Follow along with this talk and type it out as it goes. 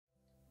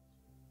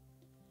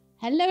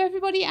Hello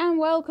everybody and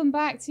welcome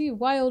back to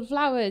Wylde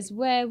Flowers,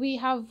 where we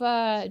have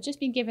just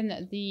been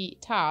given the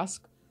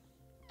task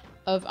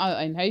of,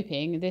 I'm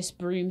hoping, this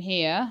broom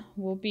here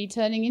will be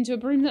turning into a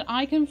broom that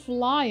I can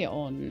fly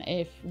on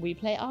if we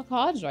play our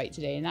cards right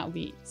today, and that will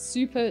be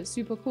super,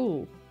 super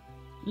cool.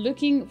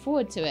 Looking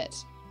forward to it.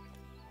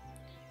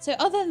 So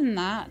other than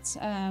that,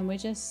 we're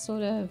just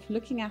sort of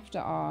looking after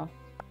our...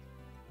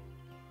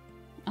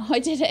 Oh, I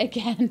did it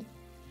again.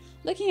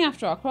 Looking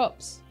after our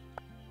crops.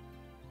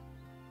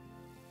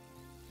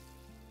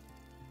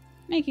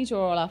 Making sure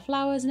all our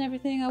flowers and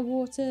everything are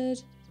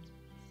watered.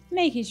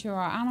 Making sure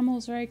our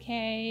animals are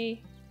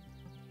okay.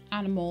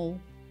 No,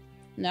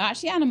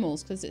 actually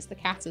animals, because it's the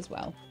cat as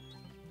well.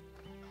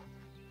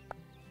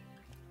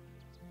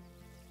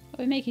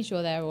 But we're making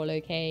sure they're all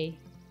okay.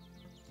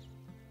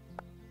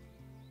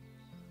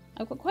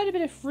 I've got quite a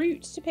bit of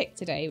fruit to pick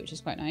today, which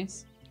is quite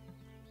nice.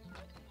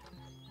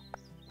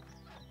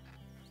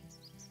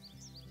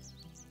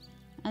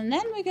 And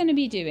then we're going to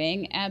be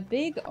doing a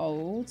big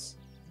old...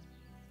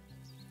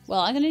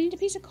 Well, I'm going to need a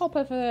piece of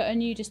copper for a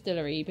new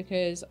distillery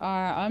because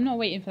I'm not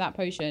waiting for that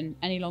potion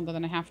any longer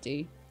than I have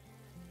to.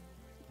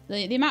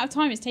 The amount of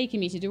time it's taking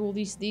me to do all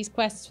these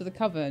quests for the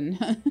coven,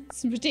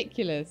 it's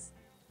ridiculous.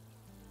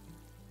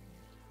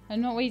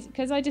 I'm not waiting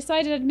because I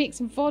decided I'd make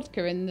some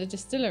vodka in the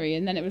distillery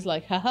and then it was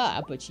like,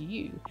 haha, but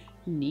you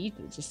need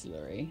the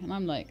distillery. And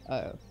I'm like,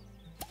 oh,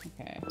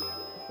 okay.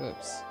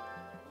 Oops.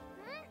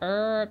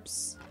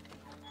 Oops.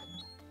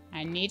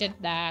 I needed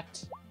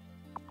that.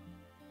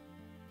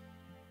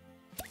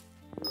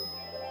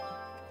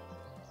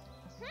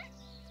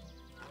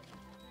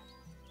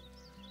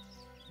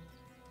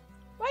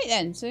 Right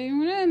then, so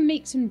I'm going to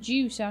make some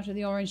juice out of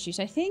the orange juice.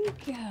 I think,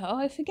 oh,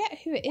 I forget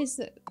who it is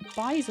that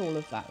buys all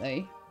of that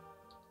though.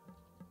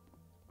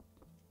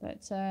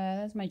 But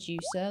there's my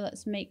juicer.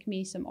 Let's make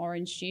me some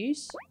orange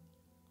juice.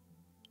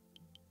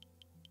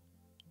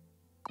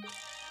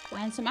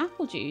 And some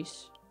apple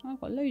juice. Oh,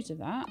 I've got loads of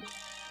that.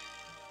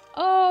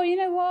 Oh, you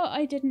know what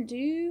I didn't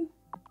do?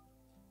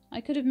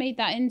 I could have made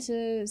that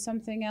into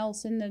something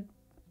else in the...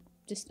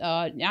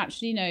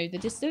 actually, no. The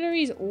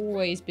distillery is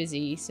always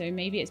busy, so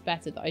maybe it's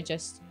better that I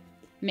just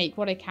make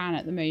what I can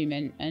at the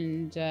moment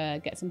and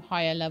get some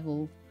higher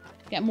level...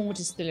 Get more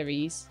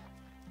distilleries.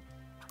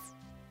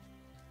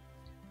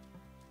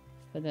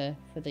 For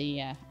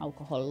the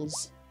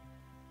alcohols.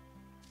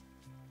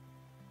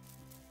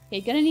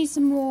 Okay, gonna need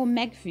some more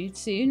meg food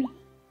soon.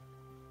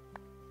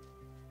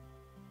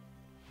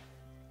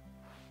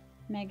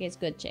 Meg is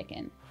good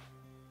chicken.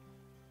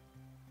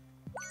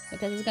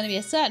 Because there's going to be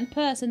a certain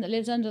person that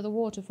lives under the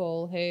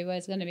waterfall who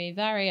is going to be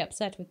very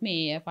upset with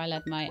me if I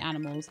let my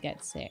animals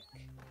get sick.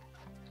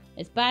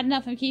 It's bad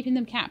enough I'm keeping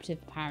them captive,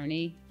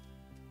 apparently.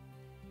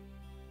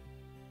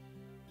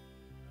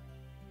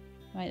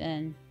 Right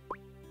then.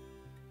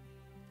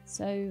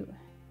 So...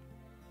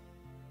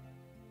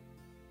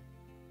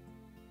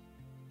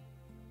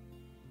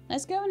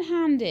 let's go and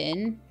hand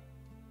in.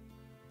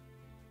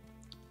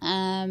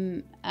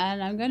 And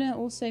I'm going to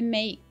also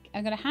make...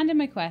 I'm going to hand in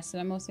my quest,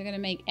 and I'm also going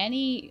to make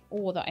any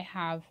ore that I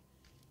have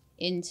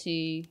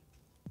into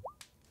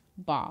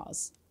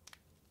bars.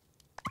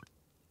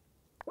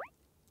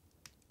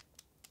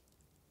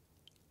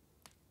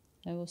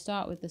 So we'll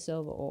start with the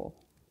silver ore.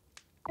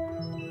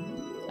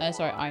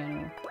 Sorry,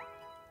 iron ore.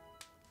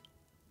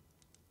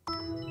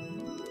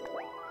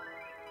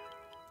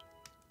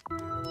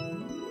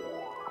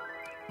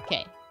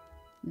 Okay.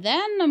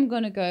 Then I'm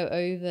going to go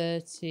over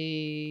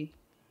to...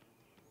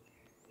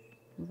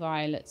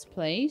 Violet's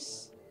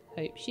place.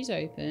 Hope she's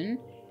open.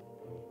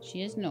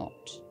 She is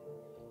not.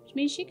 Which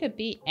means she could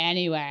be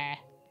anywhere.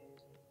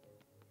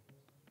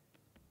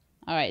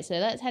 Alright, so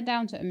let's head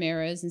down to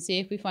Amira's and see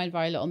if we find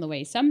Violet on the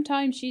way.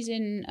 Sometimes she's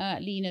in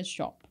Lena's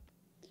shop.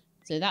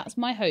 So that's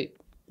my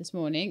hope this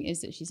morning, is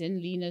that she's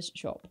in Lena's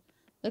shop.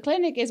 The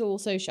clinic is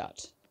also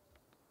shut.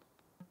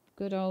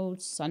 Good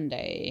old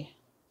Sunday.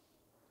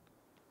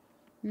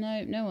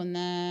 Nope, no one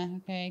there.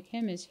 Okay,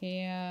 Kim is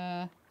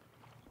here.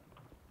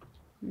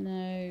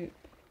 Nope.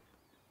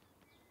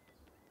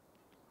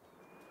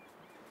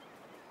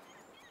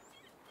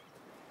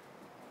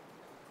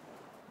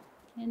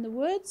 In the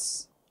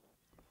woods?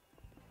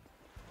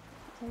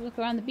 Let's have a look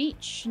around the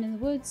beach and in the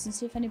woods and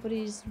see if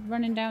anybody's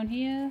running down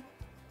here.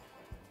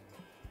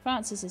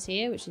 Francis is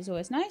here, which is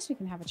always nice. We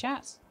can have a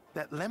chat.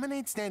 That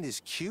lemonade stand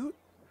is cute,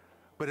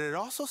 but it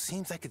also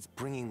seems like it's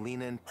bringing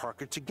Lena and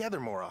Parker together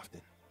more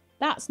often.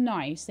 That's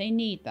nice. They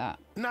need that.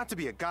 Not to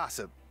be a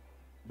gossip,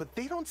 but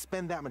they don't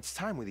spend that much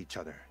time with each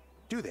other,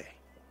 do they?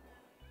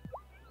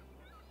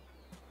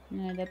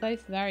 No, they're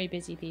both very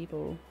busy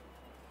people.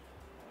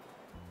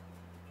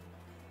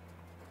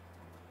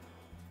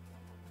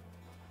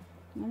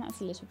 Well,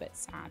 that's a little bit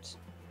sad.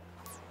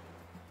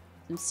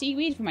 Some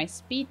seaweed for my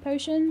speed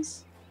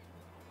potions.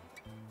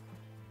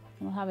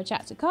 We'll have a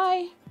chat to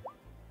Kai.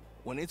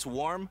 When it's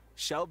warm,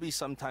 Shelby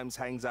sometimes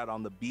hangs out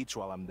on the beach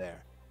while I'm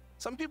there.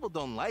 Some people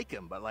don't like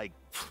him, but like,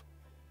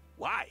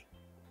 why?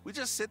 We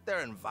just sit there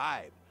and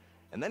vibe.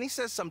 And then he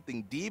says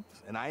something deep,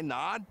 and I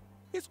nod.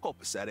 It's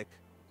copacetic.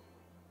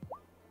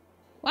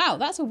 Wow,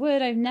 that's a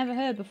word I've never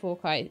heard before,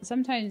 Kai.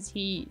 Sometimes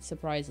he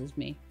surprises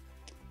me.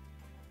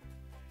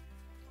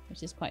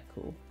 Which is quite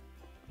cool.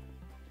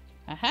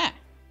 Aha!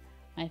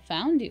 I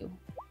found you.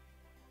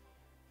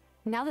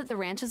 Now that the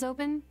ranch is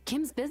open,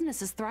 Kim's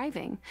business is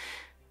thriving.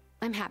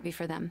 I'm happy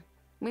for them.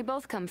 We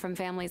both come from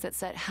families that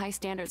set high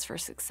standards for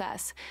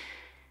success.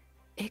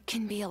 It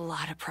can be a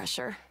lot of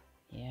pressure.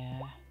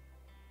 Yeah.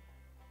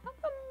 How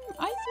come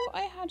I thought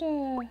I had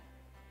a...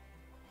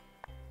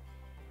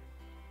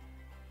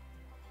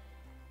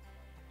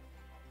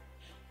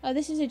 Oh,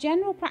 this is a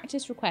general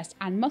practice request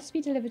and must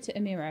be delivered to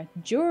Amira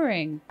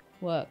during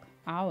work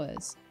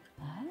hours.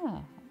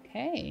 Ah,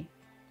 okay.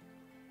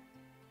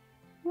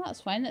 Well,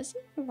 that's fine. Let's see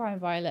if we can find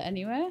Violet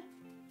anywhere.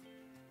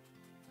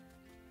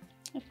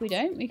 If we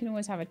don't, we can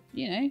always have a,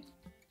 you know,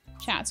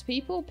 chat to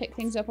people, pick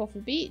things up off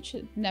the beach.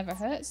 It never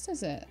hurts,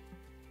 does it?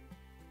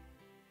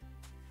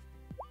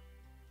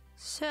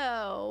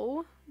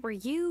 So, were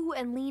you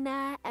and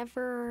Lena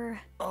ever...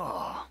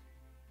 Oh.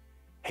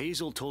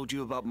 Hazel told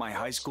you about my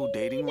high school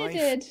dating life?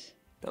 Did.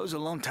 That was a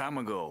long time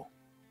ago,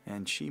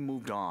 and she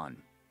moved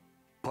on.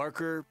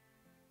 Parker,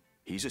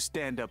 he's a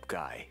stand-up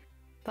guy.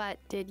 But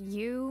did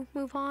you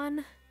move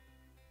on?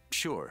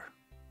 Sure.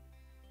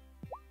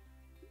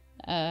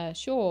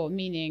 Sure,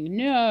 meaning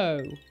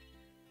no.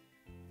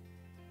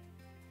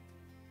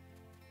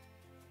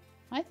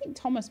 I think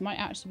Thomas might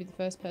actually be the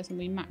first person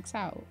we max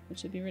out,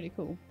 which would be really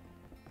cool.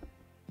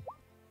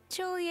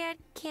 Juliet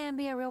can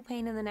be a real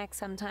pain in the neck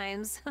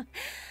sometimes.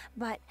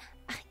 But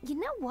you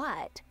know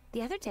what?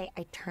 The other day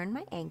I turned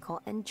my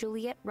ankle and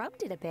Juliet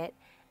rubbed it a bit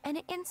and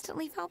it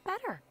instantly felt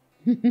better.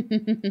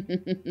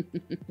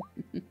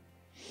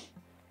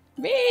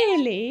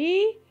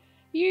 Really?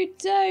 You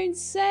don't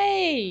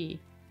say.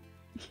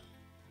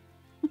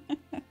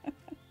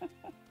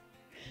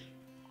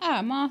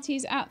 Ah,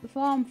 Marty's at the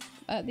farm,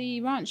 at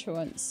the ranch for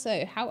once.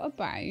 So how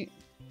about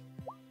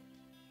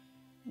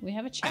we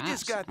have a chat? I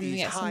just got and we these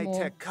get some more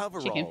high-tech chicken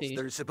coveralls food.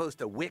 that are supposed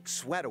to wick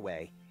sweat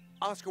away.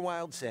 Oscar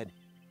Wilde said,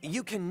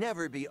 "You can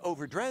never be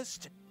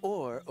overdressed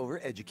or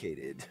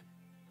overeducated."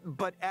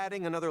 But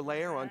adding another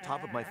layer on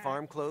top of my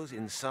farm clothes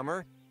in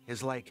summer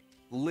is like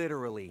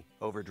literally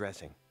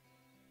overdressing.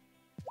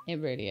 It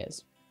really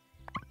is.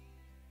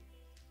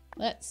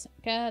 Let's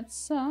get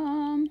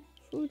some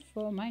food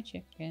for my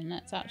chicken.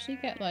 Let's actually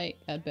get like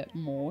a bit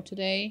more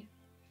today.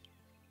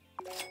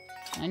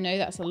 I know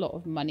that's a lot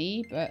of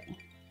money, but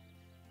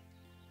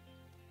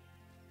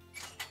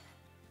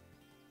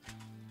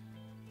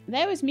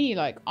there was me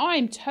like,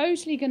 I'm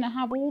totally gonna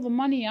have all the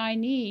money I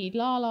need,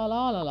 la la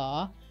la la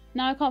la.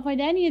 Now I can't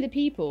find any of the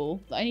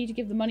people that I need to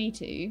give the money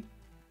to.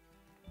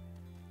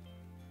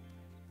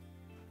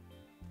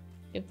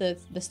 Give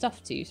the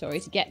stuff to, sorry,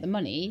 to get the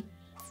money.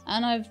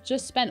 And I've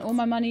just spent all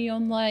my money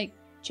on like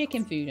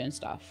chicken food and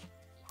stuff.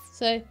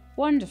 So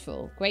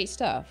wonderful, great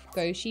stuff.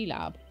 Go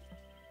She-Lab.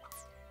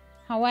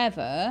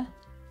 However,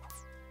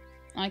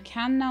 I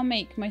can now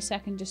make my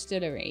second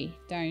distillery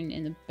down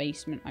in the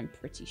basement, I'm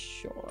pretty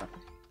sure.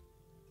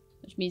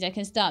 Which means I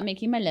can start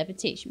making my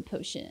levitation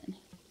potion.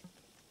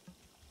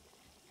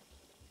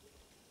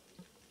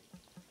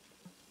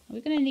 Are we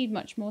going to need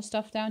much more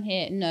stuff down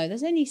here? No,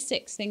 there's only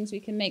 6 things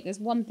we can make. There's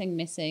one thing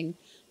missing.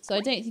 So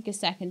I don't think a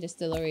second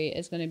distillery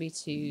is going to be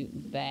too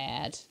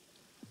bad.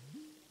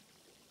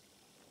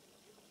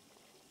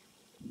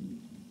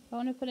 I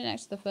want to put it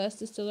next to the first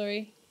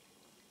distillery.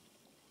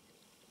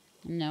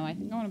 No, I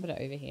think I want to put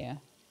it over here.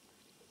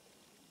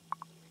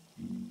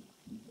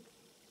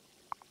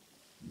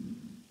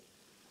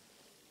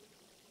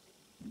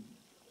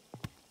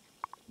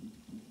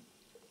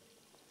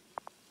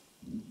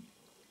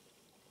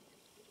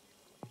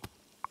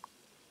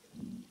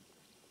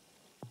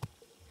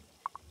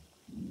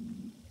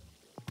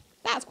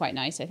 That's quite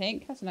nice, I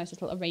think. That's a nice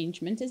little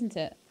arrangement, isn't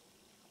it?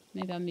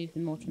 Maybe I'll move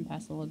the mortar and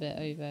pestle a bit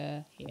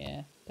over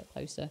here, a bit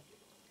closer.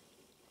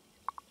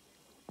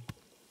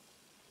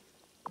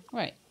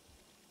 Right.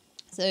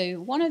 So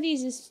one of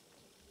these is,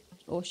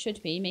 or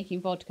should be,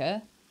 making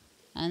vodka.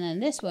 And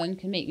then this one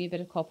can make me a bit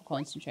of copper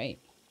concentrate.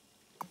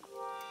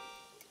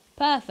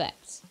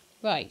 Perfect.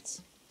 Right.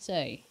 So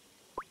I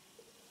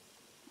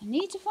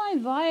need to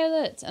find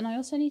Violet. And I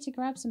also need to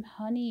grab some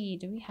honey.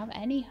 Do we have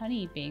any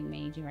honey being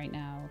made right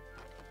now?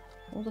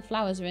 All the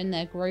flowers are in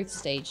their growth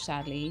stage,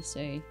 sadly,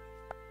 so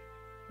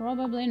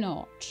probably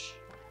not.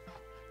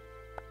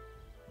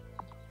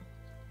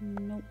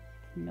 Nope,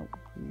 nope,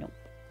 nope.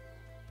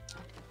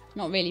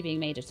 Not really being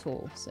made at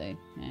all, so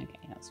okay,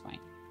 that's fine.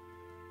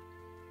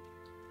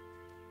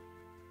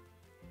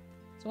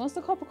 So once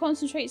the copper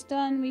concentrate's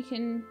done, we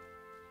can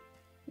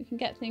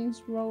get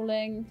things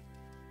rolling.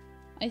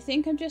 I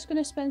think I'm just going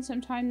to spend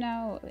some time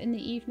now in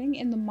the evening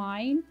in the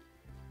mine.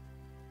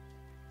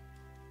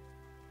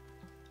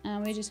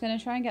 And we're just going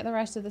to try and get the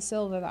rest of the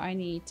silver that I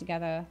need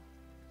together.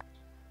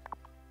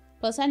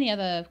 Plus any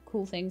other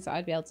cool things that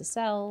I'd be able to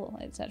sell,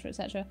 etc,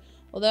 etc.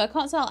 Although I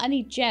can't sell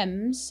any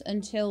gems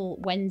until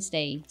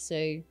Wednesday, so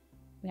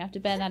we have to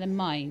bear that in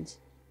mind.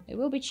 It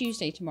will be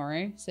Tuesday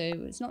tomorrow, so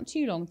it's not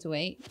too long to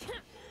wait.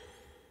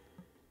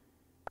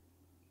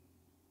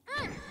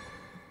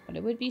 But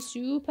it would be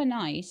super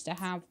nice to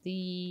have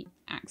the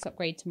axe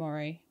upgrade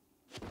tomorrow.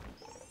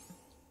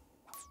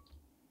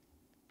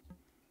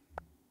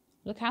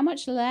 Look how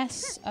much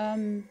less,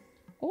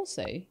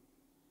 also.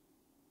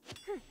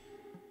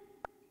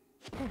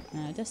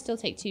 No, it does still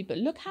take 2, but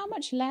look how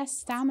much less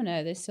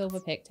stamina this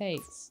silver pick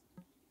takes.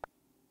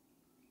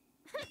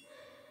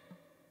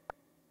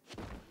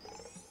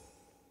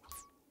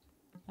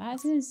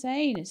 That's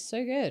insane. It's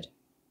so good.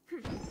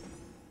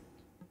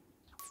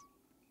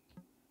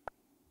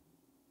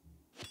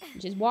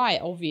 Which is why,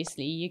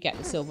 obviously, you get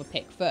the silver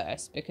pick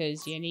first,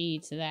 because you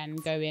need to then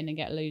go in and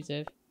get loads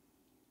of...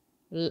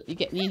 You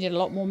need a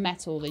lot more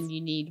metal than you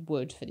need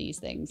wood for these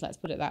things. Let's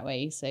put it that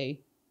way. So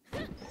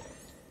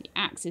the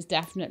axe is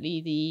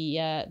definitely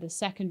the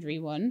secondary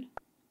one,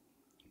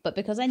 but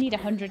because I need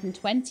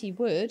 120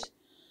 wood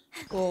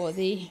for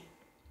the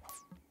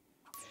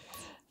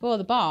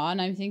barn,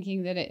 I'm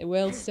thinking that it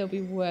will still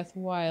be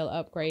worthwhile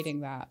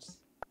upgrading that.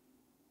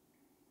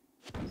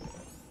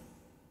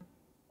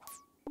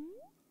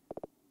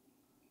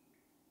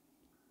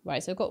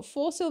 Right, so I've got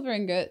 4 silver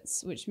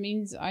ingots, which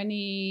means I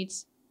need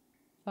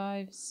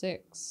 5,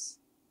 6,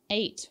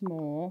 8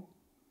 more.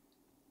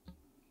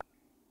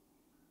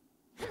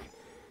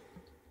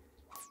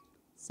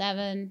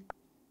 7.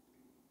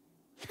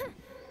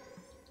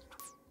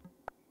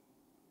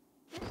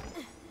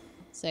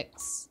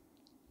 6.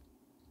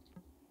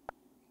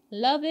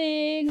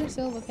 Loving the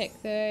silver pick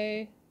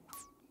though.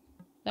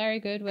 Very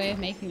good way of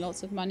making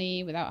lots of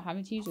money without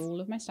having to use all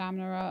of my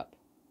stamina up.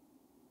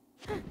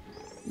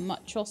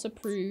 Much also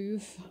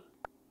approve.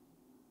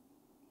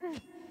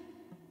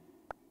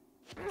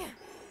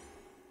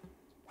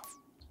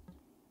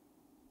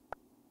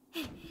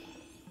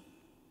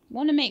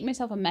 Want to make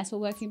myself a metal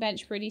working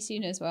bench pretty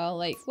soon as well.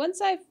 Like, once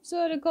I've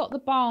sort of got the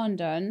barn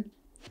done,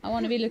 I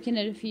want to be looking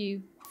at a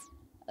few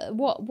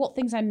what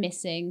things I'm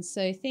missing.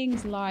 So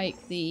things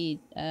like the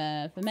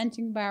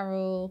fermenting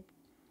barrel,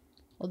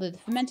 although the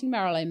fermenting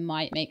barrel I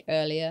might make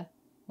earlier.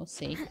 We'll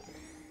see.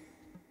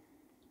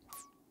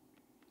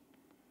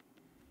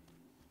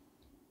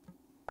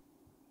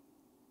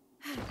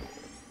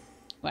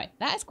 Right,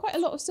 that is quite a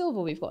lot of silver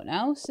we've got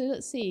now. So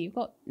let's see, we've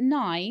got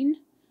 9.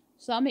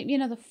 So that'll make me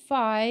another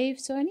 5.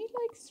 So I need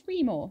like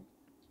 3 more.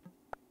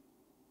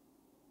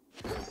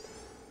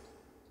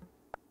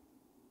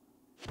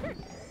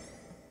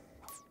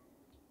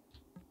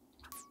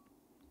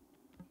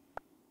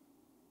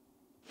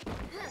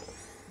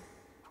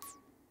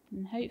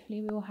 And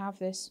hopefully we will have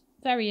this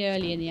very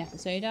early in the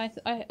episode. I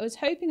was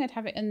hoping I'd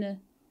have it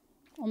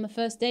on the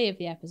first day of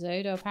the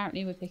episode. Oh,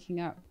 apparently we're picking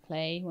up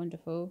clay.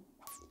 Wonderful.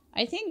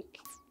 I think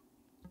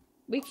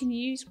we can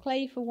use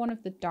clay for one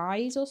of the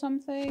dyes or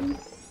something.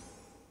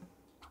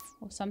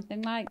 Or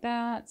something like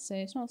that. So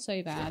it's not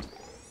so bad.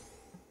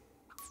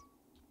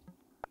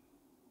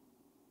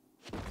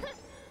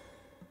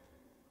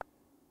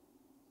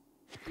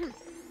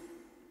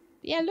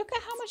 Yeah, look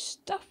at how much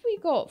stuff we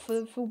got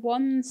for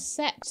one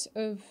set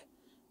of...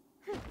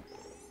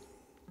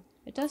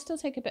 It does still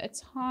take a bit of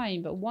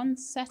time, but one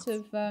set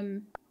of...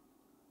 Okay.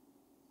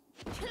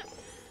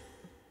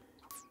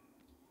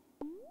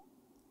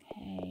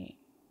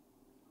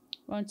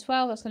 We're on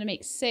 12, that's going to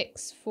make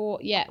 6, 4...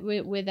 Yeah,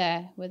 we're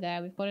there. We're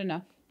there. We've got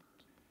enough.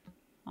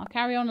 I'll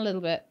carry on a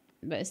little bit,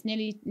 but it's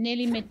nearly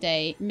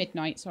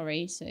midnight,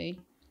 sorry, so we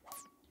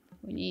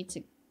need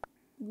to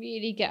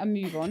really get a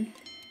move on.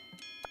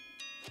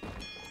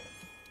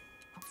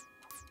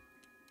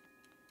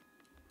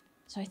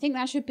 So I think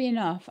that should be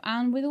enough.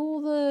 And with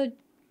all the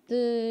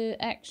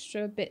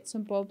extra bits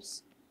and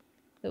bobs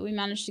that we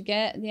managed to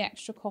get, the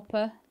extra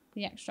copper,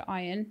 the extra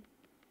iron,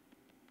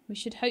 we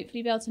should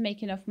hopefully be able to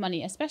make enough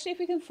money, especially if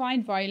we can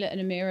find Violet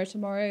and Amira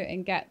tomorrow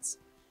and get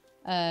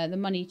the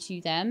money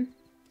to them.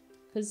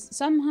 Because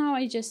somehow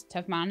I just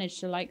have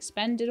managed to, like,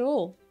 spend it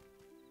all.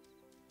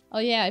 Oh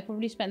yeah, I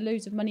probably spent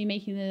loads of money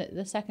making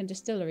the second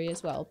distillery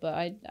as well, but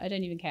I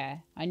don't even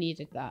care. I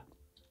needed that.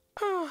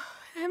 Oh,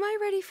 am I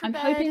ready for bed?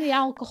 I'm hoping the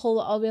alcohol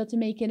that I'll be able to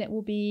make in it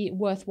will be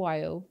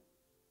worthwhile.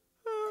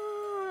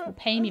 Will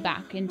pay me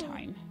back in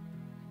time.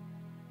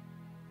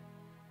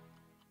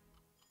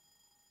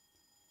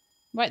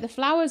 Right, the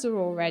flowers are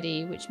all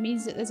ready, which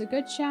means that there's a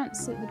good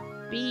chance that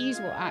the bees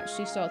will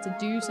actually start to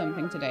do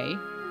something today.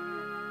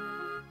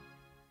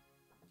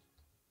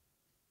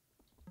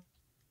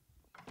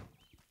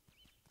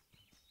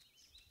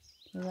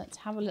 So let's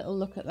have a little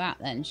look at that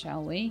then,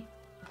 shall we?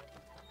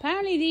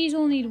 Apparently these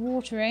all need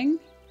watering.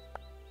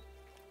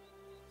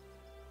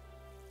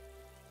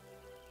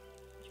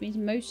 Which means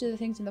most of the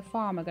things in the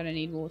farm are going to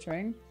need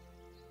watering.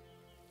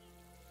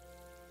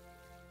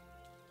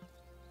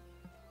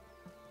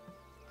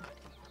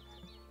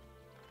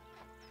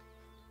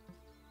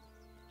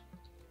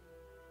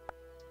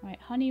 Right,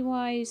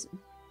 honey-wise,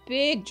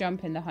 big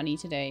jump in the honey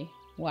today.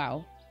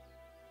 Wow.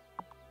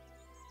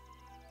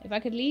 If I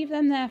could leave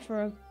them there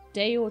for a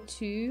day or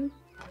 2,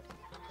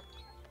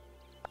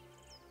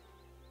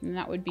 then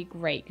that would be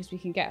great, because we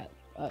can get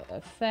a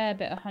fair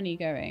bit of honey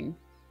going.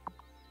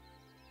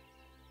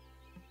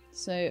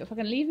 So if I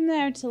can leave them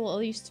there until at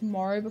least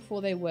tomorrow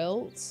before they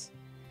wilt.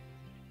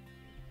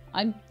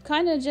 I'm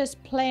kind of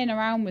just playing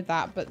around with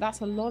that, but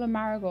that's a lot of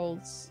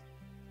marigolds.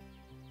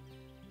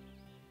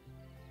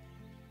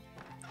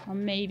 I'll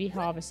maybe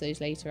harvest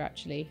those later,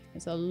 actually.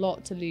 It's a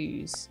lot to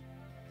lose.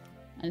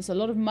 And it's a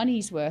lot of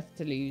money's worth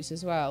to lose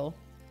as well.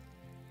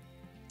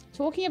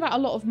 Talking about a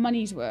lot of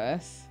money's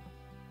worth,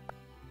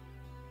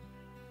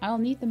 I'll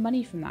need the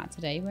money from that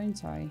today,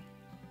 won't I?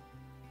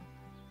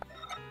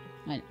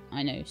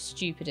 I know,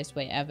 stupidest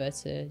way ever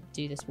to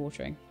do this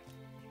watering.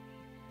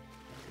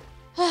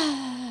 But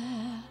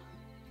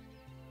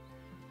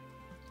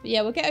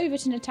yeah, we'll get over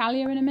to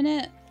Natalia in a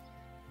minute.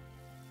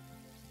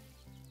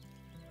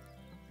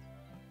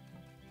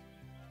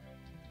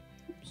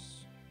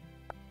 Oops.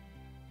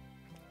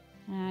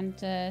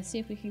 And see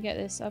if we can get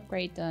this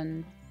upgrade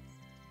done.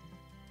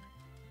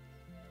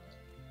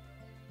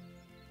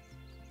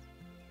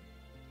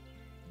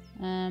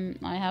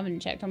 I haven't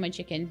checked on my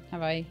chicken,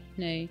 have I?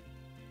 No.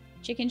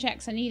 Chicken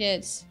checks are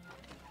needed.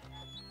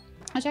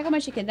 I'll check on my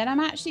chicken. Then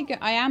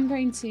I am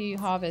going to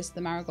harvest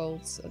the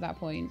marigolds at that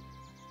point.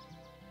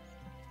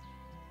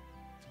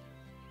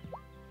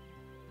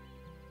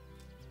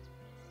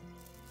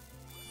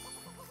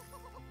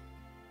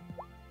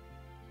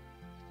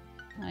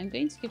 I'm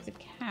going to give the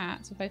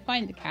cat, if I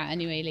find the cat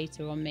anyway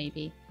later on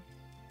maybe.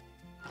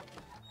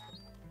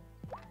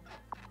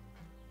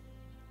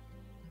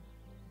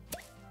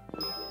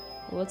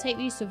 We'll take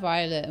these to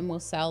Violet and we'll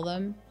sell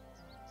them.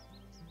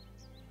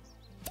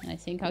 And I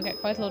think I'll get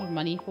quite a lot of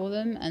money for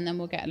them, and then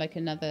we'll get like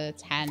another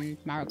 10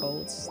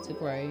 marigolds to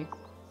grow.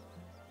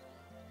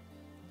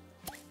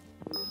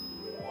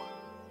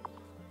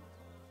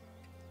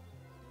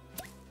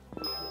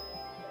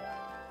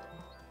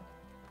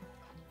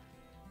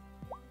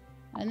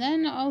 And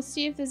then I'll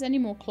see if there's any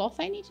more cloth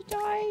I need to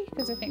dye,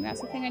 because I think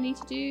that's the thing I need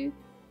to do.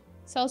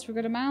 Sells for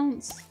good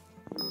amounts.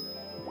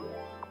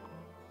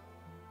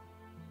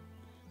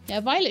 Yeah,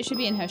 Violet should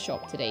be in her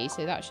shop today,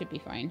 so that should be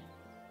fine.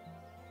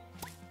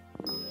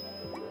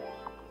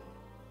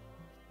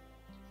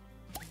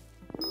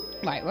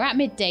 Right, we're at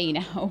midday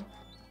now.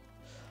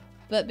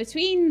 But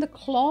between the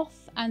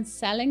cloth and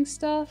selling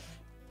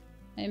stuff,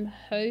 I'm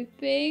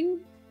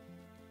hoping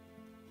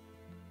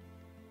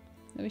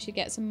that we should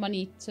get some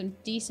money, some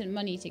decent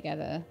money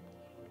together.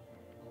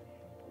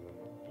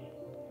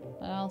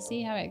 But I'll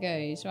see how it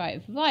goes. Right,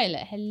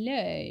 Violet,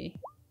 hello.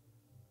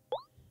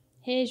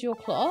 Here's your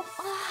cloth.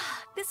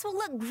 Oh, this will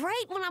look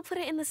great when I put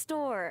it in the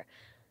store.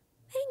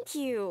 Thank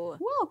you.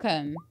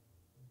 Welcome.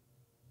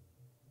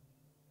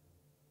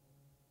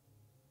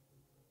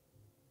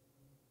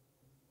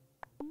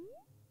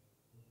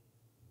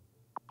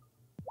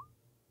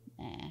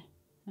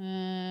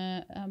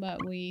 How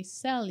about we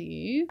sell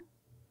you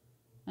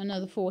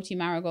another 40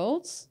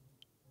 marigolds?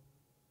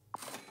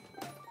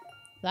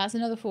 That's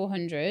another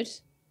 400.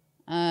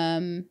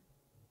 I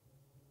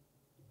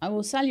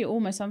will sell you all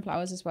my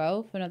sunflowers as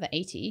well for another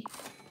 80.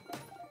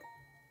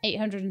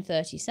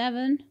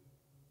 837.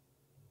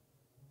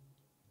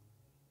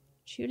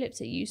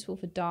 Tulips are useful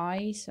for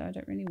dye, so I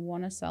don't really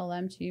want to sell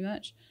them too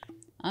much.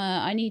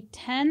 I need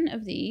 10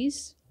 of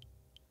these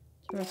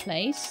to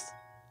replace.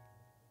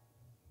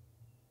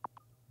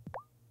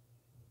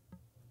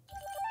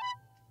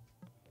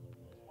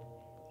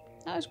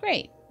 That was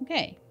great.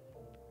 Okay.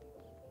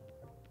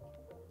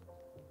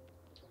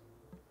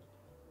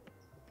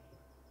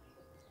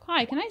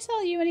 Hi, can I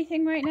sell you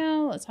anything right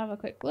now? Let's have a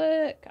quick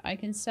look. I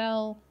can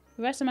sell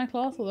the rest of my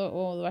cloth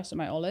or the rest of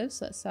my olives.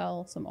 Let's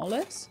sell some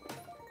olives.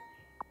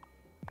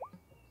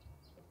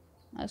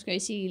 Let's go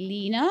see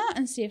Lena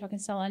and see if I can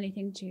sell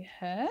anything to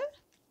her.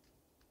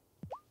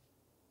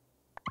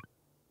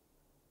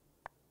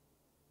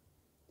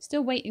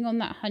 Still waiting on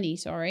that honey,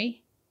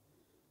 sorry.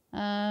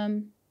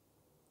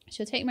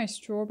 She'll take my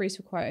strawberries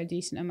for quite a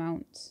decent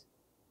amount.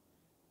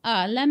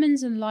 Ah,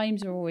 lemons and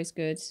limes are always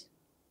good.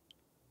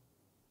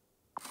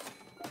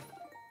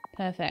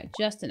 Perfect,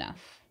 just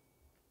enough.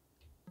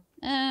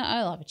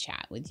 I'll have a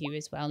chat with you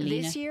as well,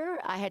 Lena. This year,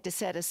 I had to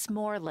set a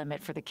s'more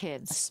limit for the A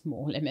kids.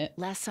 small limit.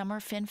 Last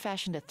summer, Finn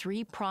fashioned a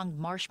 3-pronged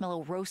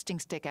marshmallow roasting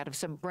stick out of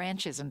some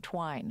branches and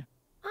twine.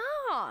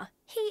 Ah,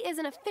 he is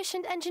an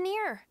efficient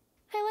engineer.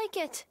 I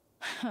like it.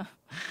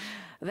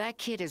 That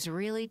kid is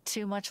really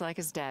too much like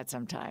his dad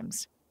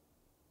sometimes.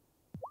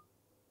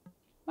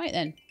 Right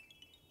then.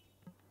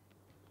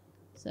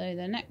 So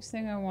the next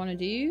thing I want to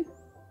do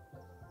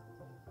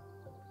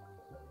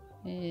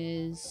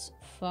is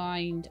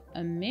find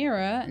a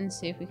mirror and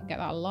see if we can get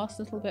that last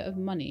little bit of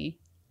money.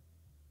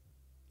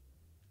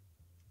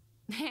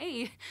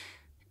 Hey,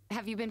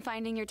 have you been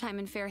finding your time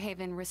in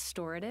Fairhaven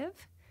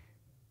restorative?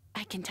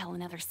 I can tell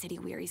another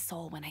city-weary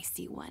soul when I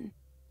see one.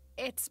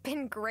 It's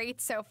been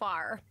great so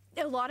far.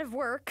 A lot of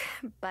work,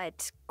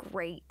 but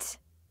great.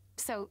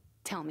 So,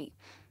 tell me,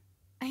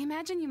 I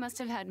imagine you must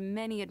have had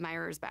many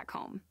admirers back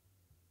home.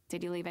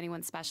 Did you leave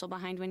anyone special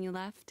behind when you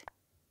left?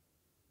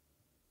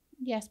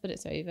 Yes, but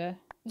it's over.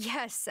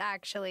 Yes,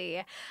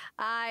 actually.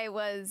 I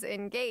was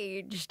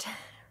engaged,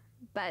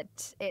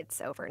 but it's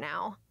over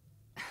now.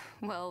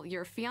 Well,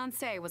 your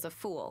fiancé was a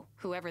fool,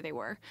 whoever they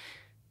were.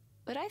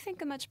 But I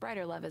think a much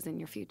brighter love is in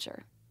your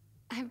future.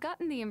 I've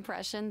gotten the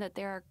impression that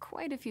there are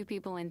quite a few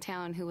people in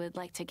town who would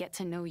like to get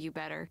to know you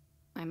better.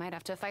 I might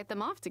have to fight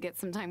them off to get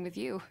some time with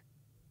you.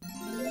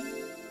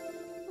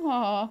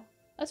 Aw,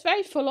 that's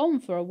very full on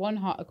for a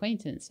one-heart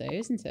acquaintance though,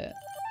 isn't it?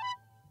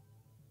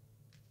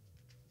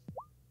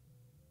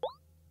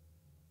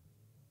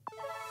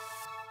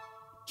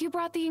 You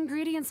brought the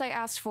ingredients I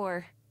asked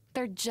for.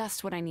 They're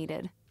just what I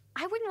needed.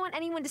 I wouldn't want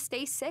anyone to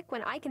stay sick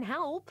when I can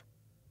help.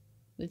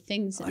 With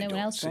things that no one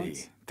else I don't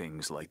wants. see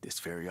things like this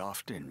very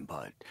often,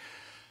 but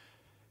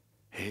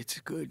it's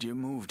good you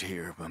moved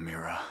here,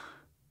 Amira.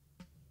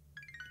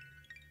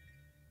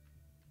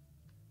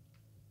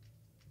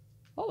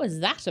 What was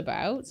that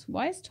about?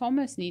 Why is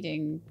Thomas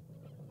needing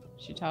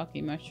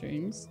shiitake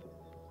mushrooms?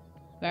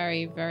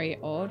 Very, very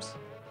odd.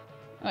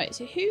 Alright,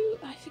 so who...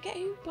 I forget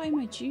who buy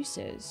my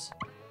juices.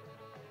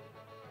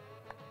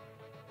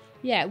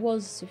 Yeah, it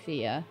was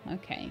Sophia.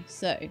 Okay,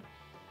 so...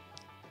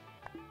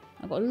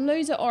 I've got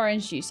loads of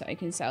orange juice that I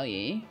can sell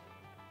you.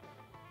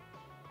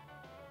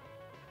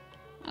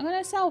 I'm going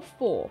to sell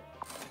 4.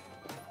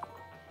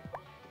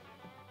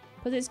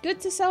 Because it's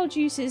good to sell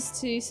juices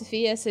to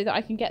Sophia so that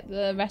I can get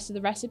the rest of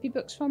the recipe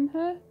books from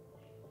her.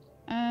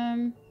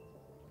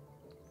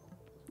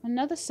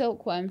 Another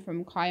silkworm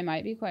from Kai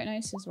might be quite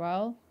nice as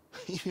well.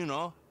 You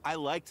know, I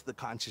liked the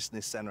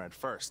Consciousness Center at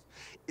first.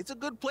 It's a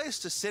good place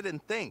to sit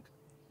and think.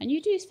 And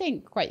you do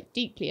think quite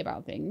deeply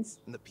about things.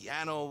 And the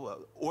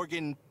piano,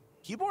 organ,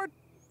 keyboard,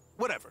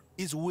 whatever,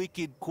 is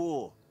wicked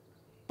cool.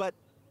 But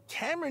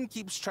Cameron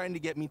keeps trying to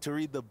get me to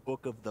read the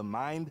Book of the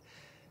Mind,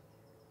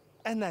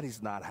 and that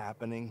is not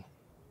happening.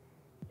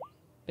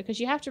 Because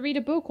you have to read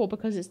a book or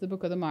because it's the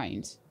Book of the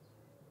Mind?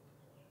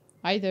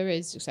 Either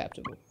is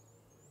acceptable.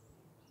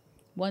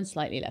 One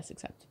slightly less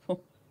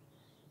acceptable.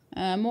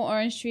 More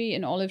orange tree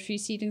and olive tree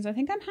seedlings. I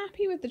think I'm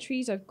happy with the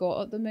trees I've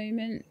got at the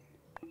moment.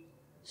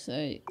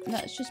 So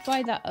let's just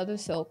buy that other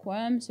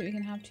silkworm so we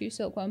can have 2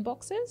 silkworm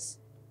boxes.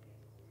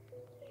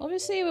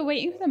 Obviously we're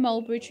waiting for the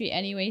mulberry tree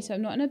anyway, so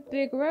I'm not in a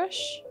big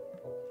rush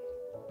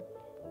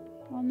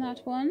on that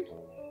one.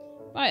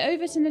 Right,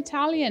 over to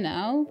Natalia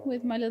now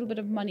with my little bit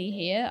of money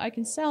here. I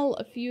can sell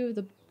a few of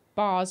the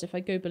bars if I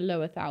go below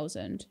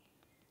 1,000.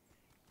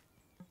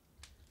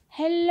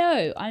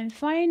 Hello, I'm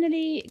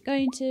finally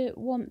going to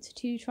want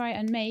to try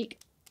and make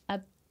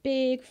a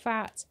big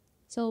fat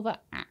silver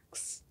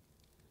axe.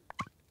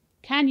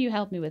 Can you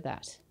help me with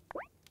that?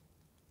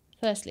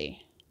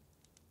 Firstly.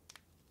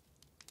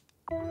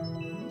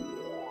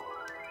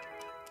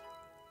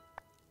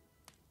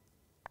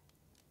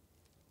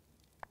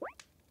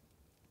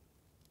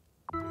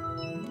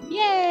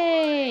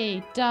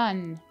 Yay!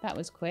 Done. That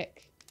was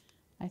quick.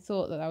 I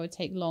thought that would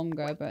take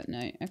longer, but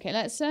no. Okay,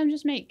 let's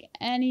just make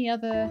any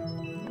other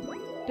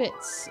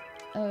bits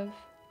of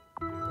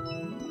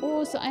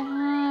ores that I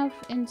have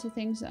into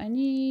things that I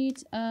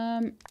need.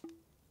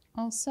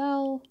 I'll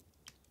sell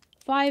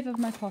 5 of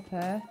my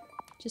copper,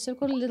 just so I've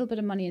got a little bit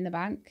of money in the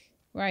bank.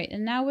 Right,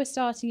 and now we're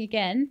starting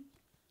again.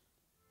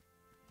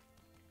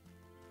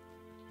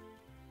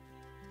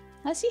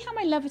 Let's see how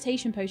my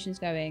levitation potion's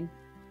going.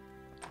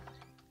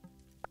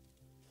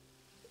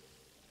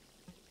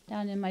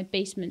 Down in my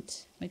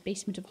basement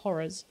of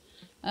horrors.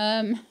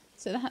 So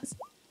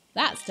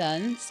that's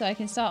done. So I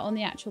can start on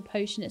the actual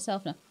potion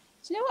itself now.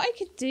 Do you know what I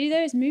could do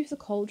though is move the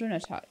cauldron a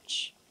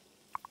touch.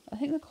 I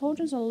think the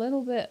cauldron's a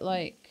little bit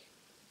like...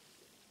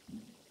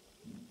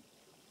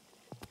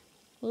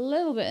 a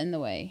little bit in the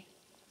way.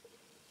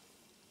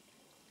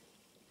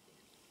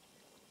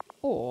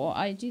 Or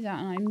I do that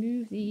and I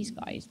move these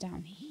guys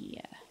down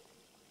here.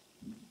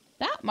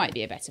 That might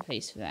be a better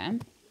place for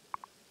them.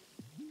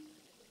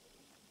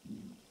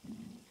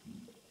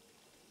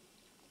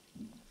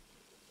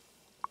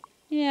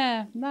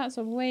 Yeah, that's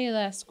a way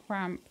less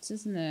cramped,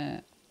 isn't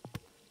it?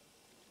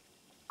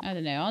 I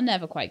don't know. I'll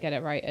never quite get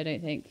it right, I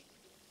don't think.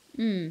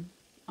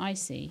 I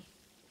see.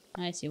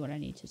 I see what I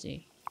need to do.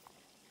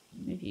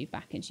 Move you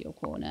back into your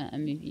corner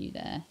and move you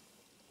there.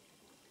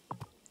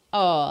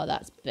 Oh,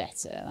 that's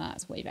better.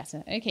 That's way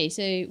better. Okay,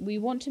 so we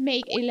want to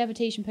make a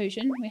levitation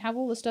potion. We have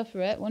all the stuff for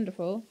it.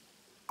 Wonderful.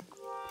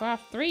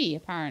 Craft 3,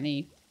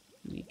 apparently.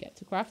 We get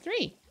to craft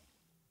 3.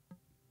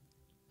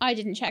 I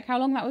didn't check how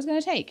long that was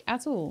going to take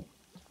at all.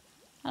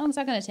 How long is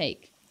that going to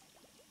take?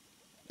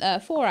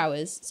 4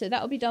 hours. So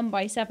that will be done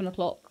by 7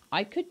 o'clock.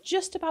 I could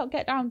just about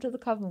get down to the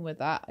coven with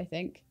that, I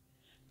think.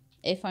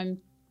 If I'm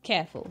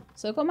careful.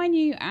 So I've got my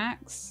new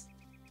axe.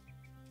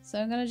 So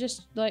I'm going to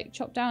just, like,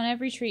 chop down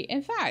every tree.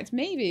 In fact,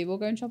 maybe we'll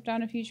go and chop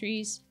down a few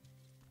trees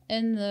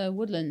in the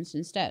woodlands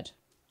instead.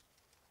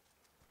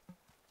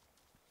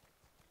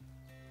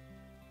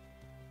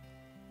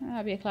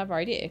 That'd be a clever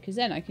idea, because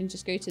then I can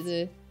just go to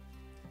the...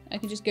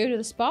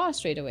 spa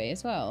straight away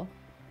as well.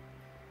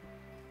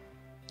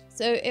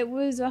 So it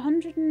was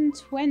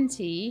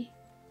 120.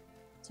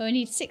 So I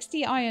need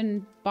 60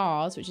 iron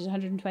bars, which is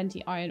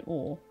 120 iron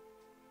ore.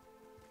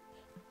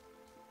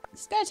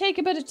 It's going to take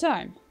a bit of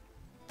time.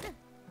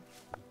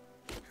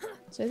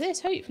 So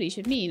this hopefully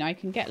should mean I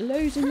can get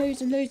loads and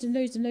loads and loads and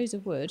loads and loads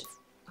of wood.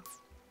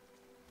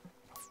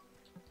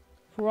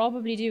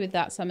 Probably do with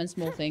that summon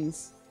small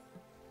things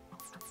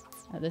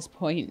at this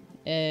point.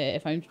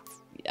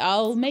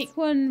 I'll make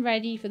one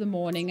ready for the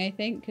morning, I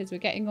think, because we're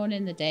getting on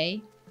in the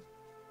day.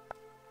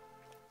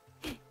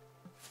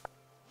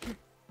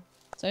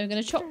 So I'm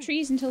going to chop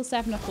trees until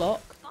 7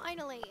 o'clock.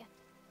 Finally.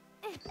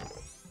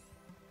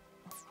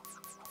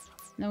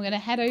 Then we're going to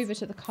head over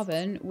to the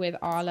coven with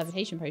our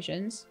levitation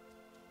potions.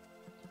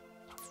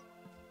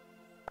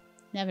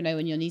 Never know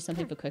when you'll need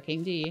something for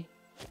cooking, do you?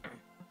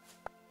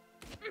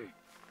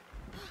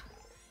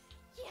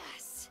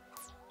 Yes.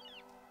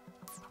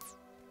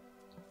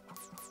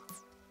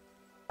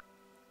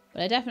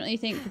 But I definitely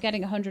think for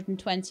getting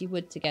 120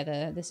 wood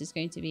together, this is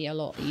going to be a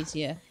lot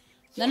easier.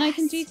 Then I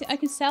can I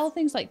can sell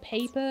things like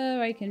paper,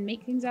 I can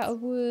make things out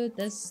of wood.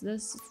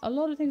 There's a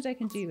lot of things I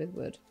can do with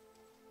wood.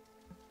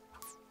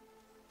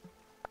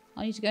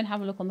 I need to go and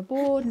have a look on the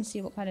board and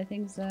see what kind of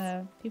things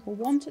people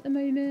want at the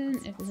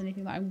moment. If there's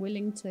anything that I'm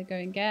willing to go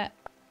and get.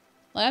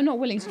 Like, I'm not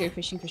willing to go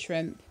fishing for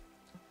shrimp.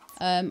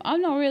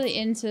 I'm not really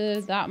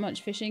into that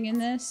much fishing in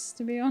this,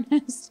 to be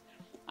honest.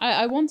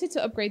 I wanted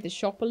to upgrade the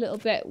shop a little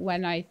bit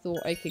when I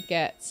thought I could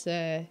get...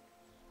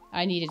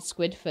 I needed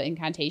squid for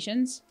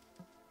incantations.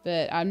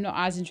 But I'm not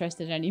as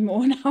interested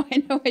anymore now.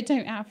 I know I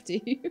don't have to.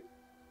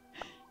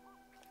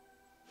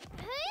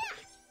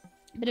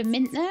 Bit of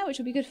mint there, which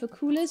will be good for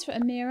coolers for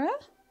Amira.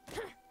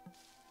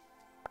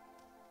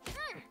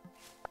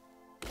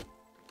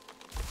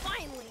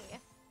 Finally.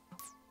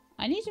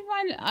 I need to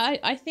find...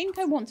 I think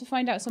I want to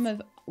find out some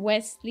of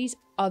Wesley's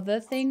other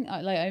thing.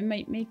 Like, I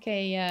might make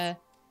a...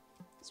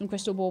 some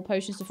crystal ball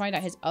potions to find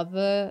out his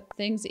other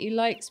things that he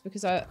likes.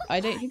 Because I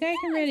don't think I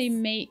can really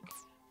make...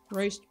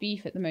 roast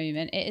beef at the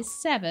moment. It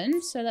is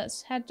 7, so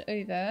let's head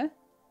over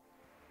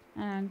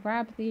and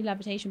grab the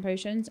levitation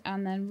potions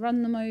and then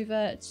run them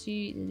over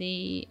to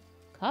the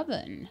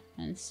coven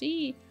and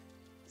see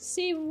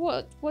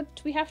what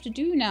we have to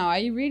do now.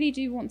 I really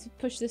do want to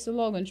push this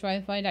along and try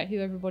and find out who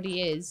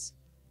everybody is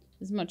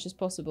as much as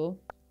possible.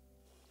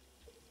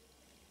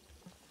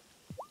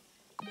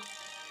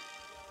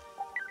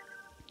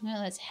 Now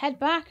let's head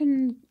back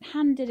and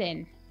hand it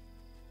in.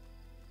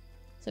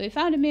 So we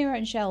found Amira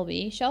and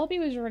Shelby. Shelby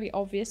was a really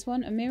obvious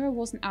one. Amira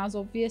wasn't as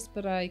obvious,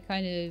 but I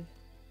kind of...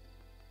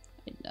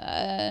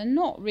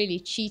 not really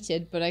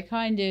cheated, but I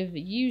kind of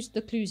used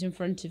the clues in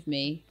front of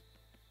me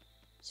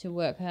to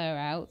work her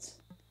out.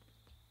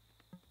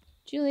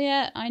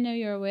 Juliet, I know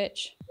you're a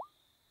witch.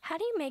 How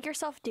do you make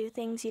yourself do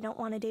things you don't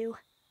want to do?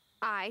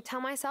 I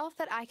tell myself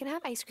that I can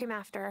have ice cream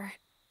after.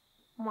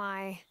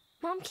 Why?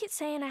 Mom keeps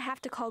saying I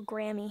have to call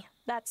Grammy.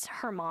 That's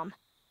her mom.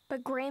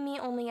 But Grammy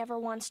only ever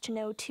wants to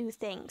know 2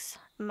 things.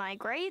 My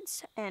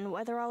grades and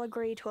whether I'll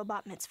agree to a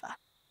bat mitzvah.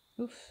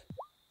 Oof.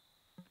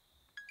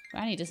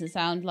 Granny doesn't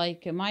sound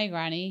like my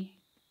granny.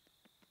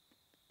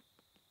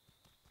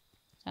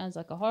 Sounds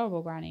like a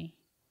horrible granny.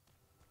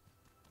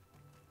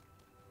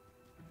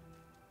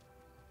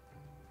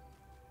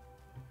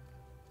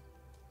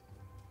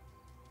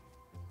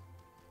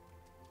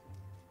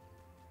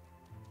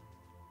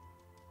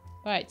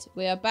 Right,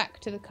 we are back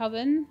to the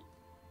coven.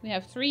 We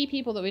have 3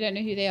 people that we don't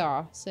know who they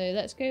are. So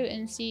let's go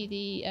and see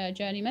the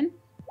Journeyman.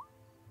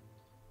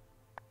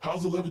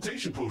 How's the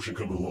levitation potion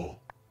coming along?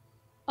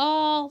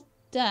 All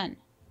done.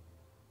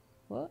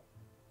 What?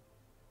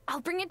 I'll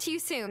bring it to you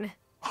soon.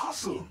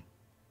 Awesome.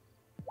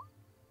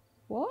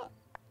 What?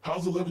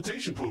 How's the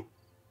levitation potion?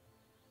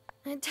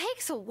 It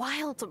takes a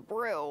while to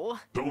brew.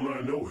 Don't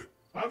I know it?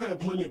 I've had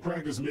plenty of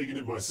practice making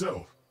it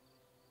myself.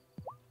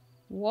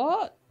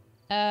 What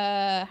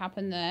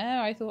happened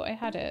there? I thought I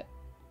had it.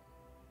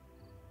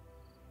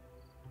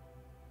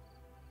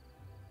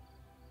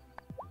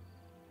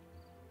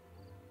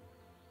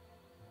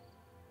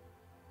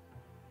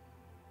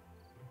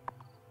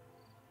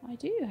 I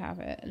do have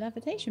it. A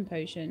levitation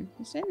potion.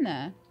 It's in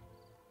there.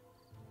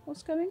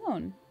 What's going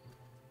on?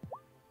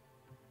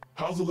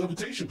 How's the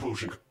levitation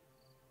potion?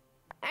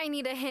 I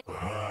need a hint.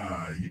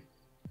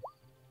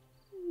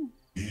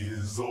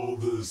 Is all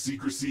the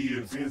secrecy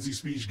and fancy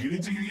speech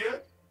getting to you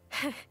yet?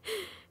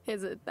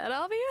 Is it that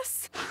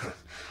obvious?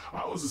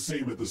 I was the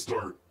same at the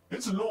start.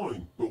 It's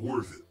annoying, but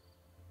worth it.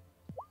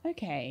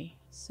 Okay,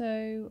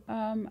 so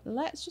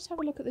let's just have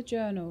a look at the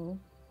journal.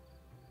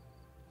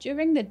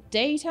 During the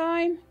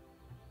daytime?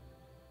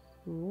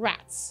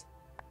 Rats.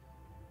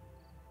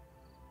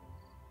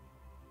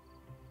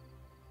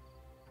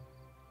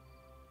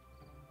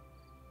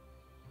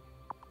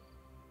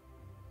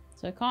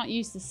 So I can't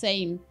use the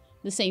same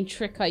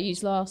trick I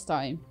used last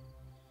time.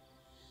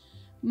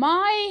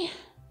 My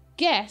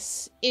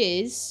guess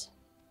is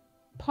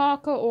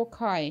Parker or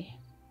Kai.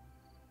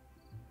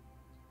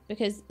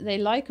 Because they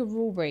like a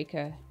rule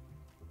breaker.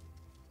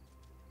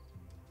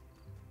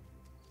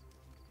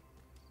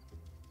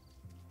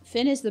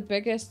 Finn is the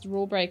biggest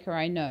rule breaker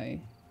I know.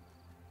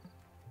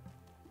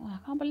 Oh, I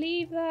can't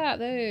believe that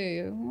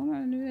though. What am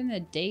I doing in the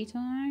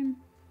daytime?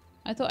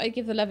 I thought I'd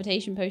give the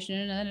levitation potion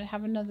and then I'd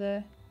have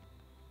another...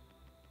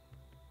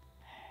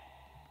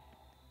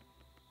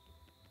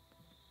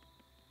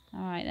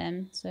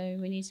 So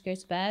we need to go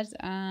to bed,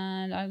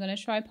 and I'm going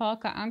to try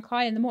Parker and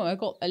Kai in the morning.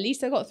 At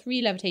least I got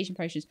 3 levitation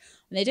potions,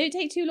 and they don't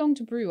take too long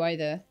to brew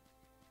either.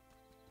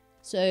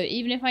 So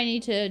even if I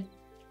need to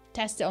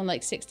test it on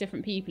like 6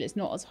 different people, it's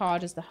not as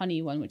hard as the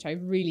honey one, which I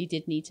really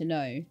did need to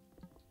know.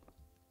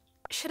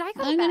 Should I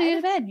go to bed? I'm going to go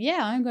to bed.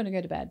 Yeah, I'm going to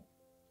go to bed.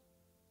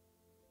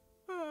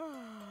 I'm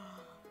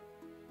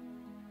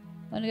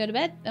going to go to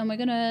bed, and we're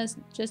going to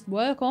just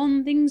work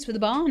on things for the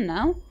barn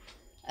now.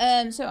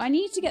 So I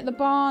need to get the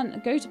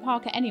barn, go to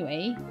Parker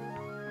anyway.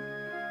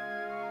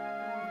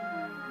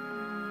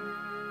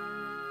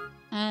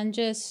 And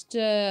just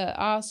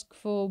ask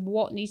for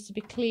what needs to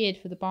be cleared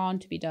for the barn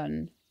to be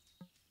done.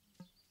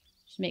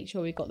 Just make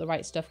sure we've got the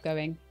right stuff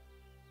going.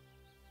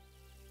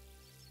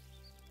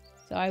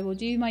 So I will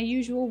do my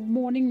usual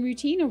morning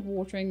routine of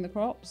watering the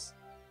crops.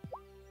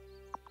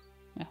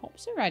 My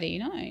hops are ready,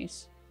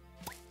 nice.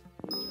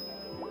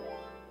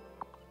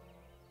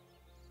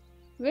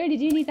 Really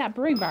do need that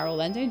brewing barrel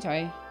then, don't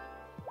I?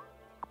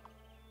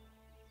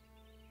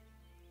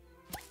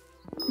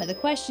 But the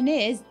question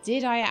is,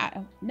 did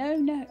I...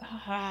 No.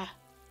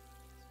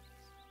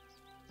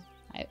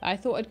 I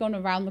thought I'd gone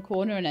around the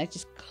corner and I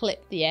just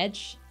clipped the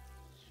edge.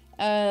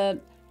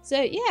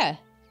 So, yeah.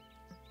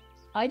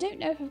 I don't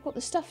know if I've got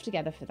the stuff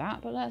together for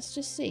that, but let's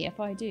just see if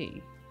I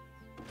do.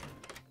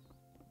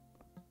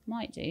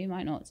 Might do,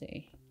 might not do.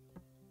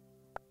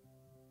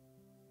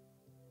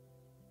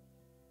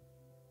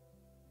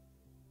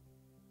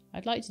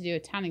 I'd like to do a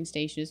tanning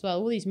station as well.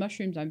 All these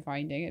mushrooms I'm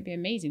finding, it'd be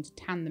amazing to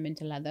tan them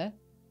into leather.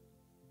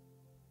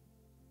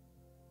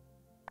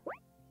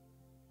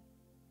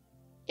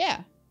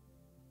 Yeah.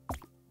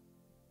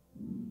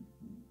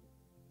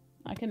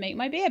 I can make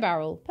my beer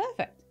barrel.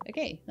 Perfect.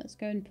 Okay, let's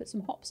go and put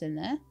some hops in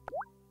there.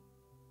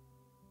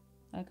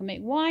 I can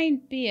make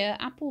wine, beer,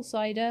 apple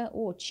cider,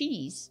 or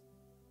cheese.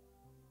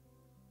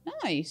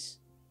 Nice.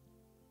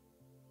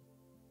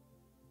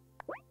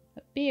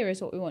 But beer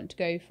is what we want to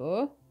go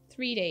for.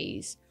 3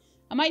 days.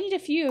 I might need a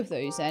few of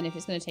those then if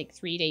it's going to take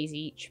 3 days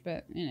each,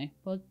 but you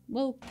know,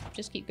 we'll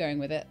just keep going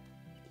with it.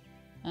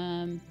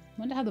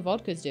 Wonder how the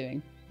vodka's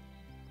doing.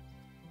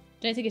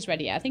 Don't think it's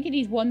ready yet. I think it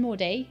needs 1 more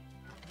day.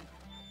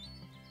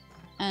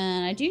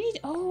 And I do need...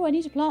 Oh, I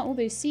need to plant all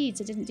those seeds.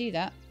 I didn't do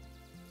that.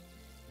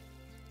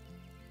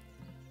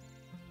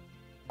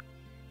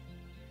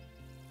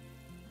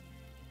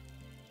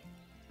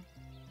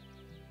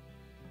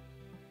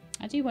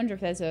 I do wonder if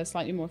there's a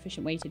slightly more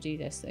efficient way to do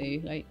this, though.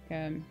 Like,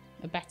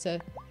 a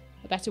better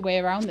way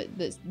around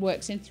that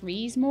works in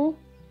 3s more.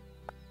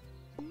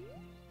 At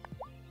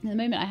the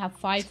moment, I have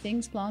 5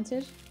 things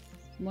planted.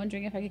 I'm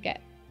wondering if I could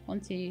get 1,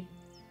 2,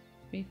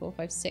 3, 4,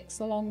 5, 6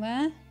 along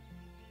there.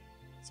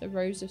 So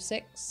rows of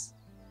 6.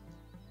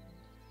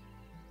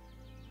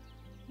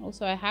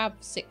 Also, I have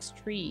 6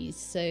 trees,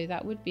 so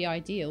that would be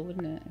ideal,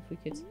 wouldn't it? If we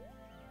could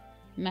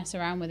mess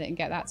around with it and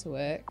get that to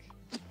work.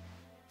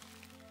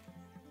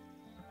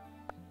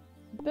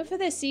 But for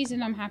this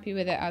season, I'm happy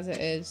with it as it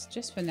is.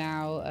 Just for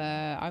now,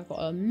 I've got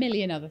a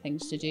million other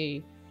things to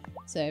do.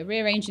 So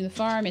rearranging the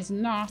farm is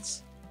not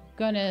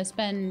gonna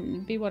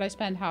be what I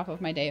spend half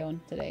of my day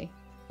on today.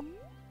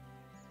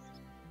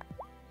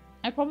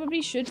 I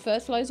probably should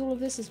fertilize all of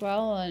this as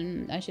well,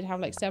 and I should have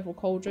like several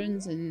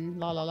cauldrons and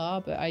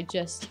but I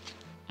just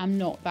am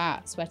not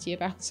that sweaty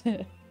about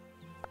it.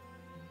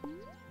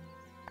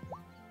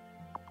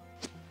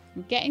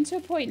 I'm getting to a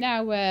point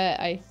now where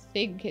I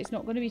think it's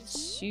not going to be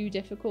too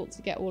difficult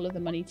to get all of the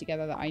money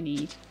together that I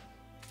need.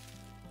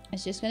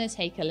 It's just going to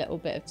take a little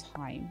bit of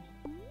time.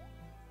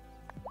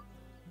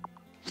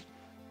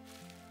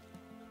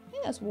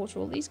 Let's water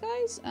all these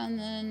guys, and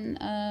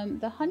then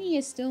the honey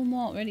is still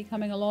not really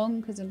coming along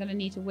because I'm going to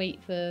need to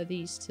wait for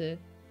these to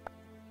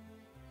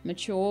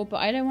mature, but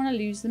I don't want to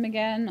lose them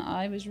again.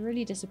 I was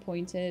really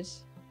disappointed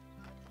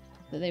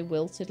that they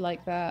wilted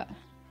like that.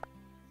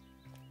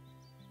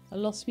 It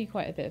lost me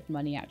quite a bit of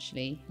money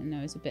actually, and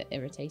I was a bit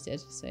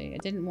irritated, so I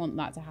didn't want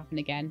that to happen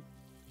again.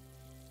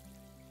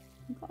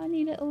 I've got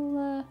any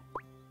little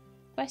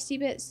questy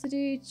bits to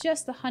do,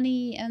 just the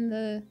honey and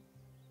the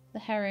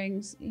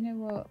herrings. You know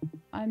what?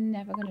 I'm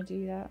never going to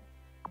do that.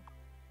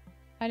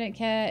 I don't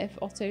care if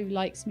Otto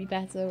likes me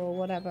better or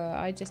whatever.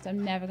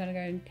 I'm never going to go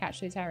and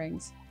catch those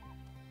herrings.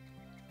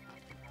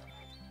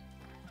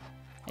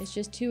 It's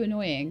just too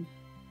annoying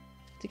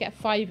to get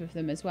 5 of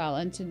them as well,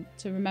 and to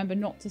remember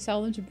not to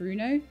sell them to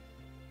Bruno.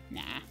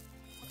 Nah.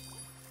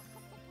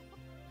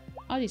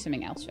 I'll do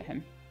something else for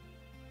him.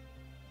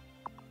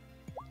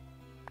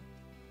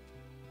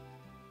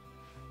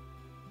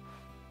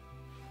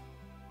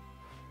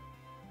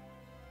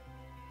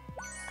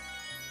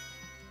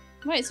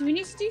 Right, so we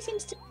need to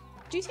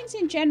do things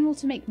in general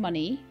to make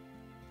money.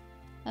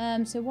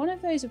 So one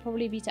of those would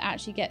probably be to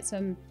actually get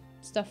some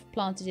stuff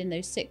planted in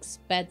those 6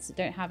 beds that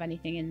don't have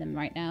anything in them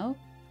right now.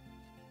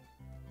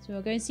 So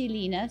we'll go and see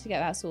Lena to get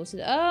that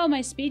sorted. Oh,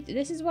 my speed...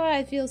 This is why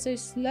I feel so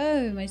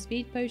slow. My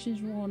speed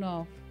potion's worn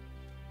off.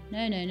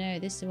 No, no, no.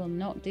 This will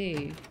not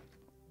do.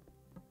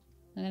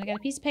 I'm going to get a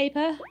piece of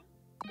paper.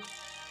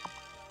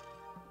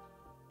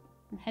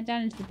 And head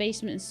down into the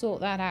basement and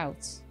sort that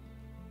out.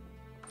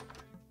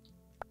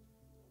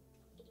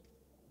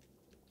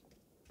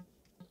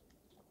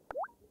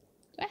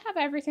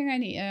 have everything I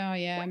need. Oh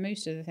yeah,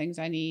 most of the things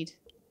I need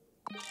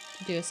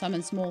to do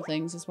summon small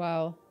things as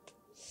well.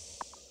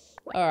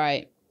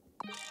 Alright.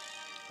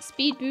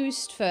 Speed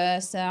boost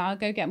first. I'll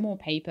go get more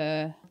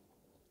paper.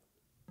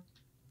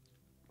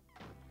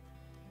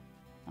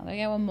 I'll go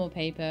get one more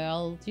paper.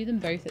 I'll do them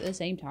both at the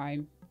same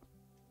time.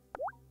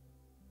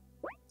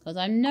 Because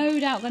I'm no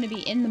doubt going to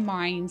be in the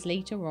mines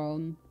later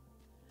on.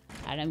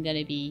 And I'm going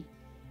to be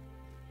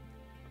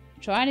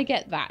trying to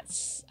get that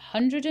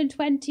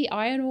 120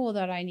 iron ore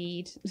that I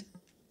need.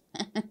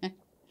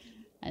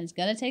 And it's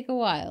going to take a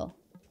while.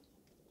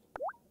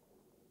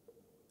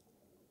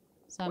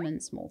 Summon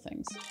small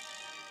things.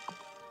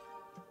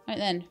 Right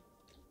then.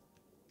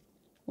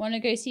 Want to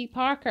go see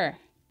Parker,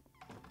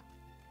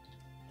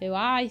 who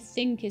I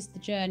think is the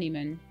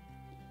Journeyman.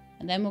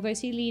 And then we'll go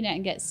see Lena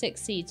and get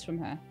 6 seeds from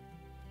her.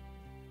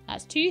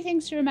 That's 2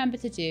 things to remember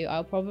to do.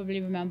 I'll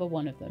probably remember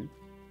one of them.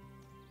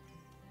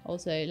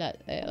 Also,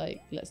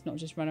 let's not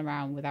just run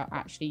around without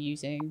actually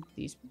using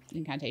these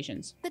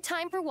incantations. The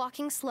time for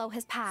walking slow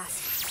has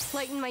passed.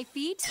 Lighten my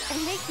feet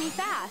and make me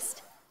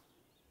fast.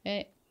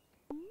 Okay.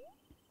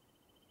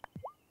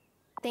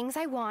 Things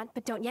I want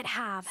but don't yet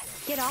have.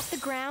 Get off the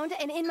ground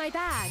and in my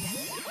bag.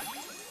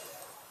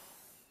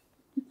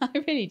 I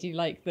really do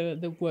like the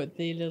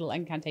little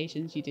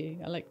incantations you do.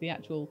 I like the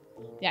actual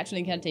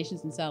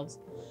incantations themselves.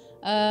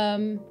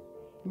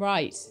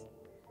 Right.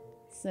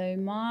 So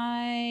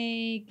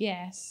my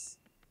guess,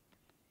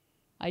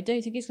 I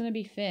don't think it's going to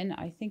be Finn.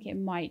 I think it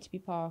might be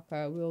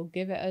Parker. We'll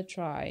give it a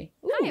try.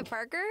 Ooh. Hi,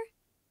 Parker.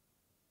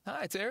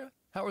 Hi, Tara.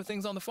 How are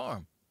things on the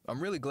farm?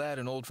 I'm really glad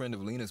an old friend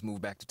of Lena's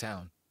moved back to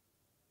town.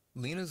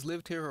 Lena's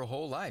lived here her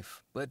whole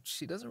life, but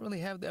she doesn't really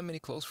have that many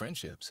close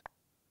friendships.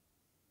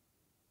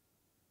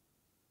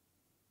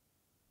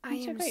 I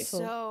am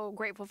so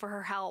grateful for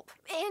her help.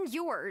 And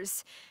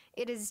yours.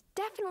 It has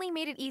definitely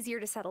made it easier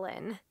to settle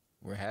in.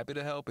 We're happy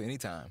to help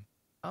anytime.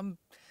 I'm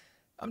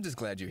just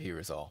glad you're here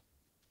is all.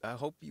 I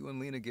hope you and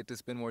Lena get to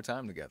spend more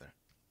time together.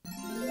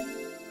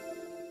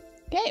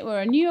 Okay, we're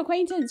a new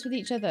acquaintance with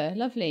each other.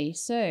 Lovely.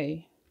 So,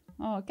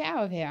 oh, get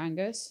out of here,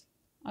 Angus.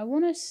 I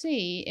want to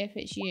see if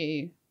it's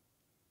you.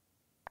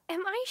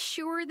 Am I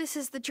sure this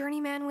is the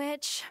Journeyman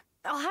witch?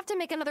 I'll have to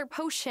make another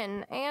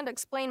potion and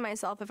explain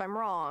myself if I'm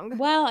wrong.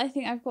 Well, I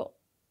think I've got...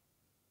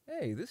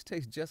 Hey, this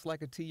tastes just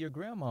like a tea your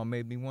grandma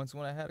made me once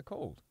when I had a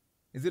cold.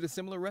 Is it a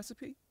similar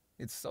recipe?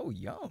 It's so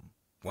yum.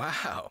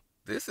 Wow,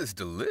 this is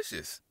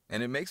delicious.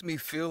 And it makes me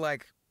feel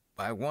like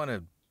I want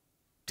to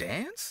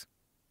dance?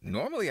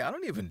 Normally, I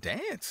don't even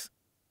dance.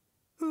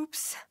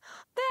 Oops.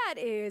 That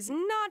is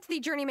not the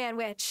Journeyman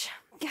witch.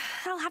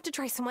 I'll have to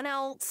try someone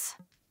else.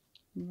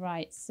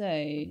 Right,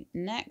 so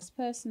next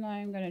person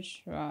I'm going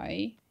to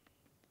try.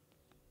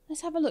 Let's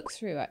have a look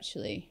through,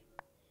 actually.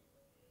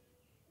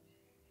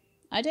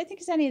 I don't think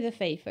it's any of the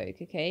Fae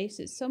folk, okay?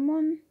 So it's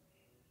someone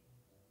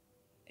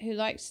who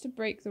likes to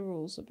break the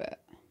rules a bit.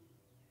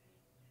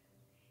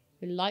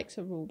 Who likes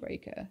a rule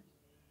breaker.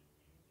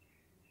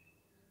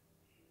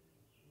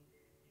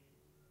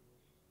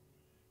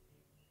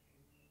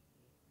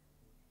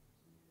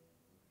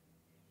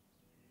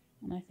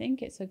 And I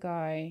think it's a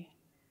guy...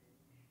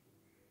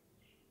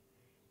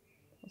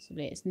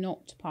 Possibly it's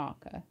not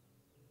Parker.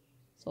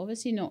 It's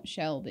obviously not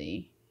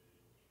Shelby.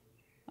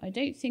 I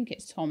don't think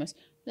it's Thomas.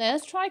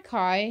 Let's try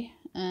Kai.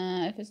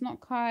 If it's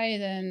not Kai,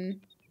 then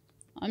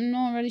I'm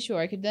not really sure.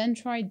 I could then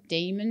try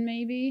Damon,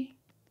 maybe.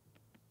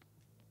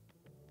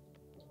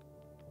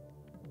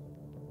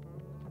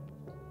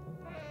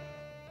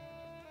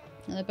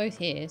 And they're both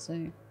here,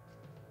 so...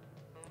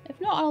 If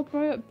not, I'll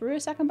brew a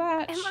second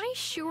batch. Am I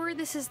sure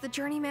this is the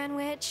Journeyman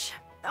witch?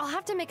 I'll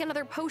have to make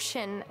another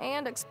potion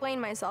and explain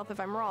myself if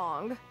I'm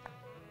wrong.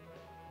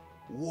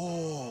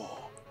 Whoa.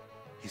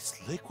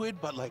 It's liquid,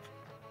 but like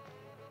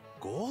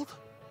gold?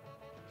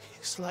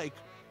 It's like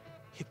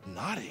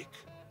hypnotic.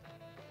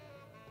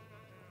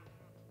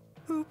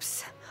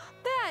 Oops.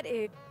 That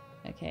is...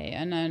 Okay,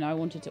 and then I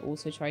wanted to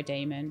also try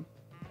Damon.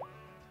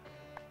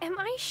 Am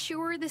I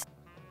sure this...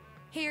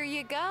 Here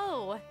you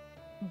go,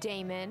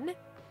 Damon.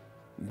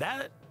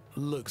 That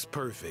looks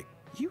perfect.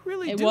 You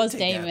really it do was take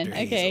Damon,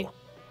 after okay. Hazel.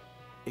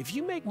 If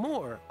you make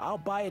more, I'll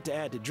buy it to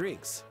add to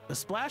drinks. A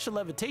splash of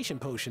levitation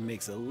potion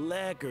makes a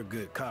lekker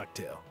good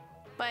cocktail.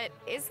 But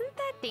isn't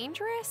that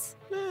dangerous?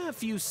 A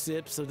few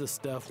sips of the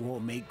stuff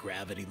won't make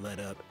gravity let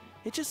up.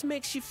 It just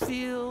makes you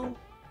feel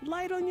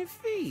light on your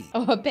feet.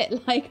 Oh, a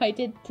bit like I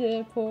did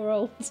to poor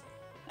old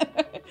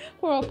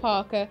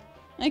Parker.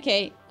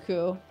 Okay,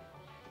 cool.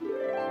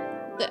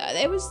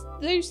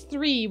 Those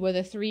 3 were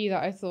the 3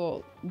 that I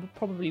thought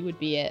probably would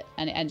be it,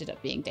 and it ended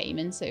up being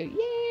Damon, so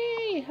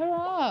yay,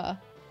 hurrah.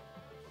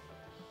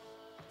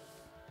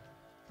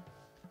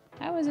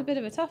 That was a bit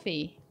of a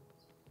toughie.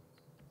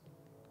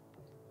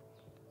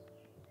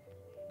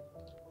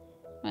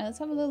 Right, let's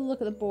have a little look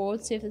at the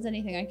board, see if there's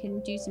anything I can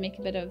do to make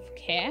a bit of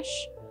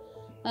cash.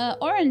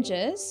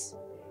 Oranges.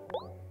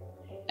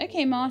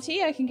 Okay,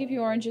 Marty, I can give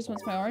you oranges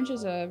once my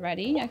oranges are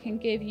ready. I can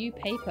give you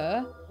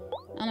paper.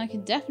 And I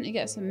can definitely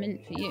get some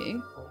mint for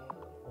you.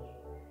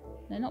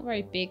 They're not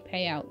very big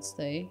payouts,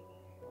 though.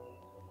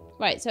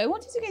 Right, so I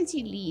wanted to go and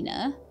see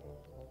Lena.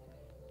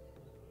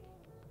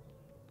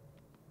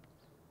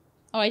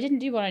 Oh, I didn't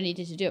do what I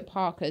needed to do at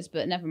Parker's,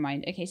 but never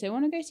mind. Okay, so I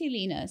want to go see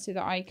Lena so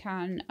that I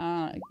can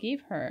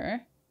give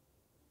her...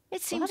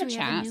 It seems we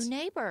have a new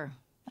neighbor.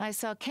 I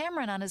saw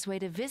Cameron on his way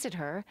to visit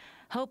her,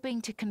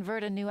 hoping to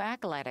convert a new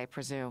acolyte, I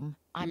presume.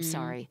 I'm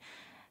sorry.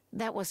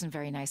 That wasn't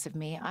very nice of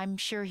me. I'm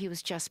sure he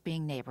was just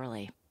being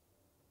neighborly.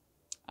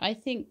 I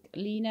think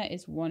Lena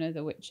is one of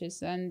the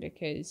witches then,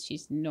 because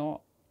she's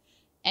not...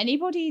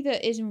 Anybody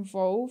that is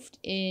involved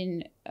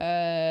in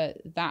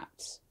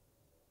that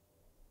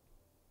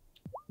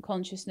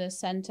consciousness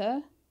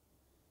center,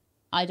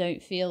 I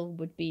don't feel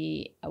would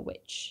be a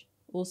witch.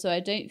 Also, I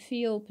don't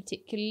feel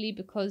particularly,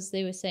 because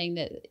they were saying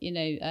that, you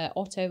know,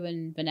 Otto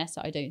and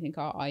Vanessa, I don't think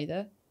are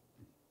either.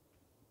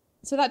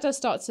 So that does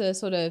start to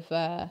sort of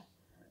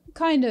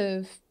kind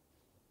of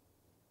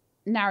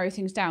narrow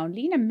things down.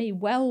 Lena may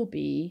well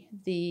be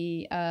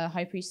the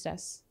High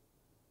Priestess.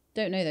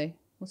 Don't know though.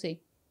 We'll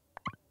see.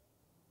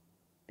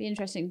 Be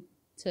interesting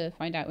to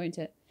find out, won't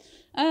it?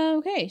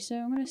 Okay, so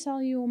I'm going to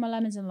sell you all my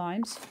lemons and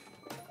limes.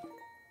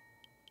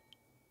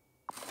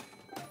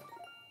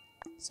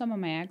 Some of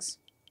my eggs.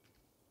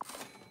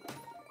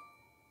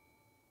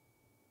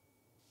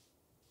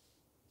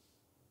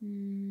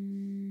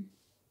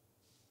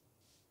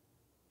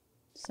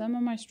 Some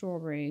of my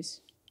strawberries.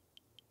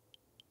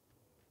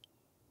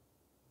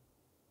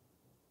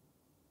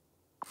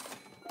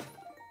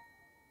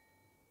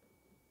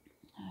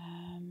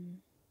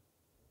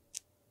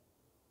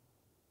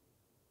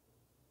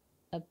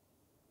 A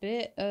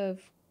bit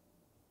of...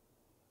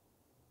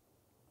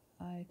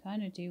 I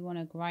kind of do want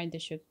to grind the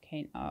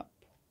sugarcane up.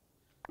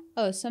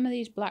 Oh, some of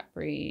these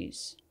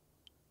blackberries.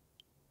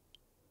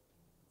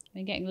 I've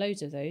been getting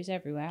loads of those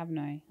everywhere, haven't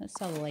I? Let's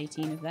sell all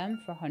 18 of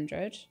them for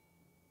 100.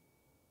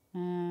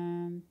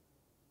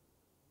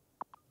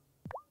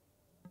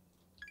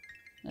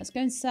 Let's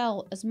go and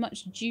sell as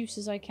much juice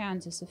as I can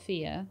to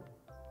Sophia.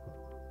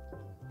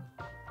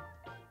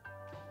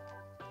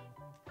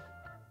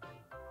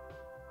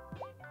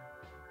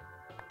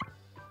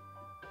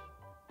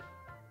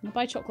 I'll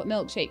buy chocolate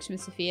milkshakes from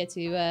Sophia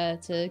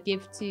to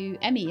give to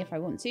Emmy if I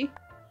want to.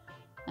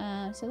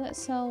 So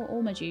let's sell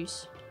all my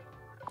juice.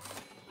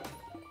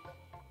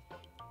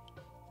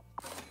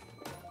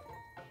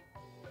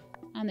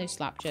 And those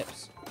slap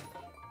chips.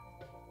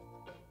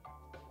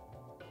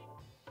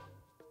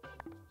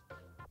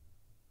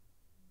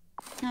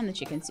 And the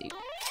chicken soup.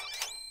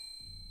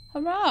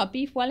 Hurrah!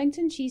 Beef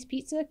Wellington, cheese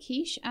pizza,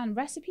 quiche, and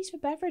recipes for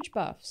beverage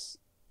buffs.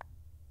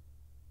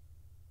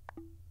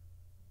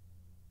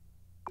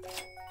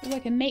 Oh, I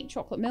can make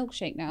chocolate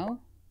milkshake now.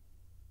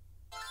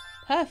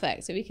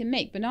 Perfect. So we can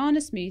make banana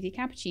smoothie,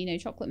 cappuccino,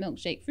 chocolate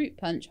milkshake, fruit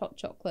punch, hot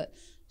chocolate,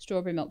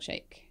 strawberry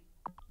milkshake.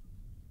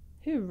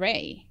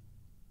 Hooray.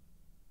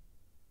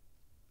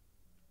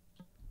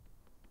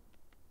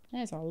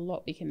 There's a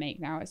lot we can make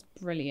now. It's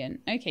brilliant.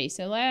 Okay,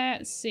 so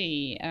let's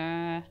see.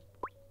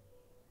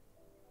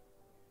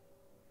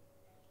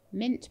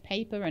 Mint,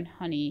 paper, and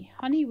honey.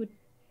 Honey would...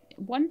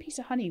 One piece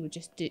of honey would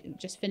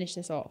just finish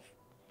this off.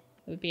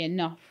 It would be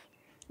enough.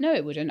 No,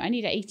 it wouldn't. I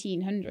need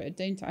 1,800,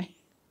 don't I?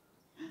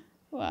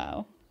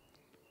 Wow.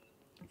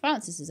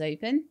 Francis is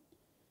open.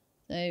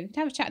 So we can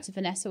have a chat to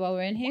Vanessa while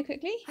we're in here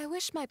quickly. I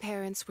wish my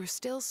parents were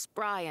still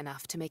spry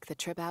enough to make the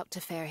trip out to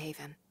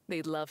Fairhaven.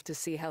 They'd love to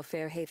see how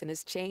Fairhaven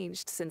has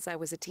changed since I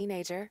was a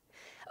teenager.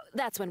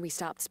 That's when we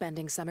stopped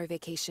spending summer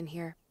vacation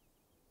here.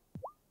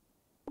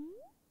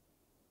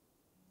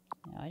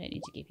 No, I don't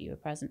need to give you a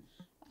present.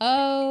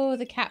 Oh,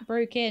 the cat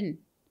broke in.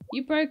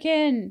 You broke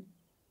in.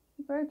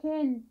 You broke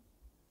in.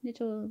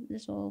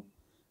 Little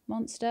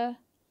monster.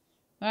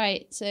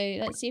 Alright, so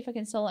let's see if I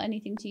can sell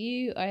anything to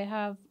you. I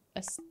have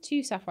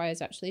 2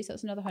 sapphires actually, so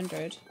that's another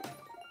 100.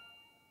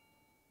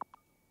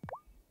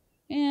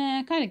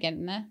 Yeah, kind of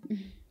getting there.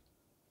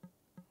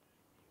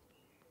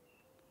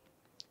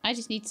 I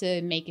just need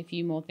to make a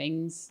few more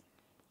things.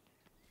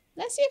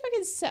 Let's see if I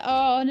can sell...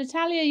 Oh,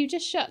 Natalia, you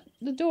just shut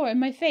the door in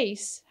my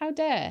face. How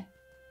dare.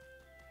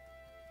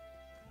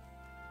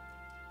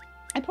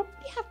 I probably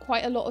have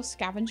quite a lot of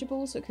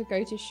scavengeables that could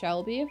go to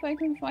Shelby if I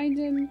can find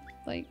him,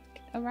 like,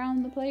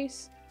 around the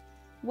place.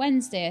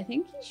 Wednesday, I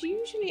think he's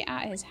usually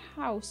at his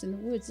house in the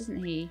woods,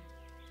 isn't he?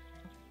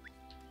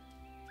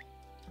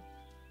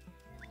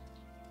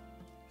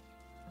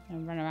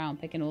 And run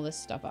around picking all this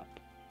stuff up.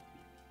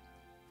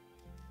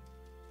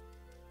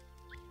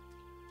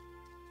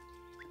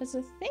 Because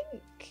I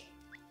think...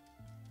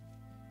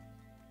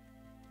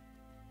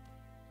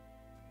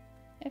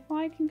 If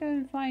I can go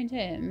and find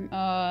him...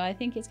 I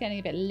think it's getting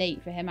a bit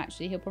late for him,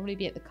 actually. He'll probably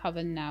be at the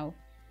coven now.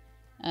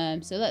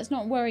 So let's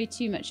not worry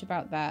too much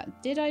about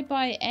that. Did I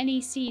buy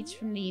any seeds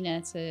from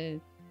Lena to...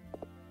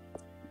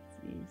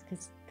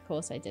 Because, of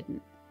course, I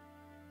didn't.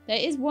 There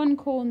is 1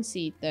 corn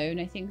seed, though, and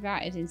I think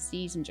that is in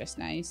season just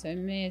now. So I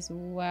may as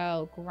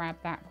well grab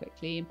that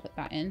quickly and put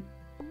that in.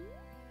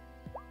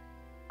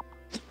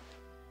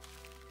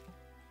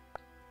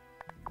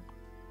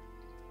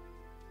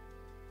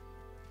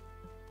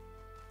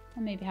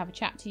 And maybe have a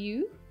chat to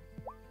you.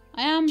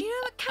 Do you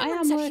know what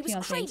Cameron said he was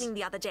on craving things.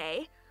 the other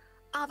day?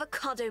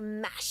 Avocado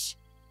mash.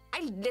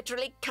 I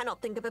literally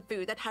cannot think of a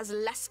food that has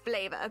less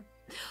flavor.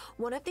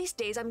 One of these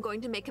days I'm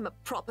going to make him a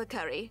proper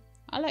curry.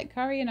 I like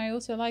curry and I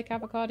also like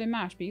avocado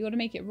mash, but you got to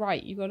make it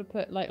right. You got to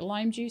put like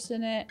lime juice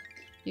in it.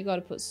 You got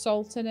to put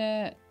salt in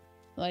it.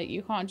 Like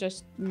you can't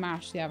just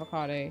mash the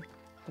avocado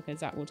because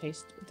that will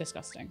taste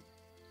disgusting.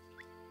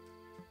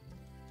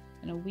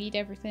 And I'll weed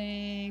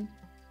everything.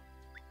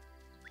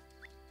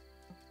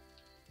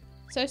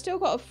 So I've still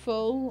got a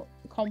full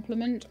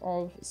complement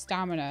of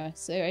stamina.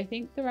 So I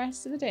think the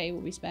rest of the day will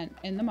be spent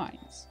in the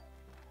mines.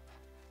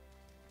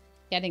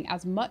 Getting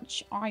as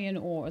much iron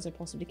ore as I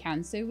possibly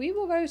can. So we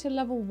will go to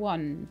level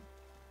 1.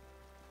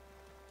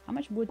 How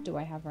much wood do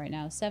I have right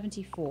now?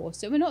 74.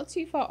 So we're not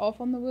too far off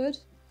on the wood,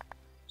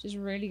 which is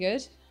really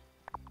good.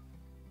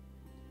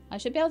 I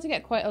should be able to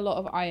get quite a lot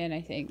of iron,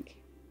 I think.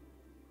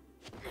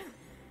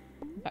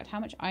 In fact, how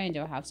much iron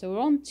do I have? So we're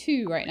on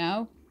 2 right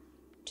now.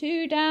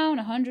 2 down,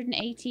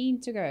 118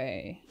 to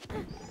go.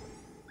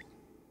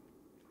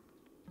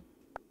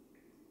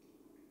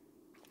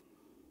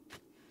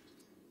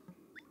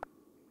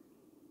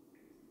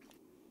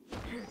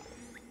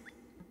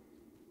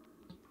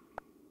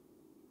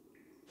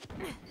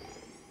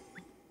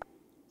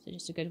 So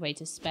just a good way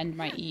to spend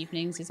my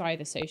evenings is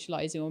either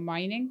socializing or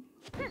mining.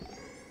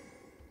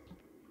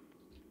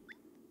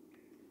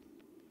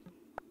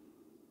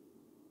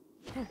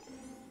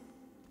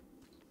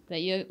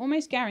 But you're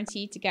almost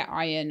guaranteed to get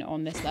iron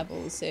on this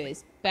level, so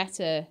it's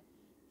better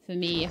for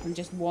me if I'm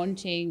just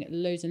wanting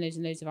loads and loads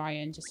and loads of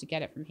iron just to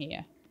get it from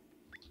here.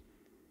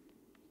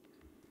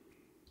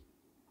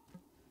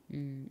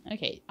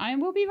 Okay, I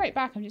will be right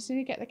back. I'm just going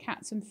to get the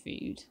cat some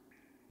food.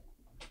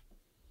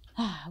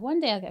 One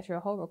day I'll get through a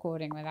whole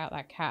recording without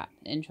that cat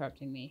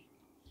interrupting me.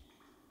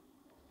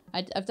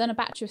 I've done a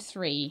batch of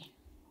 3.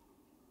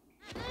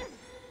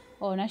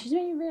 Oh, now she's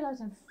making me realise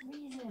I'm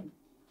freezing.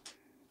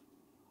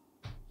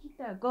 Keep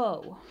there,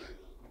 go.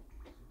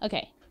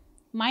 Okay,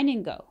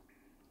 mining go.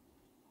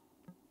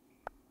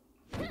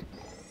 How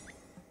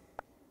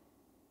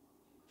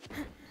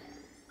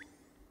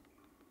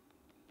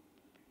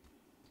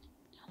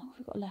long have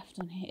we got left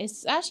on here?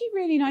 It's actually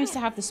really nice to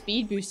have the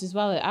speed boost as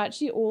well. It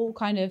actually all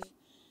kind of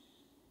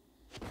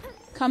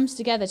comes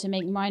together to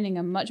make mining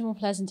a much more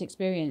pleasant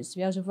experience, to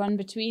be able to run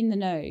between the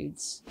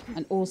nodes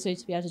and also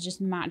to be able to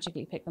just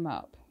magically pick them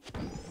up.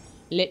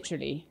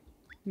 Literally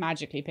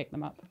magically pick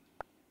them up.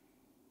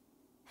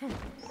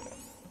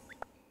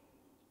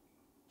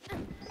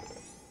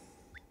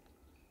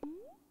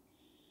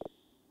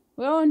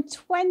 We're on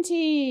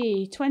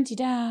 20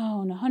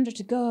 down, 100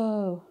 to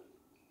go.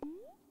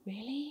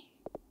 Really?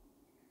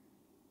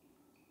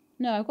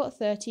 No, I've got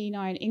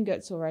 39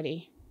 ingots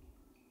already.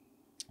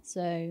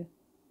 So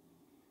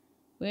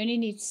we only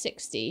need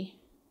 60.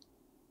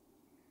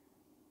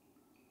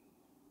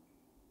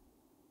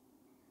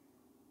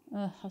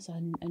 Ugh, that's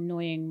an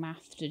annoying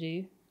math to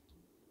do.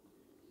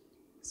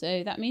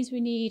 So that means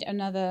we need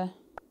another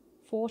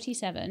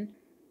 47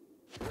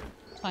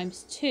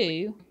 times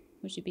 2,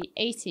 which would be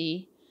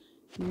 80,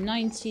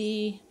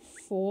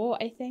 94,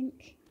 I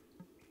think.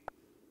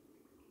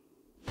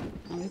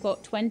 And we've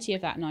got 20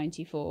 of that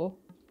 94.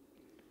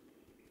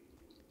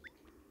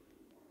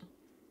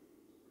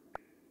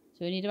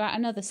 So we need about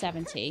another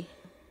 70.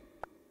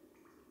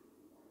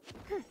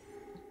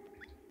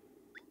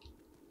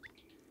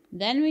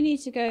 Then we need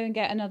to go and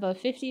get another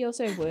 50 or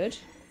so wood.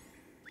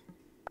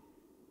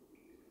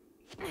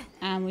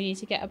 And we need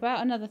to get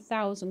about another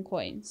 1,000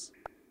 coins.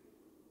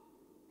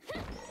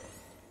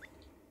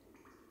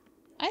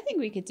 I think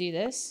we could do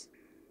this.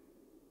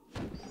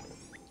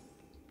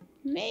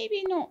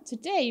 Maybe not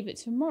today, but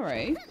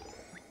tomorrow.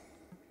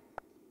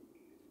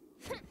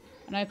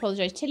 And I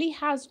apologise. Tilly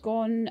has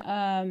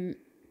gone...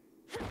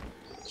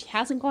 she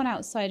hasn't gone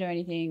outside or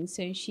anything,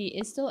 so she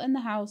is still in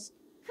the house.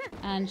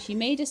 And she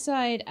may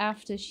decide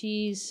after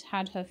she's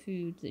had her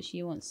food that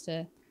she wants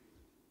to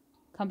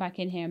come back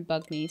in here and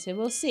bug me. So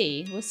we'll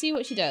see. We'll see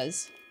what she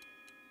does.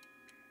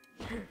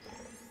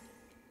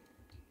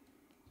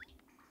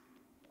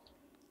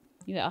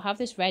 Yeah, I'll have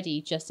this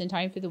ready just in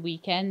time for the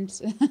weekend.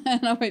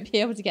 And I won't be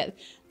able to get...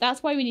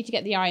 That's why we need to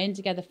get the iron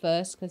together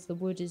first, because the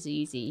wood is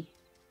easy.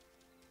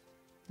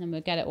 And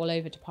we'll get it all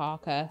over to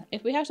Parker.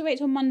 If we have to wait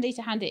till Monday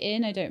to hand it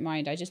in, I don't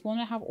mind. I just want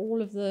to have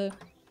all of the...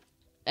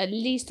 At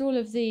least all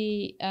of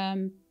the...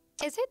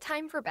 Is it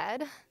time for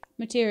bed?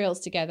 Materials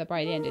together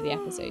by the end of the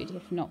episode,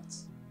 if not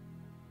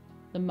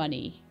the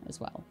money as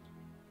well.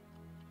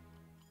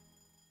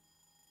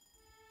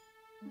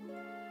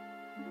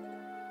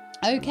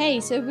 Okay,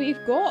 so we've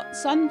got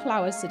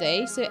sunflowers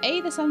today. So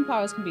A, the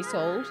sunflowers can be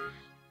sold.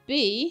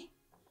 B,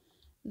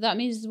 that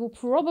means we'll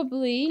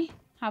probably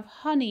have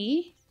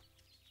honey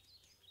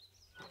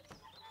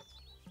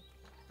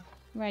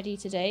ready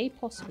today,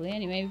 possibly.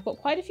 Anyway, we've got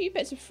quite a few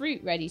bits of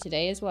fruit ready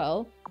today as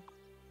well.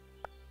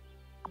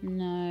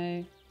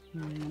 No.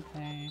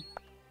 Okay.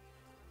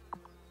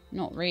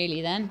 Not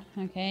really then.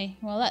 Okay.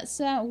 Well, let's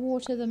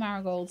water the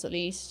marigolds at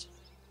least.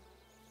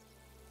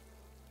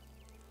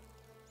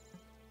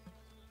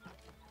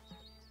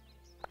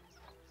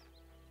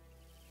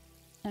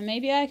 And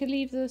maybe I could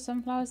leave the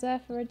sunflowers there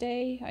for a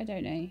day. I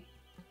don't know.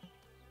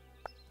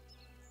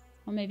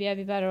 Or maybe I'd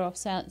be better off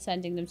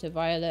sending them to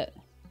Violet.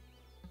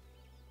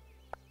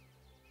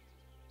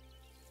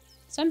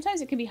 Sometimes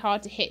it can be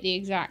hard to hit the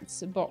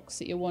exact box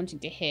that you're wanting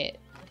to hit.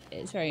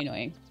 It's very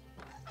annoying.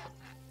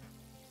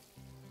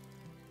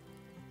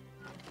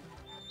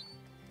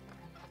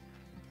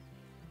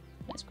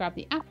 Let's grab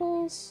the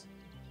apples.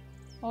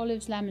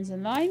 Olives, lemons,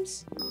 and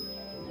limes.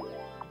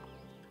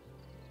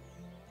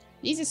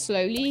 These are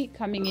slowly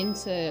coming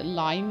into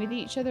line with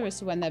each other as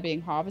to when they're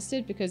being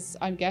harvested, because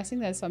I'm guessing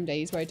there's some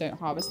days where I don't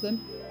harvest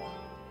them.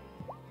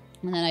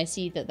 And then I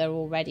see that they're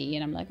all ready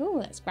and I'm like, oh,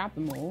 let's grab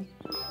them all.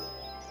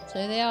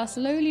 So they are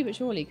slowly but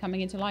surely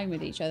coming into line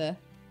with each other.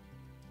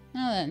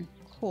 Now then,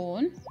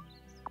 corn.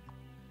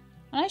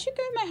 And I should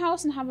go in my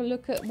house and have a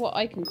look at what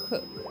I can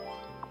cook.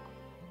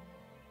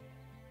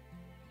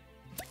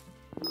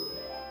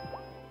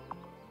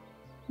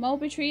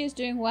 Mulberry tree is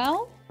doing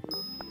well.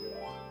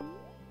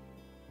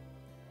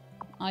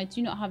 I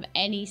do not have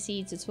any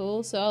seeds at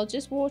all, so I'll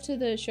just water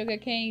the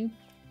sugarcane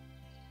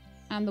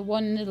and the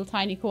one little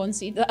tiny corn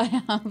seed that I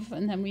have,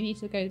 and then we need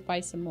to go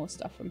buy some more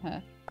stuff from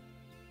her.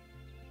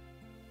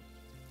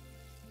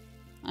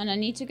 And I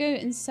need to go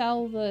and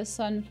sell the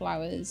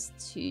sunflowers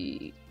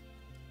to...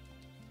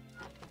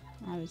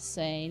 I would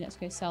say, let's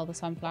go sell the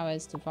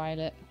sunflowers to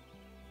Violet.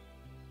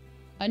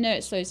 I know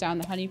it slows down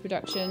the honey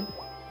production.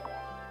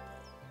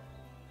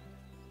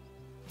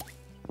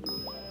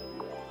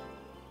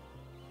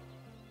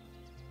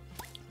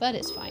 But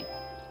it's fine.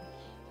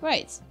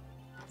 Right.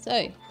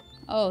 So.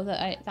 Oh,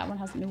 that one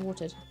hasn't been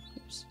watered.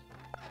 Oops.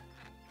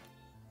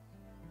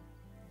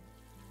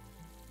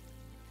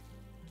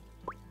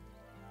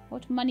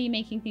 What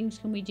money-making things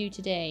can we do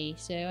today?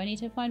 So I need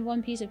to find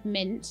 1 piece of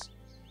mint.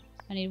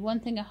 I need 1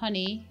 thing of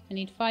honey. I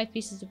need 5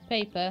 pieces of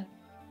paper.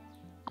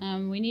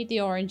 We need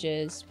the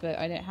oranges, but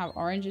I don't have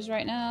oranges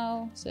right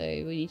now. So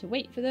we need to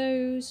wait for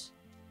those.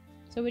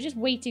 So we're just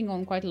waiting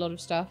on quite a lot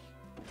of stuff.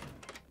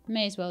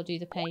 May as well do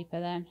the paper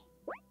then.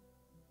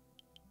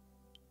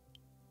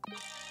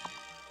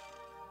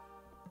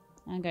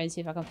 I'm going to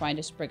see if I can find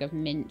a sprig of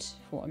mint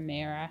for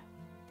Amira.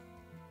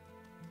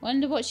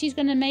 Wonder what she's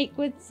going to make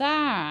with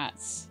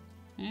that.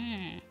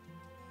 I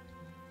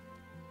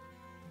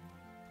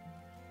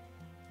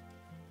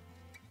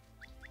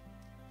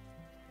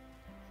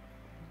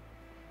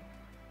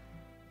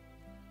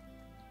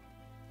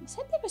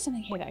said there was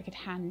something here that I could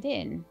hand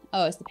in.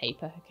 Oh, it's the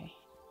paper. Okay.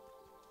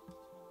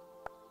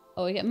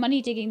 Oh, we get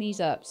money digging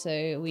these up,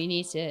 so we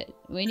need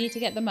to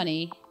get the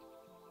money.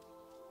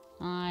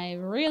 I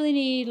really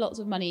need lots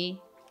of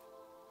money.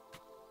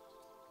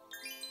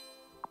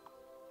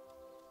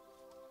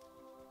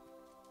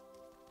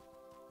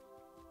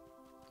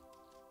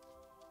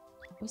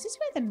 Was this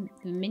where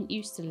the mint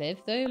used to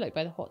live, though? Like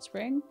by the hot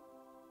spring?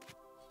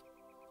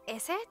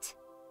 Is it?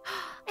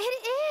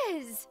 It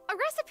is! A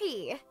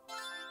recipe!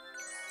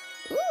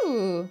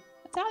 Ooh!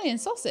 Italian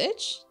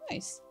sausage.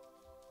 Nice.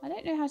 I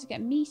don't know how to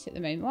get meat at the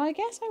moment. Well, I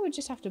guess I would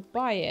just have to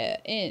buy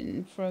it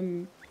in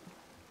from...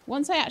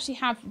 Once I actually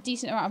have a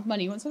decent amount of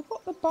money, once I've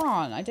got the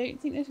barn, I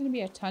don't think there's going to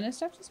be a ton of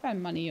stuff to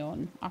spend money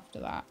on after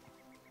that.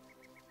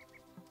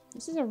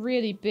 This is a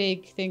really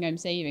big thing I'm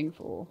saving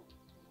for.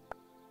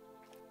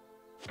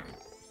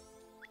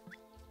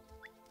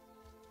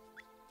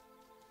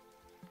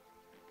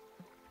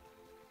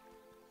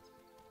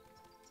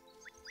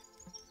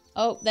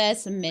 Oh,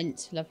 there's some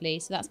mint. Lovely.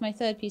 So that's my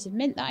 3rd piece of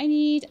mint that I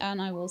need,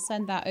 and I will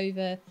send that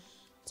over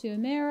to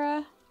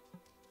Amira.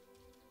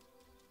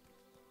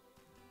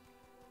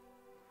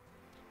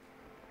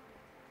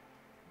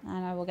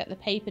 And I will get the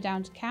paper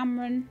down to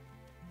Cameron.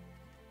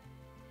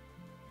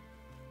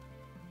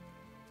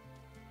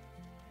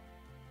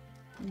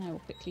 And I will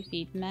quickly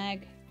feed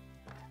Meg.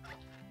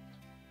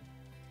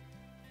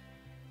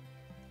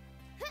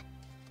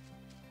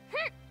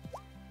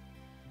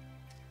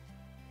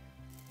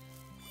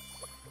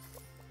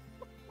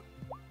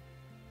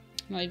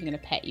 I'm not even going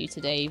to pet you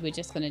today. We're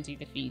just going to do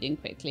the feeding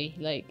quickly.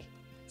 Like,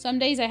 some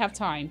days I have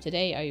time.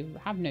 Today I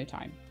have no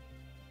time.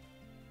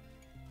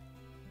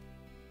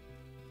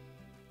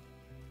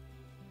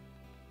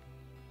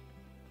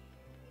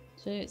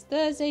 So it's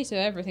Thursday, so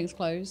everything's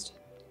closed.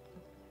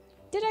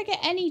 Did I get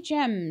any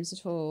gems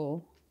at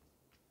all?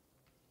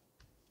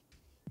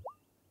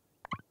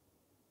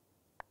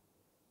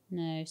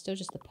 No, still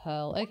just the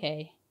pearl.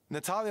 Okay.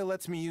 Natalia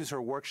lets me use her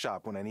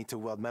workshop when I need to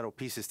weld metal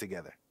pieces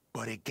together.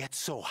 But it gets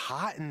so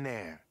hot in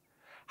there.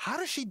 How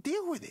does she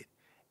deal with it?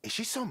 Is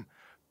she some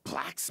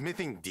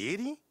blacksmithing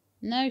deity?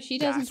 No, she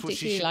doesn't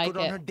particularly like it. That's what she should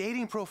put on her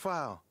dating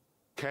profile.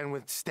 Can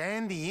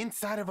withstand the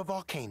inside of a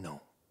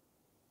volcano.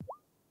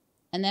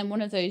 And then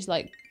one of those,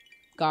 like,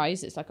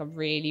 guys that's like a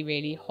really,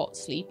 really hot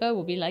sleeper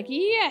will be like,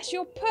 yes,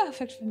 you're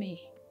perfect for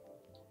me.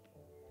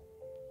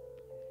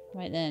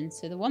 Right then,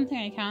 so the one thing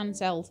I can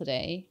sell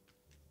today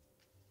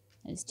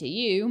is to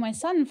you, my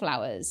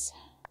sunflowers.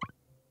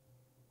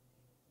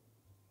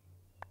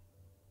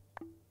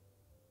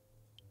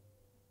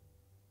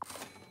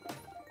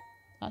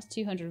 That's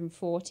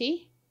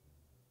 240.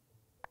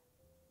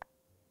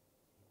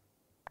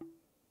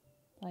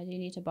 I do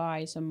need to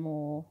buy some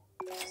more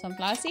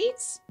sunflower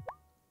seeds.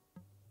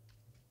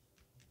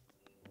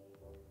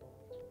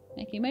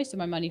 Making most of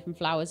my money from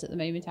flowers at the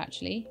moment,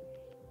 actually.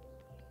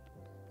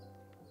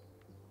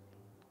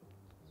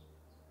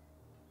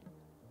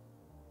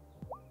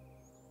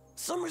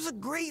 Summer's a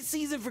great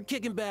season for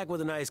kicking back with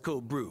an ice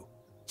cold brew.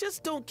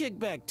 Just don't kick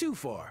back too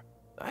far.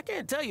 I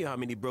can't tell you how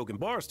many broken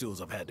bar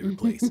stools I've had to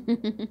replace.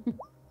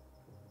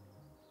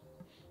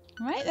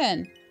 Right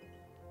then.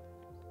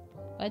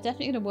 I'm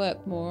definitely going to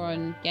work more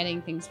on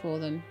getting things for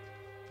them.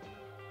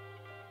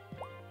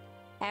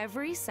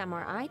 Every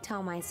summer, I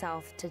tell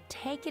myself to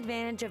take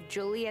advantage of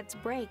Juliet's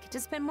break to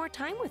spend more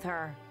time with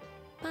her.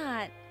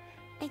 But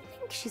I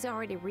think she's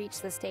already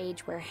reached the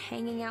stage where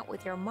hanging out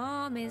with your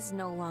mom is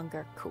no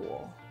longer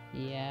cool.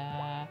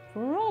 Yeah,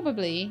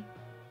 probably.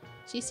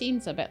 She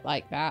seems a bit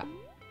like that.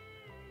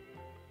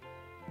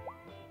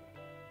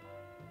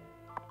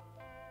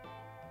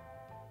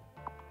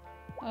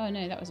 Oh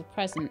no, that was a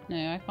present.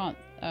 No, I can't.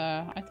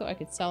 I thought I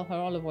could sell her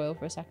olive oil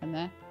for a second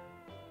there.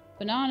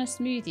 Banana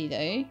smoothie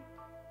though.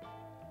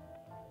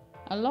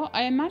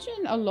 I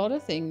imagine a lot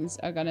of things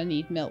are going to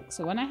need milk.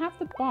 So when I have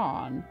the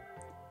barn,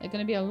 they're going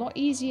to be a lot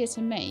easier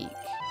to make.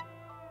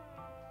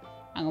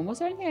 Hang on, was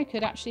there anything I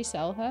could actually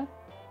sell her?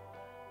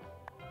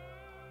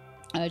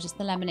 Oh, just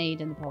the lemonade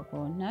and the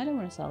popcorn. No, I don't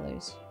want to sell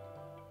those.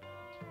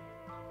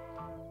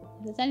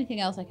 If there's anything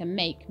else I can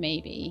make,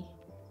 maybe.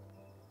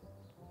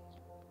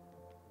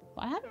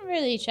 But I haven't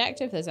really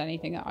checked if there's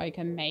anything that I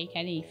can make,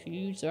 any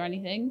foods or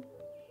anything.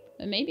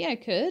 But maybe I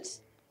could.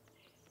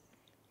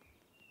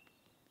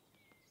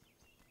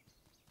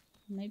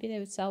 Maybe they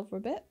would sell for a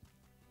bit.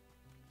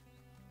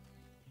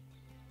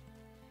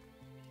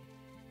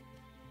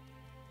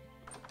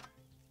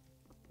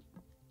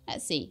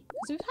 Let's see.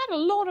 So we've had a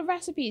lot of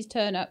recipes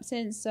turn up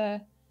since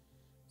I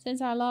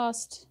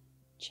last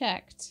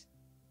checked.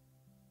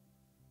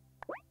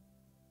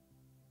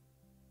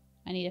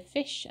 I need a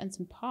fish and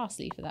some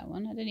parsley for that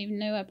one. I don't even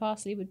know where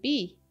parsley would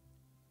be.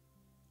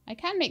 I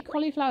can make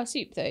cauliflower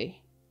soup though.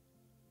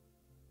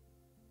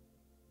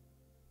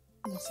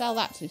 I'll sell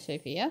that to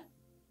Sophia.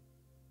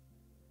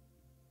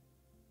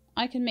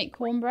 I can make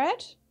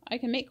cornbread. I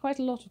can make quite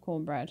a lot of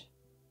cornbread.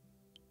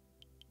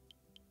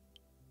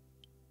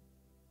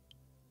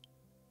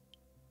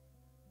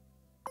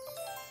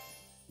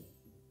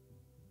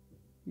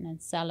 And then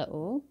sell it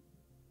all.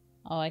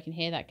 Oh, I can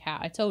hear that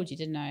cat. I told you,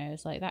 didn't I? I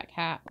was like, that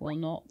cat will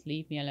not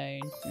leave me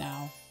alone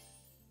now.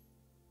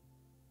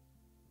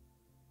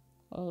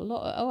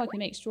 Oh, I can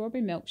make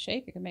strawberry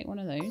milkshake. I can make one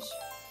of those.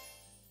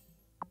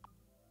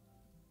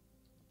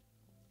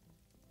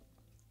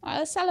 Alright,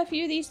 let's sell a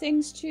few of these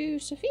things to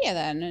Sophia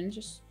then and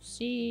just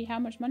see how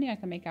much money I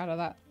can make out of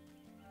that.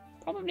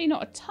 Probably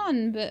not a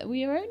ton, but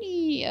we are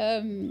only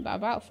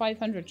about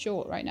 500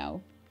 short right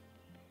now.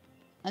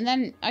 And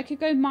then I could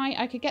go mine.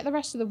 I could get the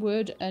rest of the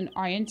wood and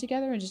iron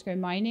together and just go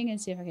mining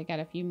and see if I could get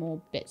a few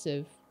more bits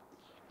of,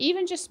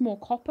 even just more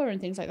copper and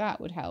things like that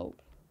would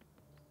help.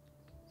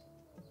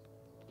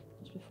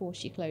 Just before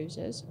she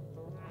closes.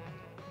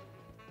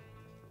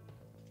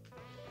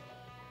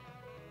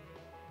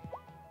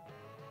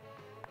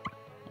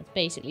 It's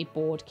basically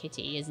bored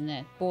kitty, isn't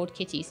it? Bored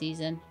kitty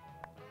season.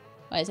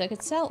 Right, so I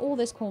could sell all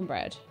this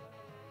cornbread.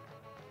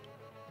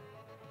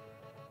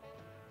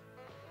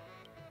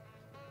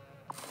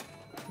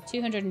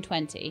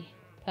 $220.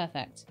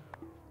 Perfect.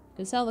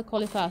 Can sell the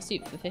cauliflower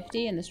soup for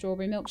 50 and the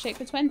strawberry milkshake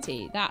for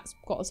 20. That's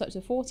got us up to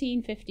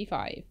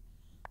 $14.55.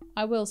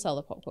 I will sell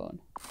the popcorn.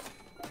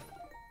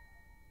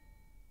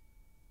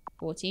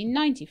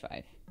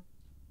 $14.95.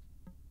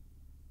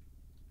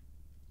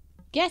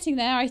 Getting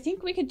there. I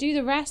think we could do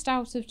the rest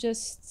out of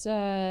just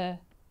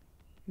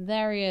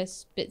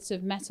various bits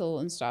of metal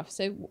and stuff.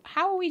 So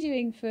how are we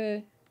doing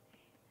for...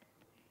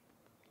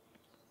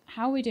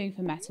 How are we doing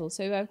for metal?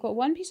 So I've got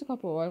 1 piece of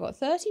copper ore. I've got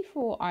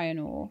 34 iron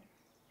ore,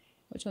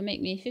 which will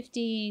make me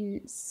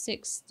 15,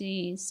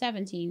 16,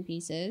 17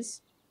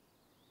 pieces.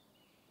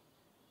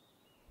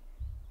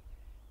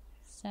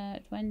 So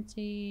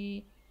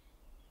 20.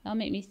 That'll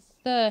make me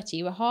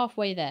 30. We're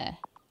halfway there.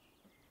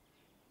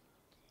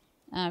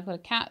 And I've got a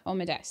cat on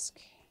my desk.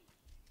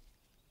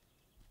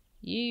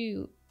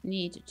 You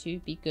need to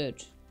be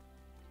good.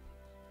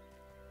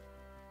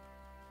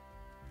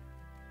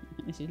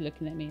 She's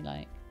looking at me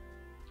like...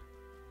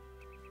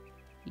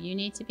 You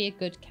need to be a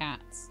good cat.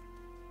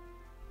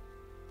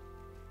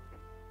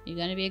 You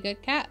gonna be a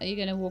good cat, or are you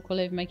gonna walk all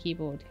over my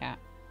keyboard, cat?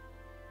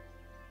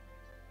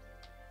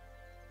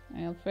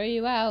 I'll throw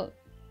you out.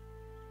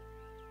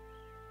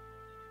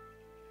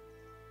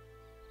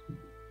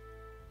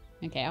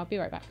 Okay, I'll be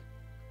right back.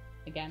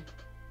 Again.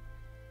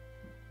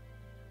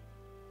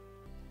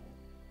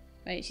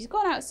 Right, she's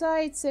gone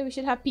outside, so we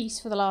should have peace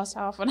for the last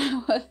half an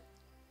hour.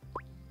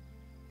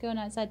 Going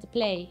outside to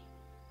play.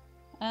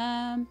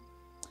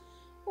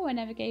 Oh, I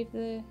never gave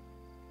the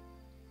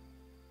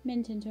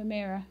mint into a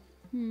mirror.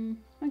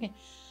 Okay.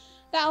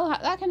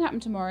 That can happen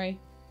tomorrow.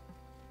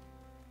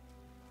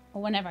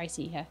 Or whenever I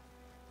see her.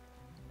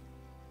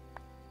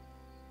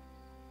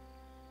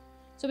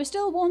 So we're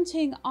still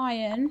wanting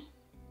iron.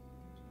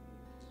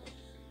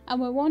 And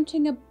we're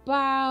wanting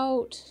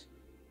about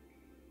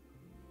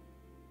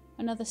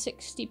another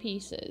 60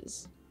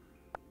 pieces.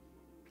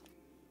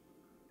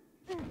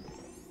 And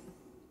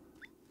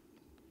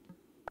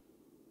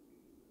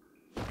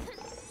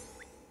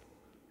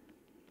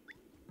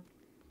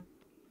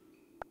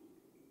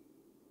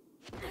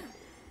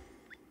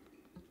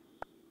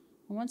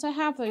once I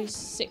have those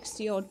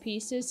 60 odd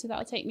pieces, so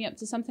that'll take me up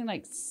to something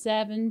like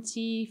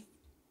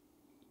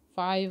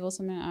 75 or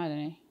something, I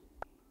don't know.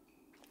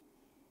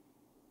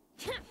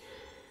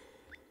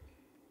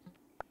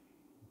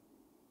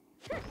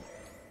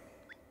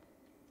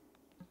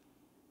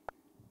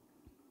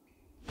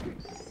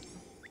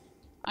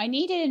 I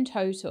needed in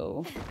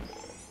total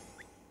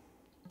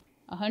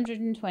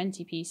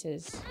 120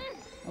 pieces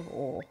of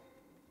ore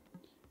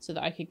so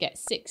that I could get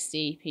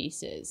 60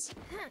 pieces.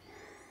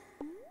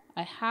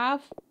 I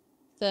have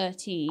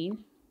 13.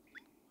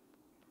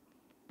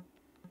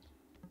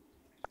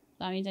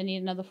 That means I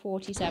need another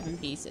 47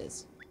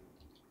 pieces.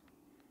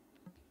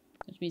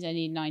 Which means I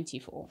need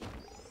 94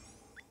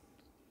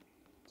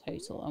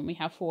 total. And we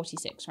have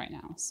 46 right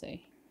now, so...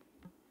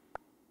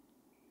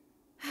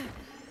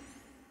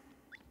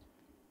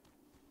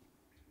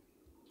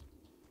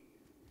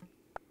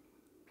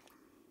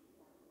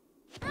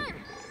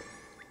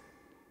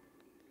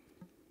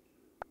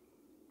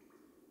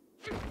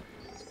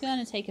 It's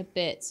gonna take a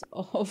bit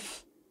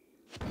of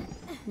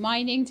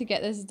mining to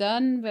get this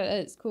done, but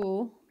it's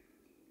cool.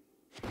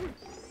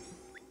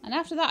 And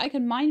after that I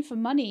can mine for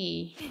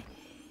money.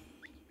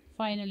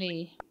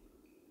 Finally.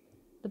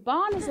 The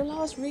barn is the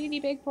last really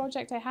big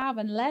project I have,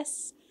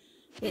 unless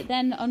it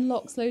then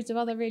unlocks loads of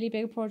other really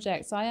big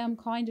projects. I am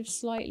kind of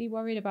slightly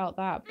worried about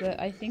that, but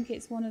I think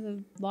it's one of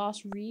the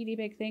last really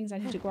big things I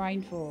need to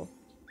grind for.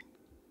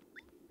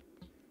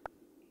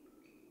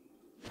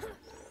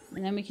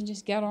 And then we can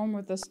just get on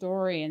with the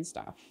story and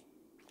stuff.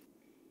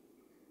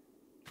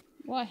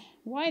 Why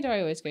do I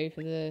always go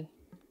for the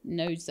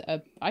nodes that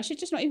are... I should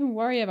just not even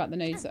worry about the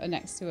nodes that are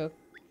next to a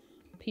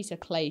piece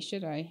of clay,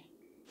 should I?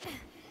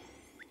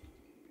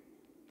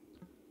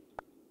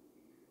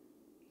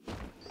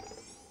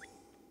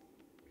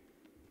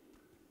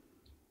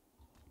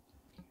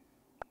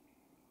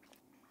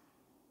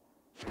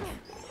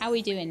 How are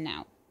we doing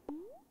now?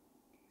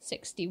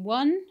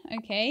 61,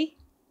 okay.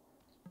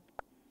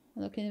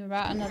 Looking at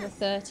about another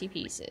 30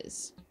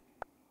 pieces.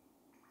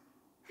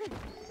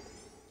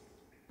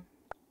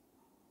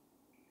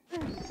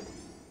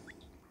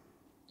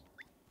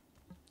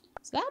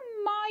 So that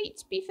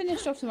might be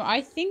finished off tomorrow.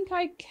 I think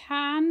I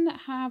can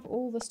have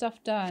all the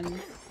stuff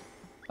done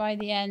by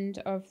the end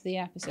of the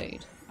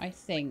episode. I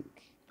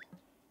think.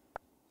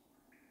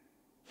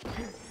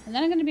 And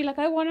then I'm going to be like,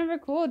 I want to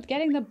record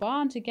getting the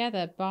barn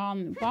together.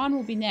 Barn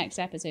will be next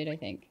episode, I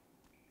think.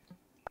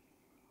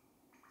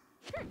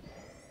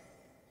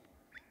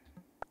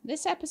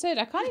 This episode,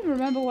 I can't even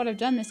remember what I've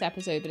done this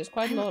episode, but it's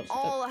quite a lot.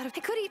 All out of... I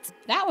could eat.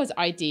 That was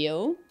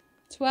ideal.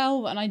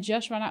 12 and I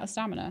just ran out of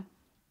stamina.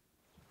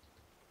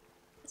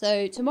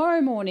 So tomorrow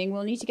morning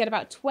we'll need to get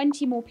about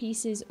 20 more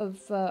pieces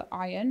of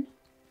iron.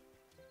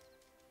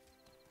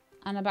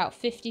 And about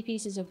 50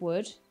 pieces of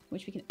wood,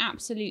 which we can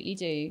absolutely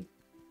do.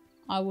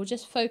 I will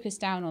just focus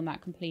down on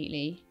that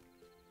completely.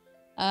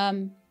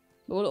 But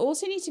we'll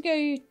also need to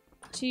go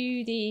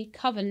to the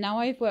coven. Now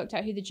I've worked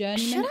out who the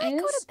Journeyman is. Should I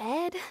go to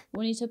bed?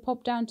 We'll need to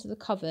pop down to the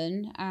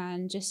coven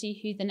and just see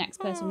who the next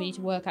person we need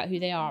to work out who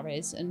they are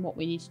is and what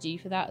we need to do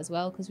for that as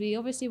well. Because we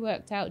obviously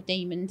worked out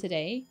Damon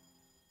today.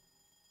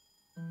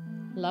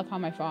 Love how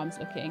my farm's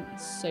looking.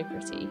 It's so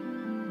pretty.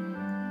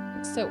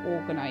 It's so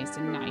organised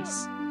and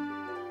nice.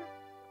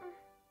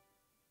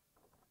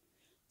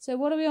 So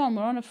what are we on?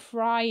 We're on a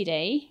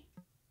Friday.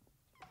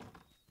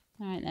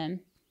 Alright then.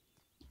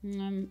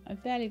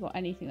 I've barely got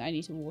anything that I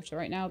need to water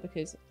right now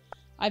because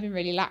I've been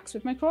really lax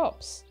with my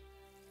crops.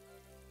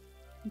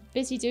 I'm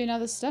busy doing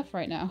other stuff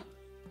right now.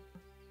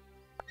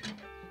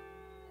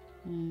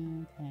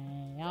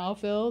 Okay, I'll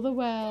fill the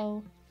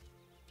well.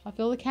 I'll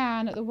fill the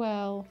can at the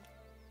well.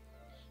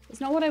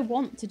 It's not what I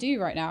want to do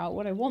right now.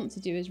 What I want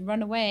to do is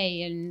run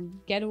away and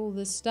get all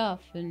this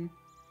stuff and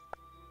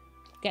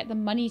get the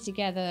money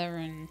together.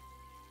 And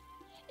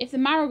if the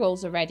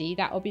marigolds are ready,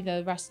 that'll be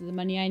the rest of the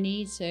money I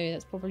need. So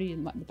that's probably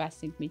the best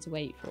thing for me to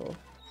wait for.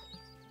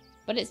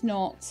 But it's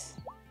not.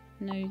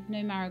 No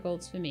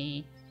marigolds for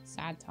me.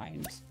 Sad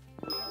times.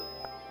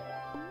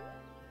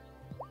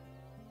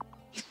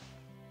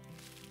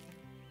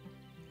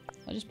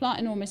 I'll just plant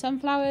in all my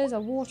sunflowers.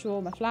 I'll water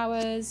all my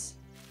flowers.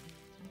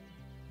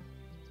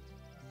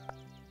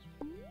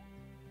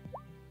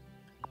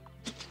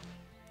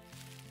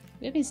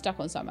 We've been stuck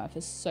on summer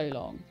for so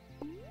long.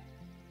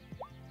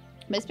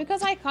 But it's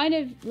because I've kind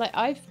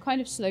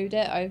of slowed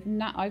it.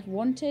 I've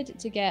wanted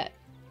to get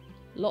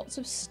lots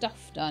of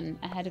stuff done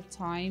ahead of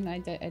time. I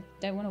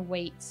don't want to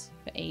wait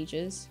for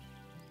ages.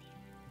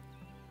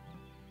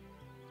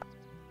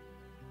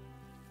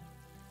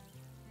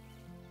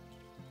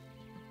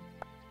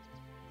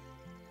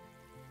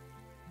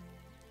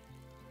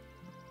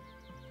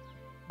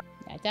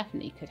 Yeah, I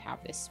definitely could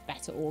have this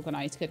better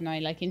organized, couldn't I?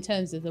 Like in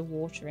terms of the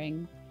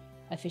watering.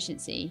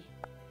 efficiency.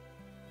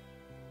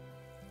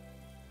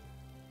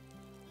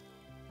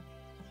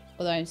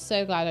 Although I'm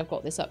so glad I've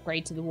got this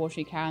upgrade to the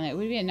watering can. It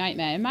would be a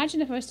nightmare.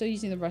 Imagine if I was still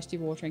using the rusty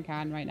watering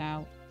can right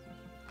now.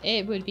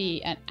 It would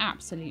be an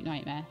absolute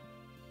nightmare.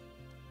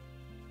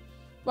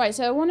 Right,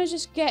 so I want to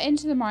just get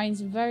into the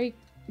mines very...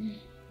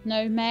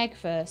 No, Meg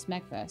first.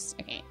 Meg first.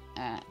 Okay.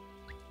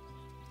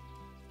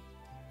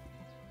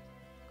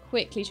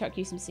 Quickly chuck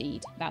you some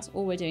seed. That's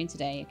all we're doing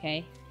today,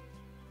 okay?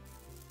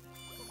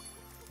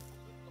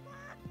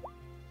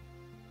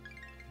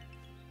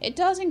 It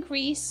does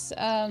increase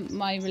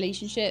my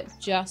relationship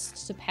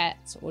just to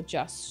pets or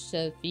just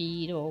to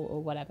feed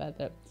or whatever,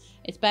 but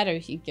it's better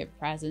if you give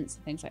presents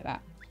and things like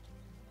that.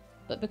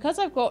 But because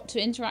I've got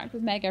to interact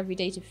with Meg every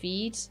day to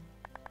feed,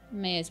 I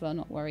may as well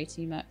not worry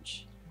too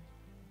much.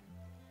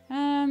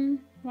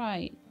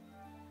 Right.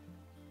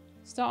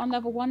 Start on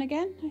level 1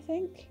 again, I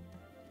think.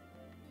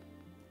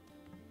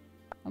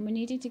 And we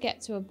needed to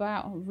get to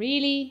about...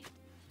 Really?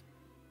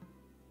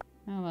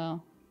 Oh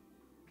well.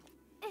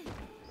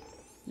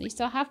 At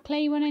least I'll have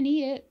clay when I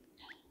need it.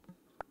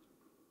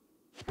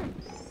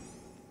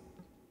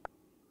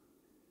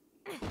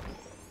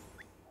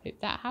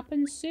 Hope that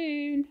happens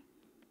soon.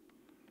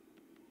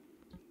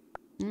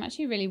 I'm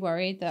actually really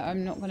worried that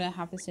I'm not going to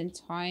have this in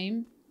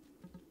time.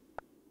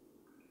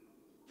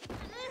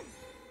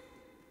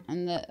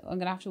 And that I'm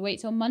going to have to wait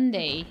till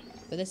Monday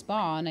for this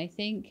barn. I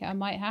think I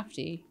might have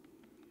to. It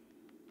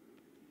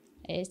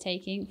is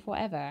taking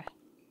forever.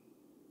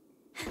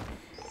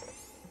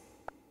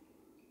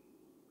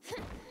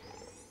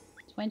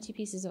 20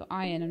 pieces of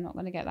iron. I'm not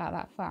going to get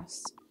that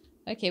fast.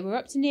 Okay, we're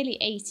up to nearly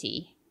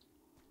 80.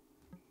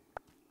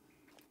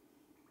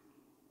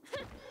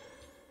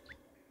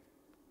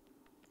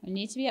 I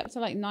need to be up to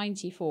like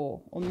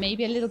 94. Or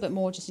maybe a little bit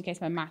more just in case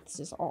my maths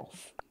is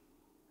off.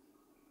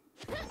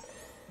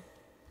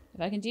 If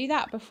I can do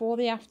that before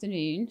the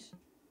afternoon,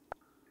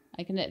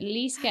 I can at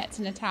least get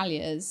to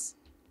Natalia's.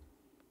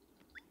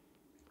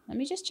 Let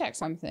me just check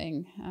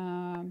something.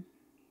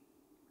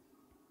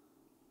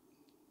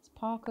 Is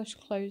Parkush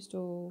closed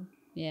all...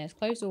 Yeah, it's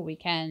closed all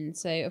weekend.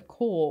 So, of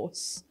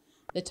course,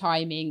 the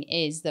timing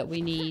is that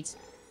we need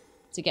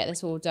to get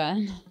this all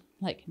done.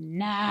 Like,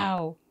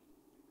 now.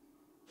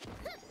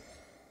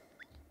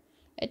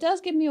 It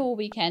does give me all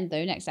weekend,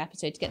 though, next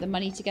episode, to get the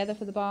money together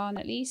for the barn,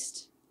 at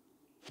least.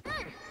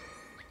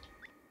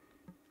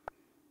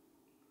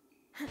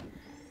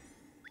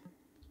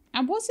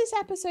 And what's this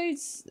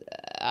episode's...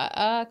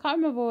 I can't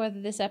remember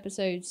whether this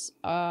episode's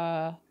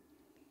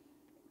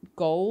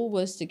goal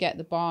was to get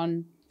the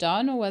barn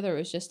done, or whether it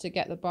was just to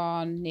get the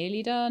barn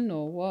nearly done,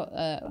 or what.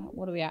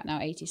 What are we at now?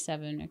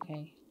 87,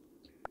 okay.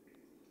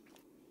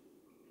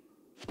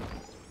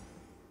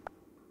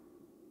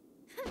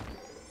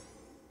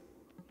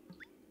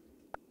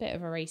 Bit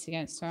of a race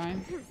against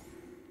time.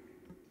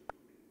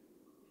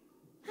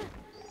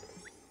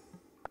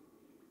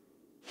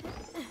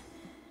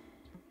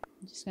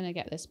 I'm just going to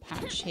get this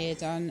patch here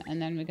done,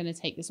 and then we're going to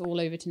take this all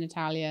over to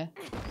Natalia.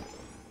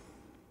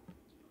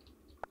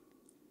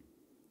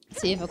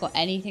 See if I've got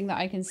anything that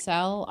I can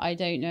sell. I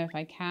don't know if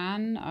I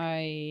can.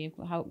 I've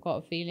got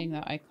a feeling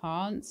that I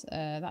can't.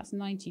 That's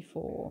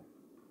 94.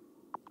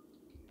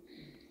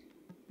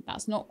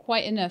 That's not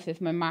quite enough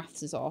if my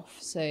maths is off,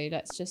 so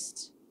let's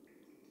just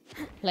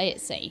play it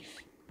safe.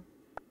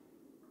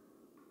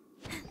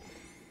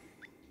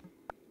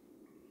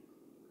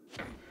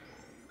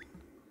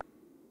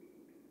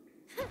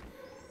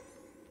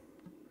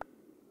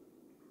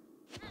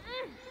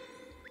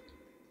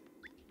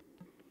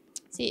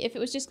 See, if it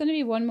was just going to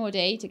be one more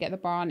day to get the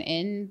barn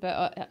in,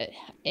 but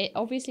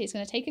obviously it's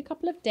going to take a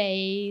couple of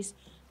days,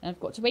 and I've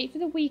got to wait for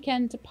the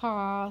weekend to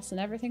pass and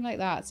everything like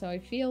that. So I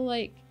feel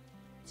like,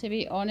 to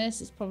be honest,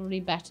 it's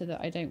probably better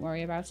that I don't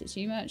worry about it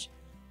too much.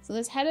 So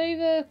let's head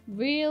over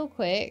real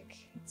quick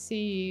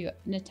to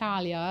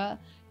Natalia,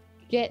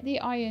 get the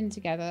iron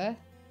together,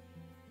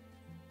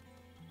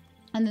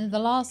 and then the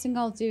last thing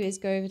I'll do is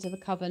go over to the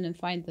coven and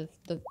find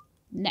the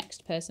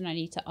next person I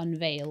need to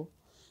unveil.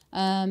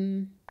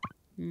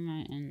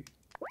 Right, and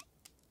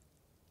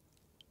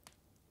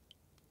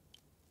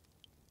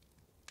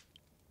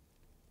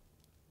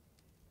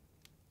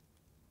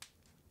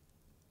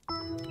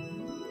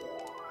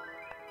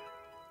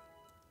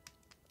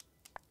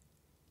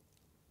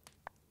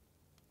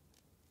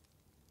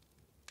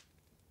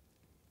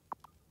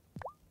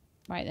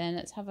right then,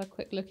 let's have a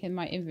quick look in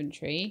my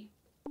inventory.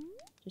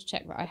 Just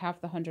check that I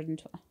have the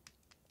 120.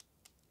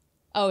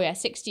 Oh yeah,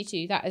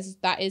 62.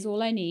 That is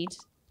all I need.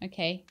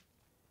 Okay.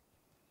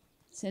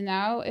 So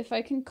now, if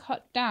I can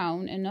cut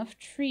down enough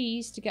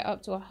trees to get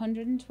up to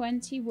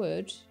 120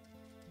 wood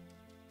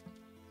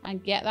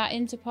and get that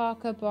into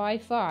Parker by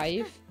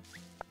 5,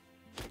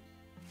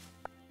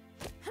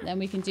 then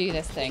we can do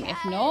this thing. If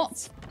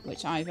not,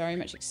 which I very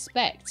much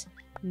expect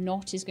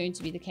not is going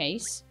to be the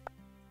case.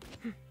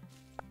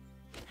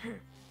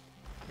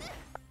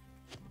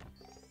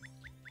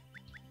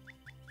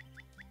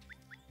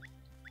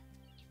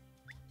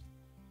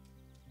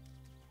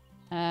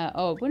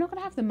 Oh, we're not going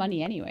to have the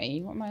money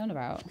anyway. What am I on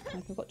about? Like,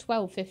 I've got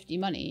 1250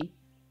 money.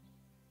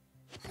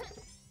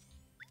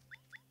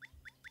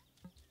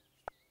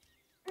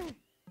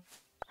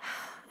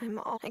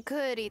 I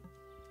could eat.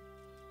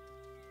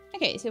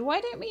 Okay, so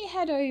why don't we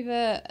head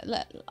over...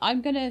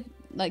 I'm going to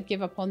like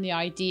give up on the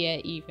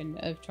idea even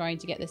of trying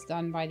to get this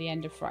done by the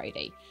end of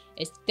Friday.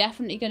 It's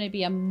definitely going to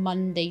be a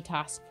Monday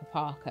task for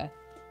Parker.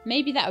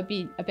 Maybe that would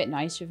be a bit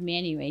nicer of me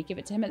anyway. Give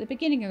it to him at the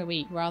beginning of the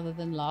week rather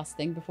than last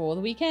thing before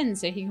the weekend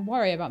so he can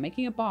worry about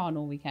making a barn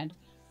all weekend.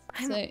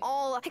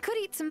 I could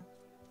eat some...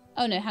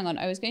 Oh no, hang on.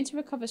 I was going to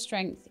recover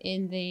strength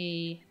in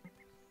the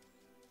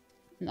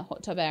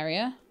hot tub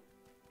area.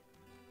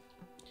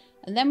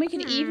 And then we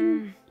could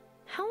even...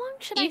 How long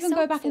should I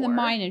go back in the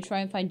mine and try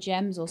and find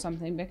gems or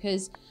something,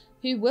 because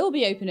who will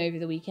be open over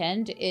the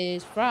weekend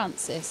is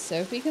Francis. So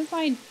if we can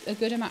find a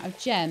good amount of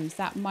gems,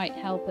 that might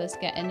help us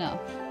get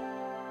enough.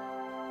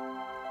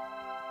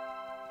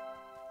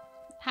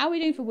 How are we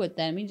doing for wood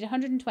then? We need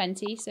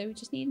 120, so we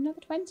just need another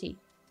 20.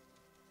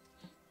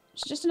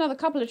 It's just another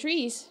couple of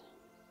trees.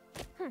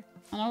 And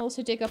I'll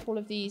also dig up all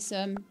of these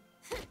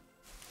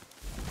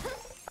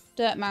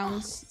dirt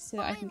mounds so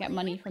that I can get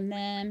money from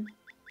them.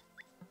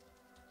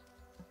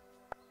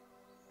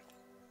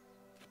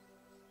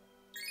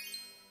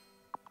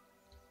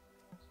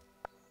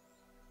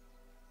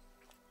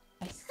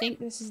 I think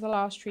this is the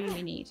last tree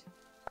we need.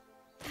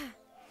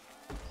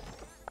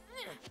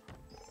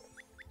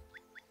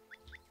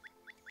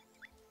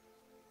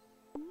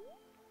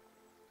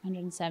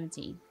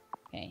 $117.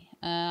 Okay.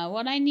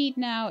 What I need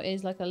now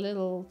is like a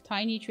little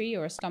tiny tree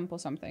or a stump or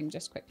something,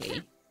 just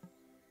quickly.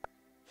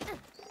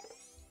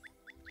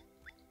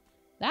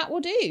 That will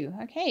do.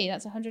 Okay,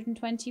 that's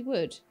 120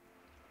 wood.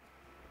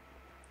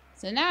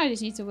 So now I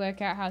just need to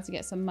work out how to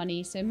get some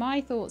money. So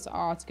my thoughts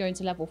are to go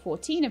into level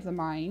 14 of the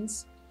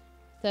mines.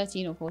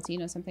 13 or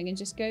 14 or something, and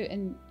just go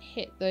and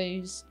hit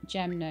those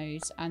gem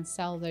nodes and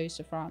sell those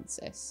to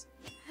Francis.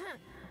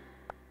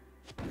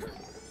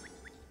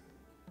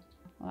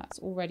 Well, that's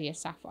already a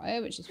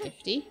sapphire, which is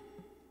 50.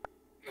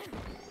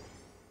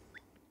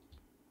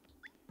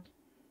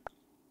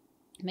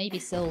 Maybe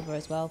silver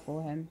as well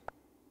for him.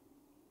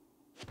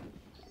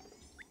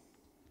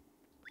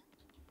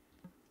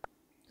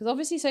 Because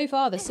obviously so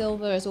far the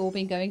silver has all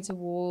been going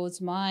towards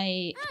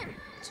my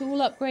tool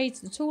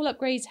upgrades. The tool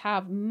upgrades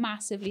have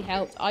massively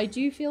helped. I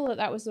do feel that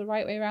that was the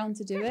right way around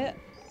to do it.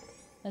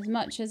 As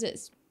much as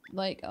it's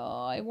like,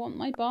 oh, I want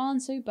my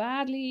barn so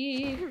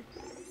badly.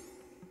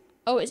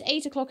 Oh, it's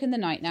 8 o'clock in the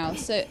night now.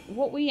 So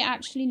what we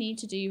actually need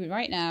to do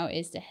right now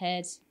is to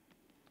head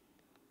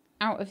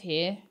out of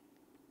here.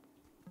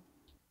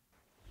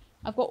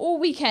 I've got all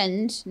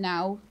weekend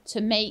now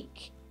to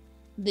make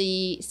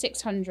the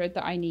 600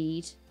 that I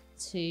need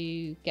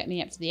to get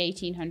me up to the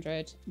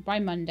 1800 by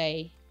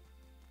Monday.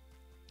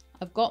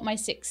 I've got my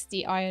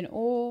 60 iron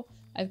ore.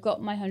 I've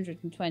got my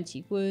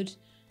 120 wood.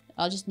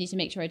 I'll just need to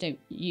make sure I don't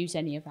use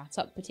any of that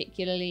up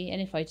particularly.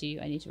 And if I do,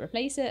 I need to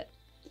replace it.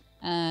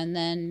 And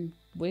then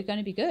we're going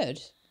to be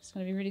good. It's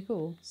going to be really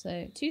cool.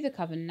 So to the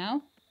coven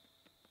now.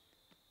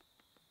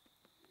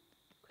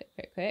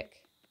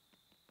 Quick.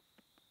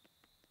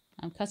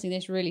 I'm cutting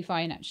this really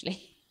fine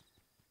actually.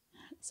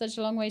 Such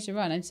a long way to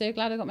run. I'm so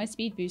glad I got my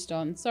speed boost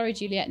on. Sorry,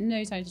 Juliet.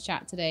 No time to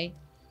chat today.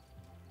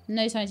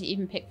 No time to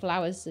even pick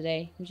flowers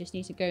today. We just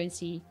need to go and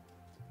see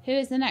who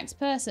is the next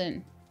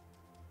person.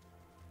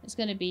 It's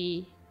going to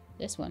be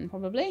this one,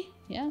 probably.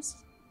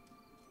 Yes.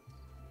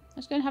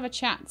 Let's go and have a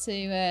chat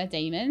to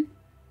Damon.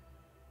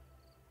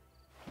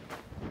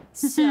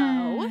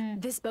 So,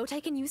 this boat I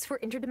can use for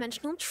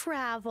interdimensional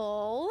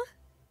travel.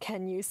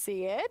 Can you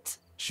see it?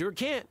 Sure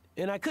can't.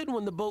 And I couldn't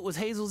when the boat was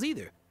Hazel's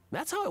either.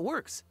 That's how it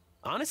works.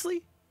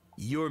 Honestly,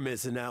 you're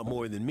missing out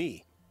more than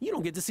me. You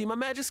don't get to see my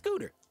magic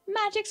scooter.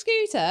 Magic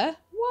scooter?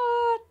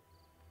 What?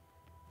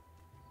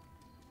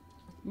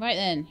 Right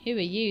then, who are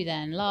you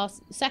then?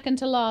 Second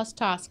to last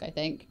task, I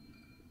think.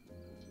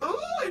 Oh,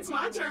 it's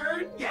my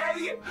turn!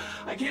 Yay!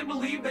 I can't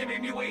believe they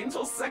made me wait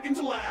until second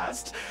to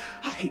last.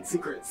 I hate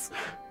secrets.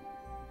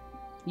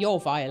 You're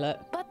Violet.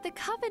 But the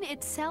coven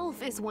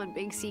itself is one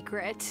big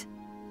secret.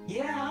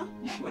 Yeah,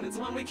 but it's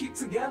one we keep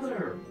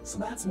together, so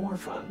that's more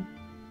fun.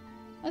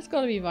 That's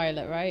gotta be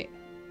Violet, right?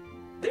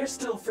 There's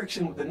still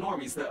friction with the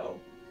normies, though.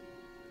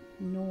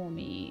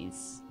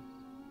 Normies.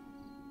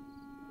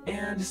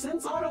 And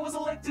since Otto was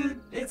elected,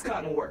 it's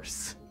gotten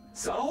worse.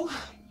 So,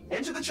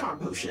 enter the charm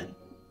potion.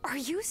 Are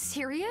you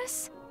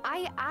serious?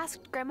 I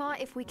asked Grandma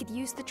if we could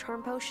use the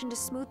charm potion to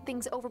smooth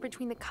things over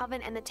between the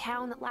coven and the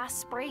town last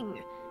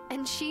spring.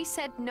 And she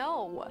said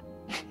no.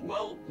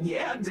 Well,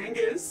 yeah,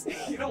 dingus.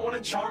 You don't want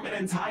to charm an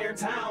entire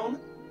town.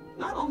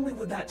 Not only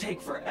would that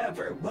take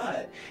forever,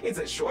 but it's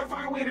a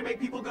surefire way to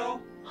make people go,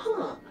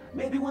 huh,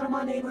 maybe one of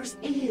my neighbors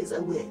is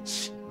a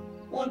witch.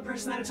 One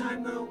person at a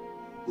time, though,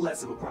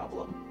 less of a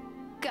problem.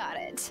 Got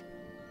it.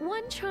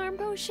 One charm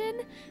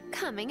potion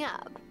coming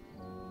up.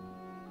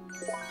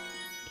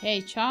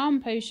 Okay,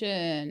 charm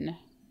potion.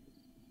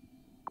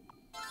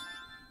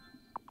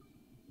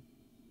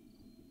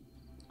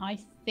 I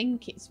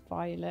think it's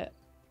Violet,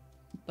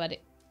 but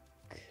it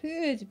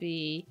could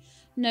be...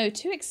 No,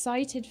 too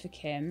excited for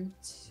Kim.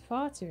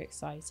 Far too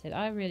excited.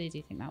 I really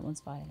do think that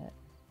one's Violet.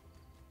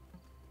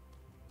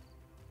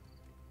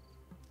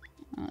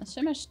 Oh, there's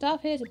so much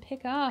stuff here to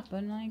pick up,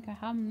 and like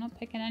I'm not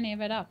picking any of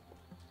it up.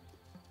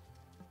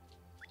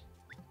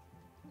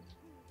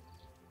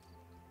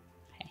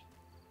 Okay.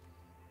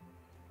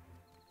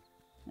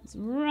 Let's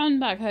run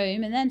back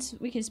home, and then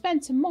we can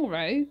spend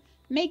tomorrow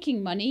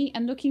making money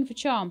and looking for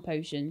charm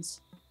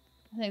potions.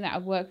 I think that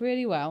would work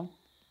really well.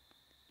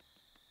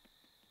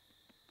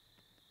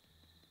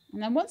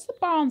 And then once the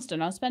barn's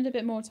done, I'll spend a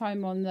bit more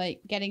time on like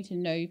getting to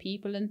know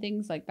people and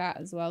things like that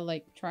as well,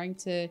 like trying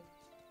to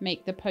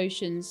make the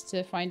potions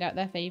to find out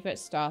their favourite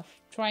stuff.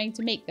 Trying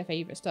to make their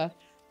favourite stuff.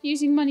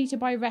 Using money to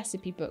buy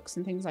recipe books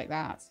and things like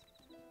that.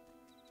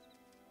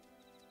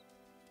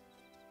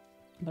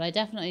 But I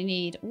definitely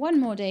need one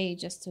more day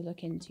just to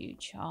look into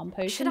charm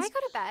potions. Should I go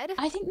to bed?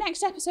 I think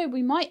next episode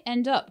we might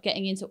end up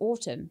getting into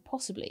autumn.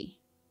 Possibly.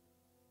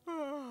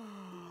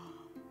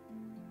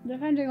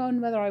 Depending on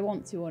whether I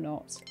want to or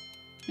not.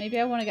 Maybe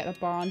I want to get the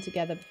barn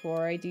together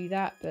before I do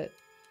that, but...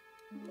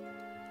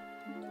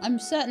 I'm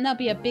certain there'll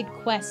be a big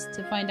quest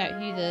to find out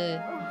who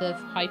the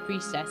High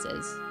Priestess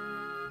is.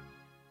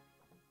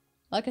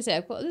 Like I said,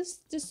 I've got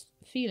this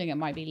feeling it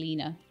might be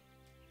Lena.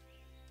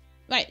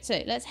 Right,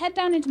 so let's head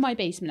down into my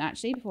basement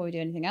actually before we do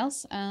anything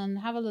else and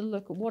have a little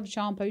look at what a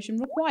charm potion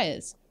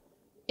requires.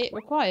 It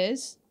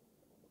requires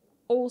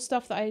all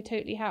stuff that I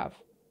totally have.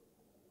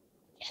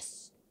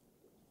 Yes!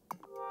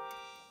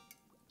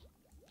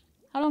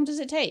 How long does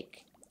it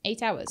take?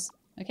 8 hours.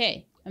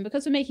 Okay, and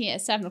because we're making it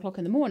at 7 o'clock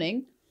in the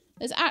morning,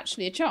 there's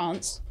actually a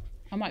chance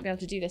I might be able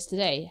to do this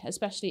today,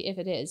 especially if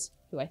it is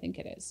who I think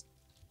it is.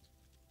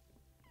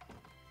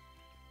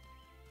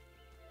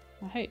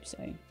 I hope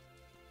so.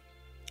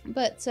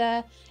 But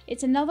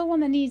it's another one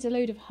that needs a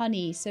load of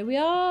honey, so we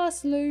are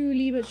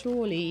slowly but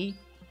surely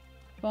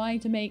trying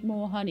to make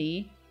more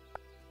honey.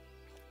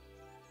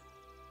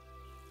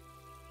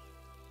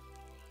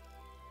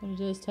 But it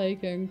is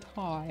taking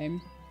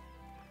time.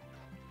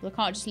 Well, I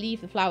can't just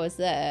leave the flowers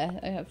there.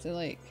 I have to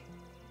like...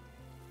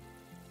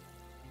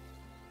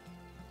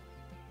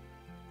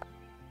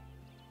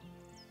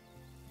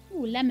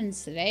 Ooh,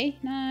 lemons today.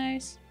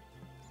 Nice.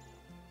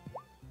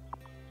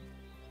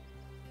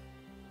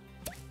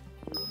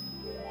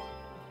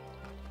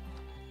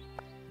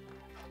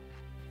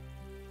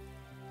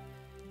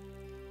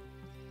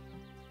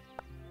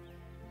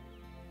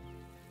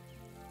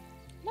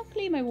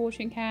 Luckily, my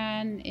watering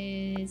can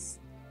is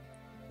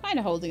kind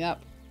of holding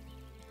up.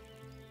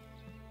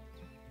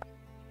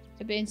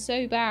 I've been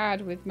so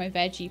bad with my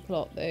veggie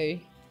plot, though.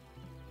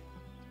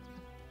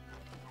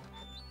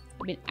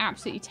 I've been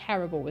absolutely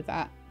terrible with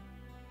that.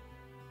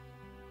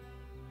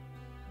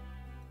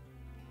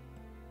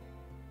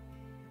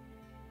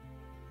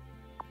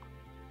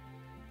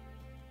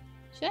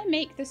 Should I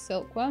make the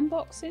silkworm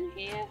box in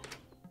here?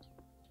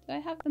 Do I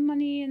have the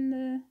money in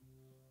the...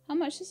 How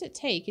much does it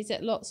take? Is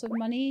it lots of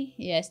money?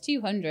 Yes,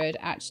 200.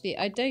 Actually,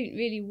 I don't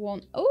really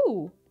want...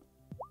 Oh!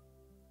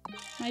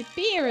 My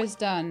beer is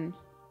done.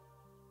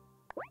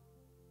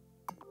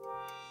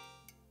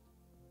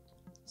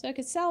 So I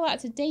could sell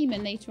that to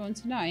Damon later on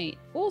tonight.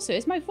 Also,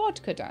 is my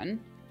vodka done?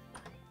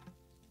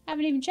 I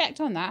haven't even checked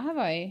on that, have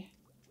I?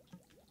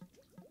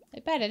 I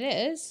bet it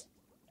is.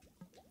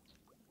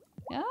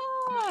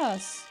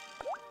 Yes!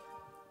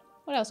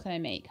 What else can I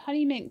make?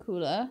 Honey mint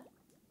cooler.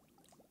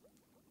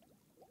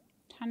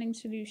 Tanning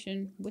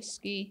solution.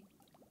 Whiskey.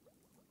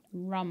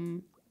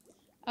 Rum.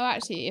 Oh,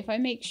 actually, if I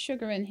make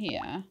sugar in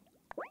here...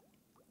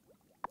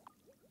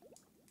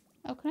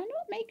 Oh, can I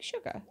not make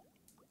sugar?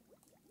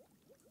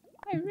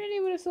 I really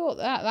would have thought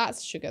that.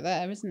 That's sugar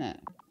there, isn't it?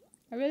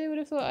 I really would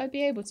have thought I'd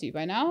be able to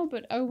by now,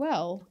 but oh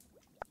well.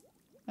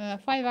 5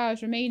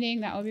 hours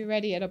remaining. That will be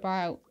ready at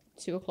about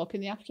 2 o'clock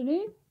in the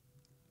afternoon.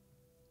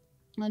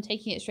 I'm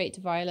taking it straight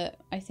to Violet.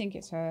 I think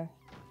it's her.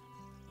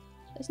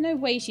 There's no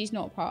way she's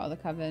not part of the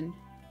coven.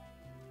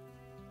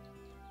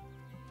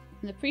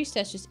 And the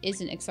priestess just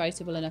isn't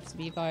excitable enough to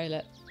be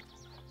Violet.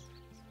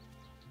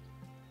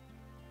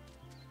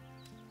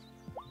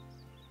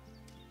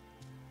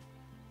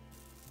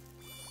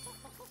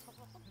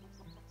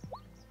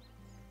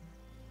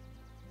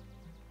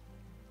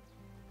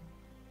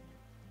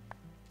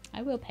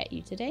 I will pet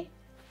you today.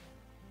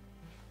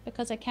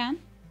 Because I can.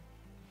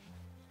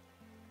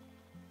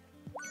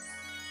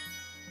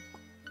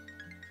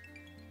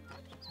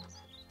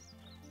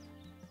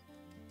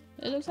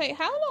 It looks like,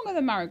 how long are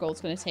the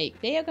marigolds going to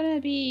take? They are going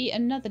to be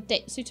another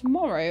day. So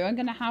tomorrow I'm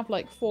going to have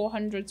like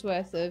 400's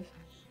worth of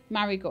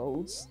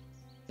marigolds.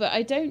 But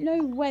I don't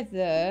know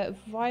whether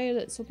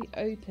violets will be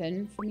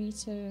open for me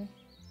to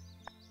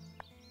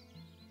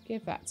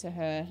give that to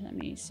her. Let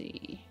me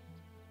see.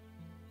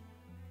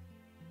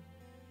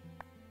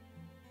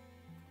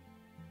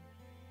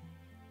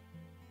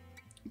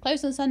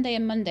 Closed on Sunday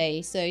and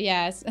Monday, so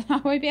yes, I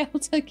won't be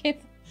able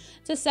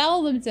to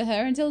sell them to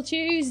her until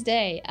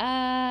Tuesday.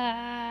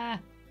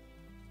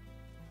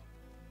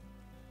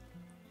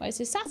 Right,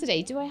 so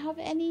Saturday, do I have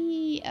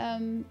any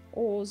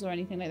ores or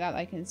anything like that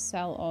I can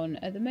sell on?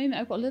 At the moment,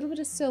 I've got a little bit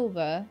of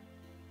silver.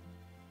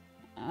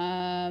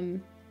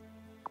 Could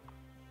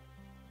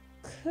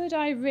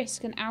I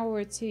risk an hour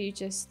or two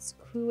just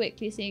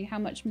quickly seeing how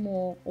much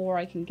more ore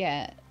I can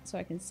get so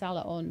I can sell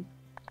it on.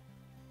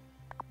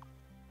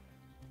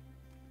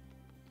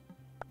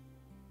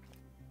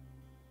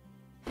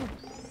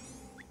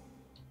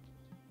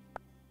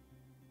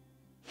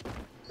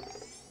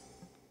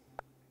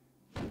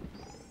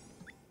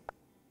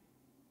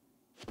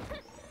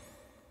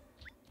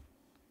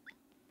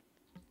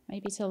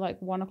 Maybe till like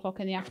 1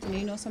 o'clock in the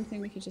afternoon or something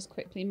we could just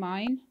quickly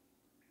mine.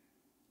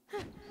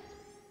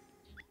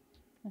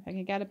 If I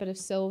can get a bit of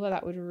silver,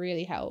 that would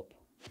really help.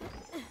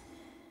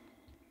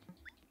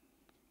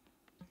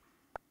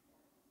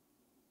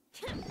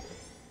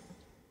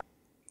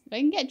 If I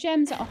can get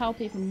gems, that'll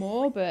help even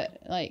more, but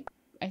like,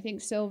 I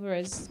think silver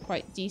is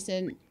quite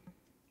decent.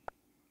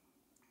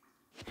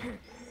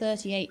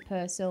 38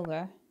 per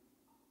silver.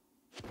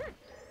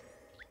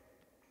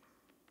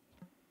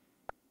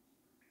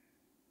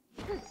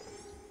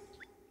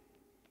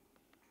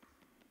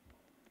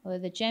 Although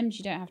the gems,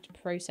 you don't have to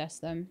process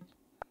them.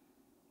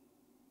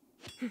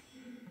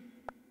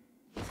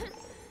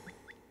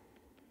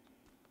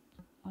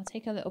 I'll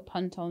take a little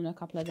punt on a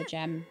couple of the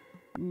gem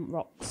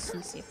rocks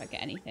and see if I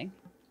get anything.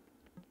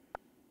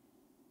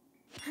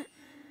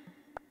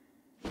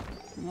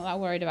 I'm not that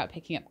worried about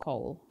picking up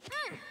coal.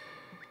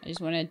 I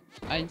just want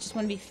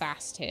to be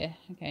fast here,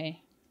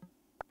 okay?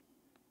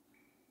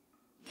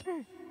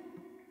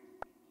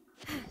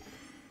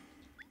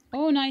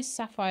 Oh, nice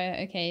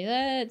sapphire. Okay,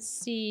 let's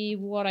see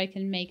what I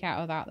can make out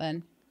of that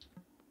then.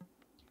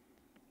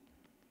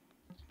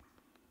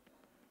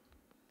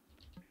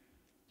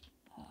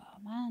 Oh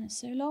man, it's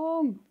so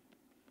long.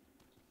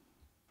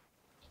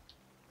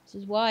 This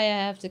is why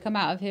I have to come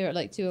out of here at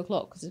like 2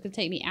 o'clock, because it's going to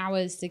take me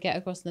hours to get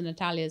across to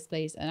Natalia's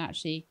place and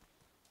actually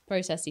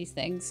process these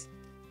things.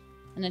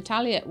 And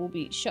Natalia will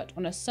be shut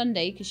on a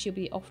Sunday because she'll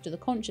be off to the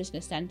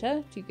Consciousness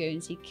Centre to go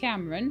and see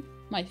Cameron,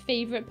 my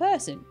favourite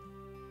person.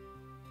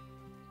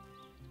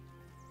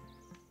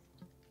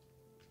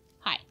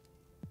 Hi.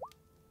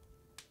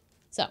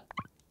 So,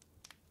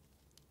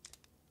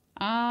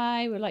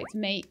 I would like to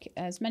make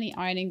as many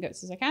iron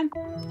ingots as I can,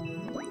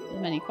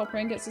 as many copper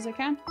ingots as I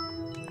can,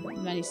 as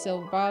many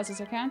silver bars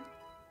as I can.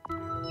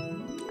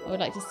 I would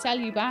like to sell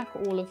you back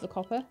all of the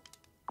copper,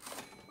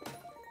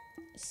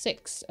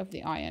 6 of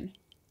the iron.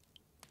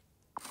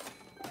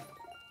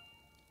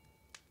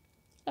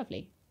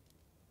 Lovely.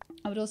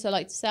 I would also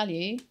like to sell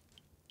you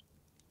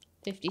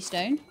 50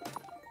 stone.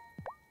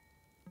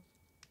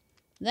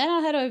 Then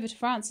I'll head over to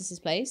Francis's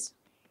place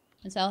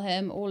and sell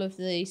him all of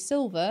the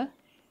silver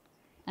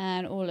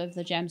and all of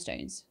the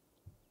gemstones.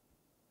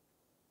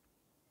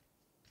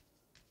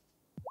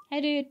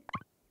 Hey, dude.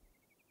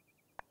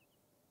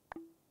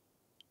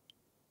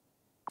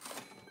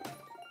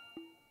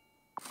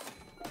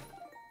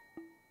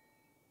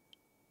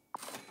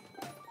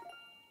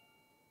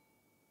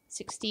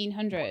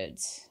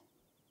 $1,600.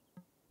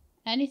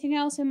 Anything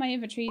else in my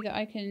inventory that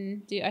I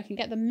can do? I can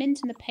get the mint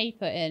and the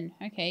paper in.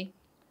 Okay.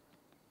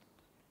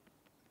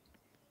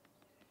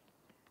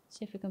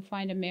 See if we can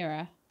find a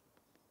mirror.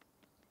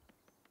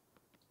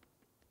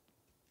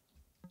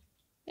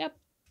 Yep.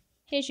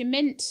 Here's your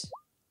mint.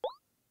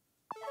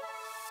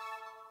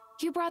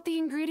 You brought the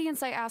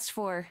ingredients I asked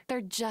for.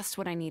 They're just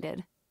what I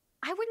needed.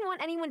 I wouldn't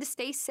want anyone to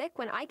stay sick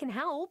when I can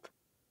help.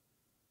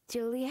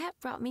 Juliet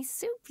brought me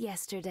soup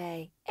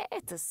yesterday.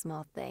 It's a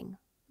small thing,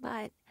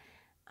 but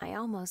I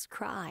almost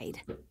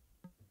cried.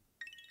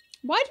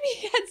 Why do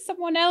we get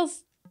someone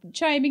else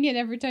chiming in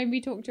every time we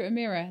talk to a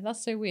mirror?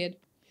 That's so weird.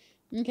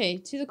 Okay,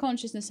 to the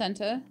Consciousness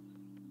Center.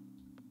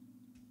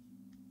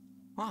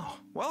 Oh,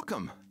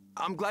 welcome.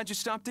 I'm glad you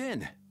stopped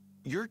in.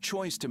 Your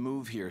choice to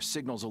move here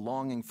signals a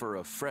longing for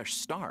a fresh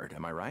start,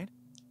 am I right?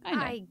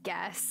 I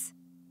guess.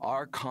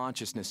 Our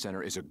Consciousness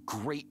Center is a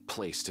great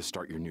place to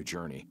start your new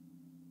journey.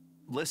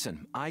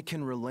 Listen, I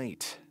can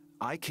relate.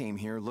 I came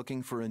here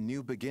looking for a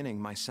new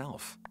beginning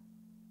myself.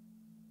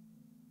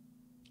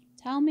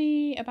 Tell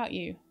me about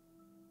you.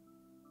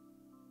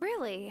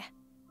 Really?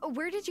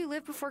 Where did you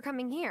live before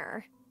coming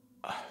here?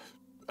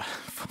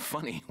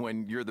 Funny,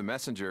 when you're the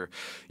messenger,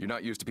 you're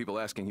not used to people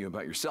asking you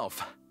about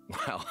yourself.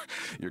 Well,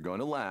 you're going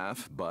to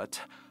laugh,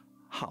 but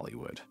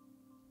Hollywood.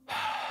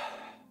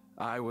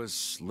 I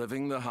was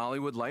living the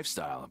Hollywood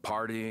lifestyle,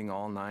 partying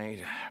all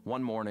night.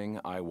 One morning,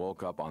 I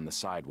woke up on the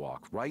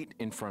sidewalk, right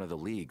in front of the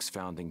League's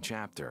founding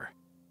chapter.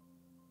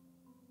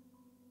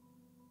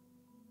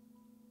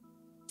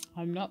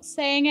 I'm not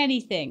saying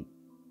anything.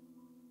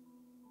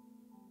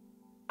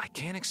 I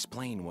can't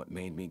explain what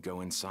made me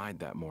go inside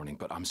that morning,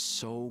 but I'm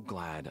so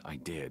glad I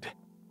did.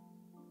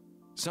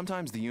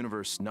 Sometimes the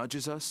universe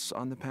nudges us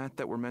on the path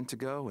that we're meant to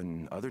go,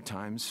 and other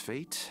times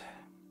fate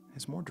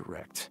is more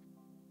direct.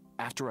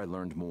 After I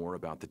learned more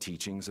about the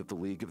teachings of the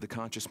League of the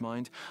Conscious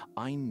Mind,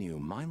 I knew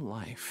my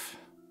life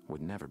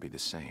would never be the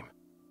same.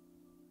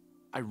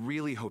 I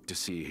really hope to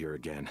see you here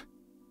again.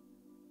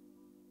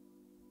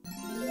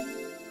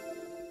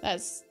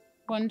 That's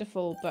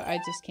wonderful, but I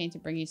just came to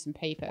bring you some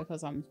paper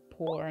because I'm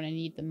poor and I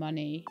need the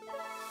money.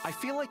 I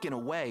feel like, in a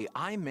way,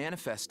 I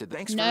manifested.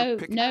 Thanks for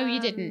picking... No,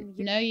 you didn't.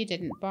 No, you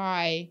didn't.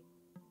 Bye.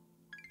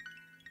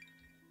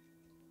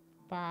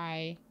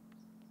 Bye.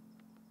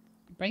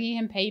 Bringing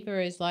him paper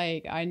is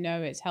like, I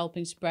know it's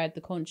helping spread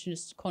the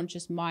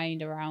conscious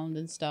mind around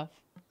and stuff.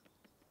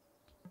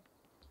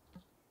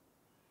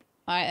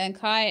 Alright, and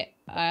Kai,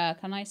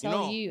 can I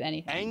sell you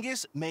anything?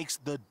 Angus makes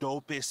the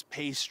dopest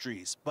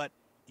pastries, but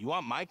you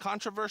want my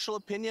controversial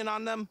opinion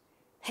on them?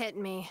 Hit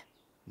me.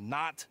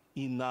 Not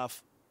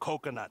enough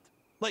coconut.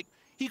 Like,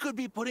 he could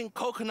be putting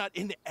coconut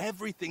into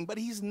everything, but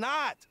he's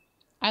not.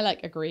 I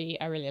agree.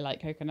 I really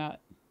like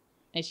coconut.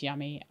 It's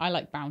yummy. I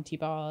like bounty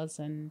bars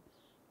and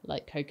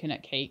like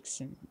coconut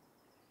cakes and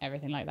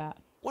everything like that.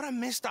 What a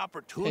missed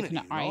opportunity,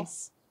 Coconut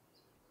ice.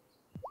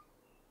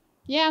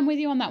 Yeah, I'm with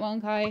you on that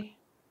one, Kai.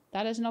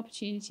 That is an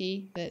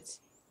opportunity that...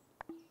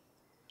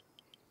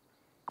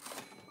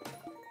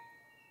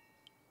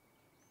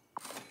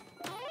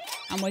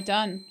 And we're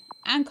done.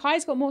 And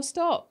Kai's got more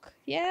stock.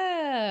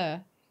 Yeah.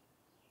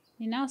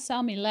 You now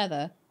sell me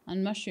leather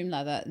and mushroom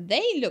leather.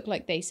 They look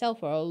like they sell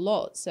for a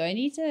lot, so I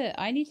need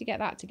to get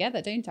that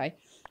together, don't I?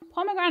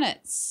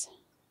 Pomegranates.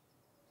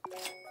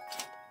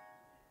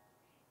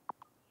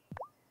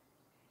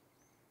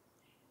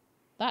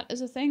 That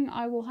is a thing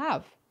I will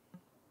have.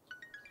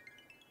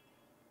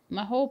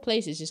 My whole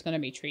place is just going to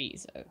be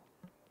trees, though.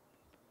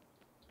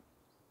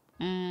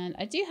 And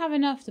I do have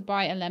enough to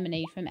buy a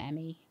lemonade from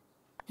Emmy.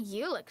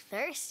 You look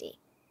thirsty.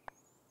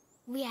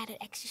 We added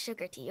extra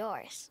sugar to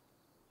yours.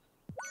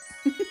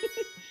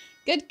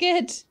 Good,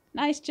 good.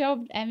 Nice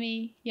job,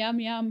 Emmy. Yum,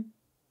 yum.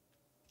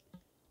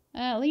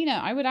 Lena,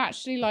 I would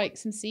actually like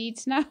some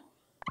seeds now.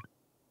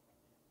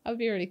 That would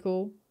be really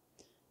cool.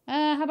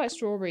 How about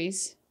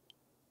strawberries?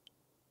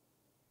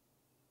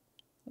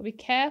 I'll be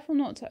careful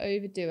not to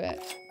overdo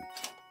it.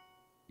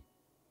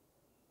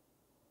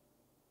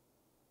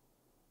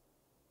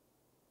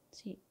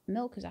 See,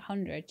 milk is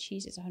 100,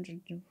 cheese is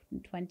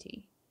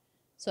 120.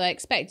 So I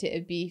expect it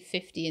would be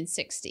 50 and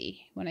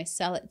 60 when I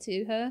sell it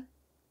to her.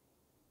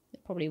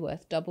 They're probably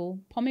worth double.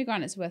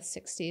 Pomegranate's worth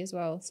 60 as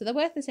well. So they're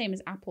worth the same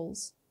as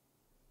apples.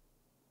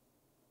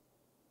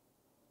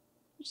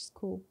 Which is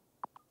cool.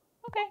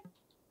 Okay.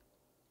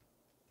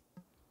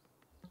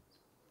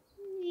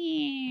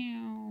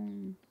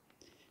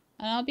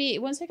 And I'll be,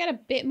 once I get a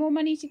bit more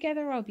money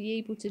together, I'll be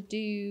able to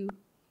do...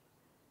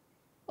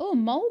 Oh,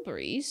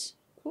 mulberries.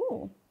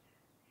 Cool.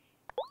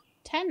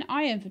 10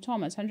 iron for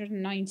Thomas,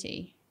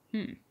 190.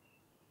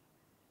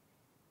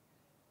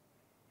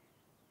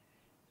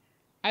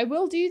 I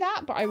will do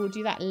that, but I will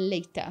do that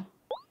later.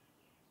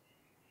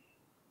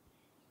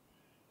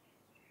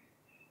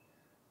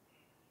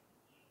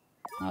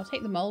 I'll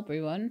take the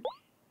mulberry one.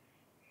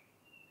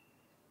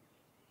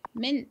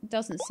 Mint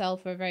doesn't sell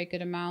for a very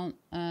good amount.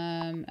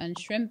 And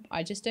shrimp,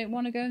 I just don't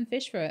want to go and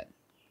fish for it.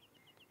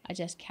 I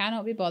just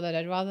cannot be bothered.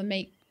 I'd rather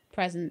make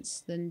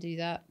presents than do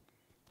that.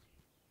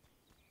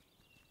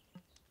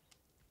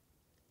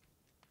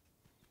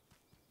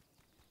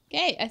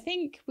 Okay, I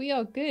think we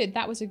are good.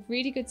 That was a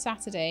really good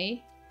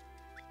Saturday.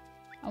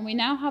 And we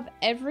now have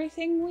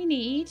everything we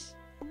need.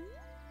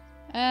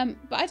 But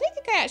I don't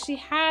think I actually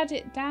had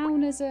it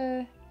down as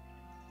a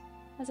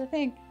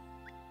thing.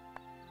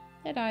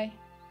 Did I?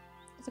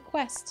 As a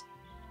quest.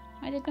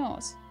 I did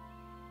not.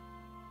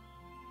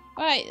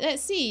 Alright,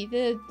 let's see.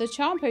 The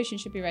charm potion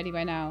should be ready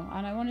by now.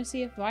 And I want to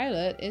see if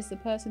Violet is the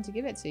person to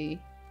give it to.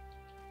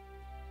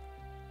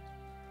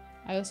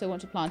 I also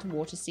want to plant and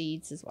water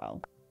seeds as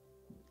well.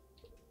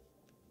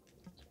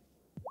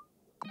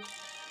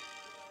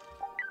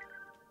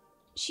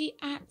 She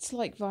acts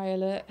like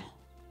Violet.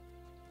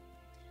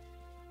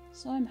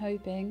 So I'm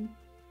hoping.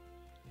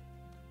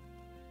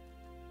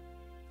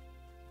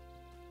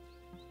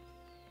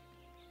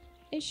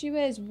 Issue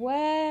is,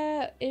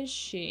 where is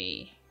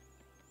she?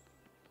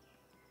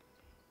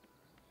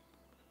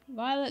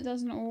 Violet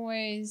doesn't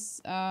always,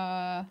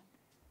 her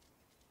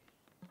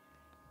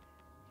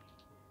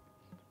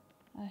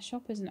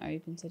shop isn't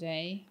open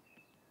today.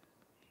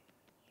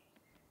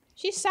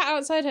 She sat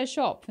outside her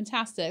shop.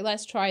 Fantastic.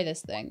 Let's try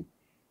this thing.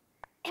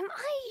 Am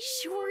I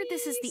sure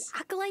this is the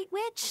Acolyte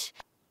witch?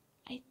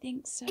 I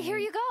think so. Here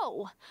you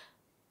go.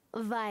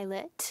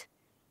 Violet.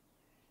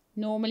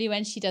 Normally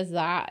when she does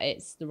that,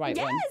 it's the right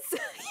one.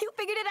 Yes! You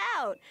figured it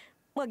out.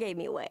 What gave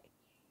me away?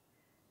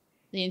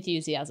 The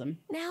enthusiasm.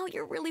 Now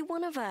you're really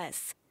one of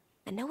us.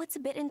 I know it's a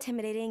bit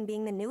intimidating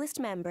being the newest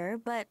member,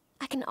 but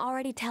I can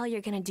already tell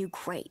you're gonna do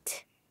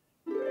great.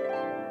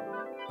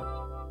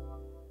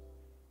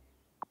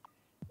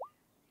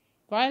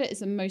 Violet is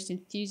the most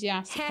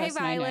enthusiastic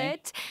person I know. Hey,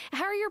 Violet.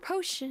 How are your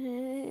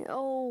potions?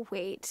 Oh,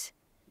 wait.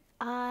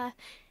 Can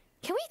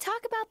we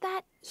talk about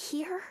that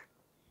here?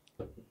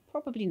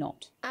 Probably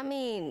not. I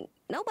mean,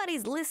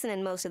 nobody's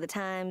listening most of the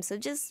time, so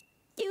just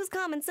use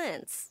common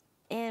sense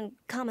and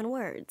common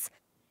words.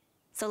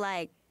 So,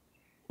 like,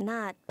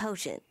 not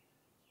potion.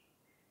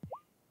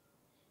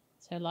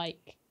 So,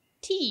 like,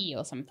 tea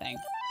or something.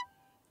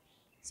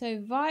 So,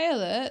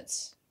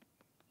 Violet,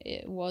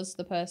 it was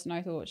the person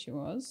I thought she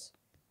was.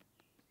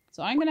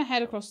 So, I'm going to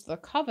head across to the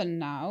coven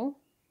now.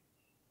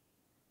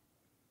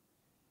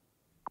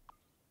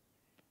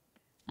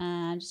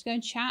 And just go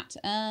and chat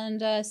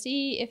and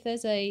see if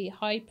there's a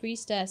high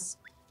priestess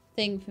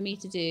thing for me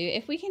to do.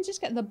 If we can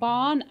just get the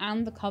barn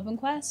and the coven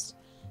quest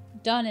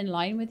done in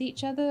line with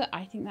each other,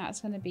 I think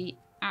that's going to be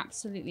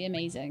absolutely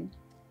amazing.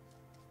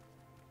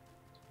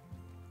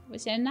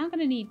 Obviously, I'm now going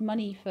to need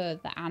money for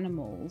the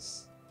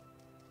animals.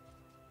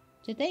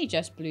 Did they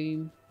just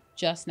bloom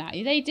just now?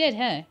 They did,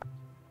 huh?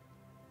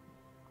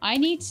 I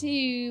need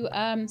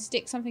to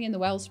stick something in the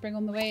wellspring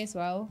on the way as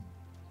well.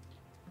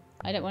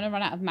 I don't want to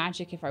run out of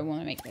magic if I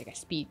want to make like a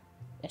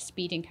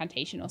speed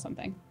incantation or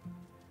something.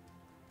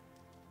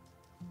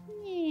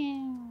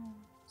 Yeah.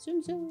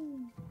 Zoom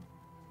zoom.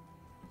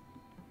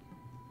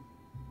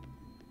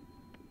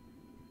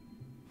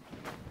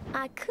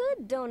 I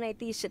could donate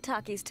these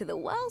shiitakes to the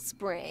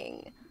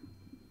wellspring.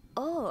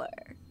 Or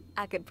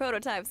I could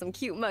prototype some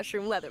cute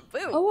mushroom leather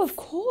boots. Oh, of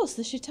course.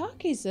 The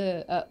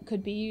shiitakes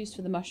could be used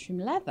for the mushroom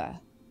leather.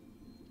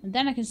 And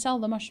then I can sell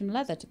the mushroom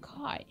leather to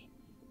Kai.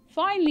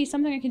 Finally,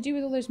 something I can do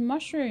with all those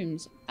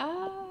mushrooms.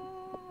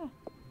 Ah.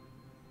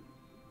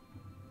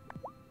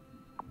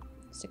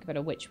 Stick a bit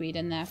of witchweed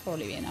in there.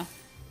 Probably be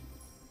enough.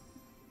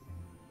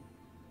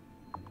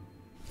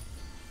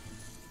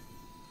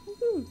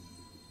 Woohoo.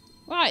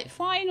 Right,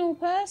 final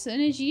person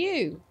is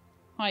you,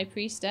 High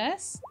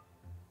Priestess.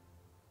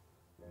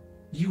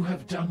 You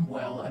have done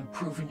well and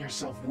proven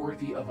yourself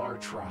worthy of our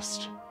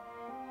trust.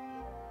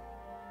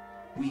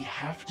 We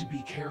have to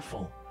be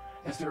careful,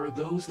 as there are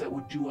those that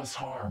would do us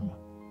harm.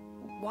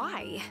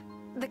 Why?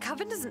 The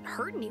coven doesn't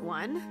hurt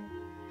anyone.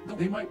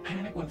 They might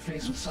panic when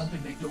faced with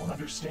something they don't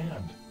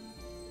understand.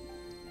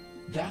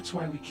 That's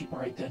why we keep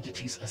our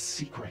identities a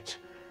secret.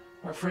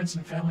 Our friends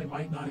and family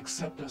might not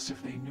accept us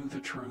if they knew the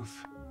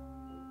truth.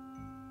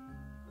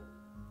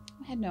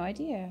 I had no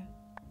idea.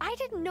 I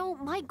didn't know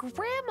my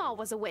grandma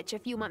was a witch a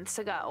few months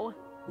ago.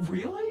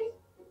 Really?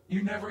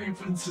 You never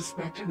even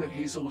suspected that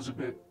Hazel was a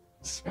bit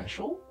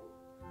special?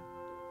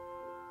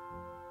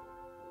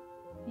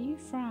 Are you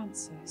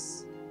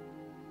Francis?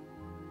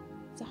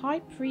 It's a high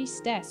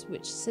priestess,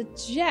 which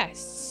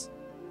suggests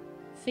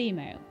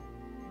female.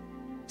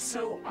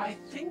 So I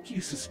think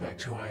you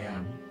suspect who I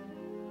am.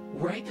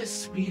 Write this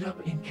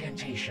speed-up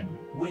incantation.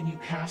 When you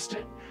cast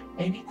it,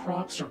 any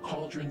crops or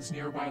cauldrons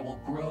nearby will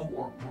grow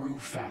or brew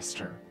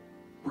faster.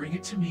 Bring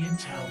it to me in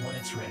town when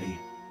it's ready.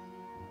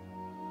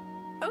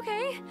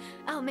 Okay,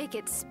 I'll make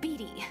it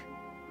speedy.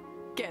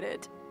 Get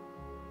it?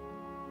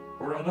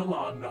 Run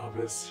along,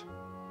 novice.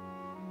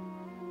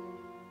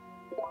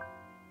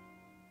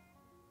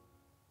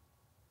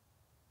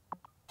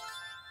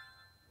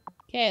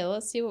 Okay,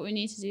 let's see what we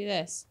need to do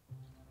this.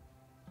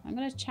 I'm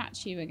going to chat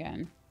to you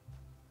again.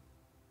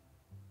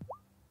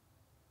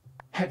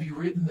 Have you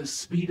written the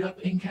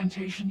speed-up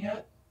incantation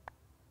yet?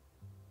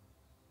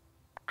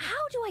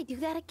 How do I do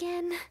that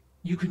again?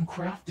 You can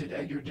craft it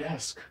at your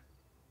desk.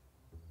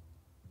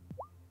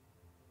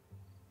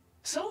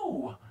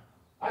 So,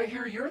 I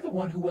hear you're the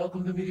one who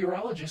welcomed the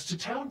meteorologist to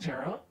town,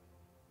 Tara.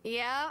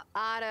 Yeah,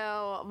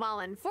 Otto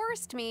Mullen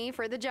forced me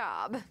for the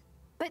job.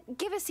 But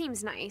Giva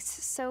seems nice,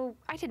 so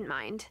I didn't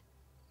mind.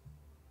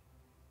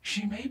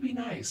 She may be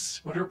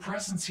nice, but her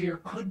presence here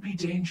could be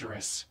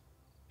dangerous.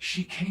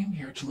 She came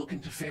here to look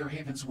into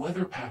Fairhaven's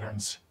weather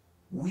patterns.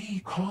 We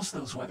caused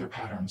those weather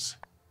patterns.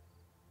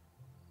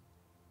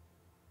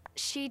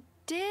 She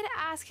did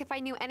ask if I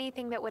knew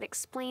anything that would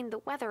explain the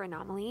weather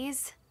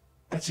anomalies.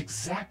 That's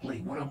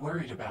exactly what I'm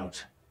worried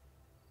about.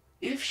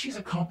 If she's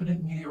a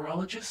competent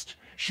meteorologist,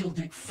 she'll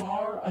dig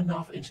far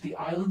enough into the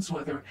island's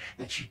weather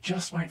that she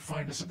just might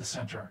find us at the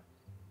center.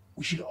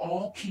 We should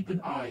all keep an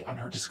eye on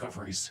her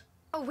discoveries.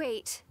 Oh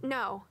wait,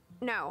 no.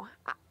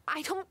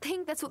 I don't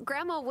think that's what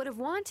Grandma would have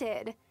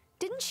wanted.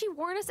 Didn't she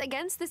warn us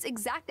against this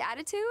exact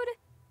attitude?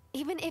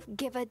 Even if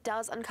Giva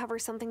does uncover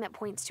something that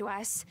points to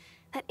us,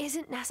 that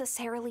isn't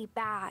necessarily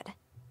bad.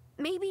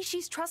 Maybe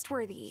she's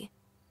trustworthy.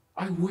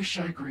 I wish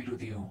I agreed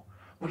with you,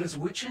 but as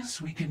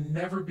witches, we can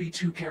never be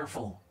too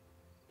careful.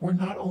 We're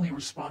not only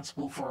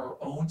responsible for our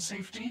own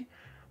safety,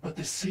 but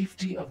the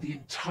safety of the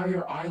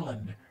entire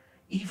island,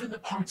 even the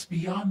parts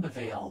beyond the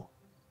Veil.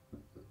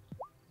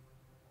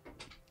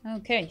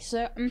 Okay,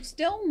 so I'm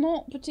still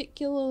not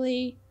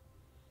particularly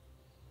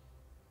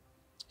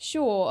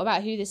sure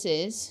about who this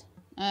is.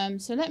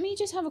 So let me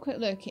just have a quick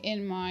look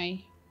in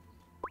my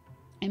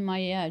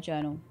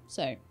journal.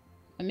 So,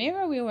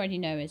 Amira we already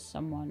know is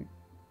someone.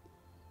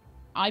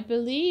 I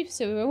believe,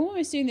 so we're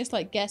almost doing this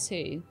like Guess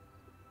Who.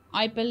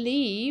 I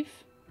believe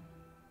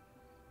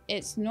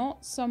it's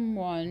not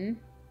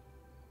someone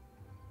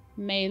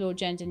male or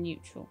gender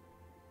neutral.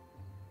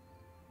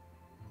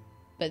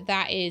 But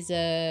that is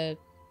a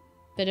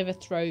bit of a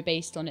throw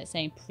based on it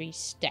saying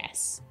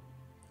priestess.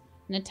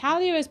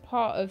 Natalia is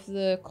part of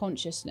the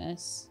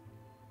consciousness.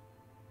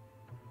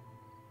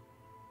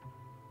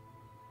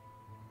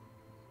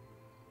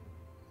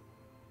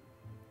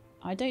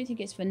 I don't think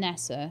it's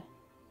Vanessa.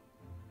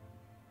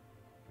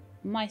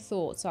 My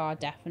thoughts are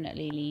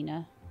definitely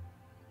Lena.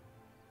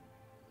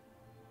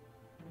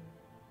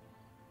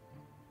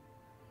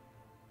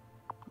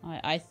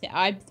 I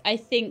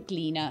think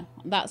Lena.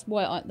 That's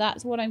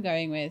what I'm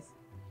going with.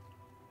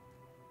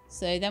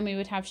 So then we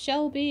would have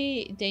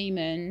Shelby,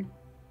 Damon,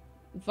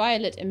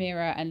 Violet,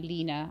 Amira, and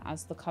Lena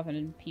as the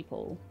Covenant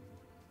people.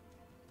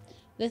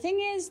 The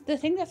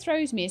thing that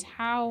throws me is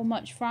how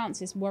much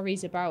Francis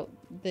worries about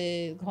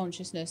the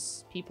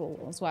consciousness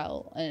people as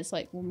well. And it's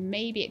like, well,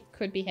 maybe it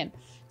could be him.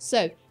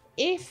 So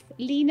if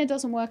Lena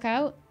doesn't work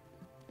out,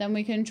 then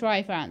we can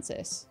try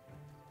Francis.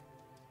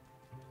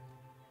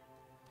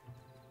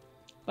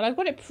 But I've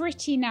got it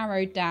pretty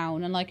narrowed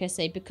down. And like I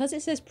say, because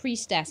it says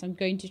priestess, I'm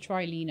going to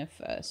try Lena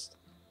first.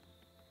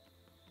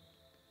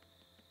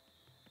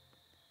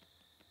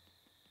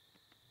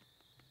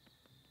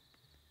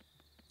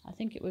 I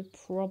think it would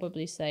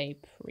probably say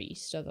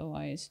priest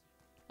otherwise.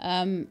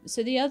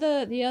 So the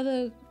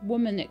other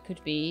woman it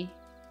could be.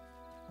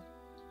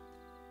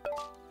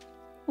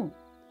 Oh.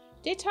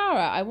 Dear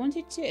Tara, I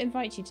wanted to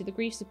invite you to the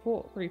grief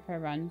support group I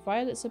run.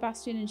 Violet,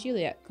 Sebastian and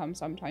Juliet come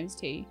sometimes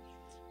too.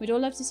 We'd all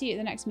love to see you at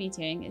the next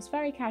meeting. It's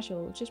very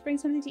casual. Just bring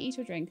something to eat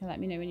or drink and let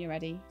me know when you're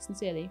ready.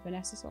 Sincerely,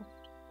 Vanessa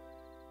Soft.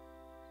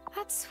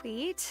 That's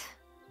sweet.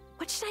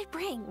 What should I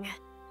bring?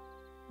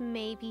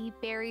 Maybe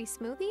berry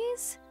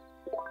smoothies?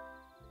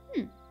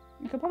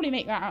 I could probably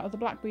make that out of the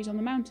blackberries on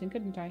the mountain,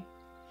 couldn't I?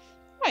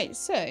 Right,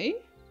 so I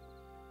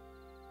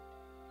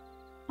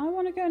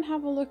want to go and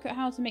have a look at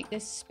how to make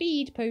this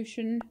speed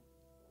potion.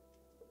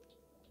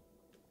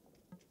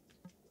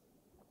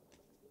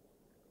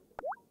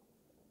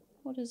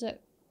 What is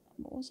it?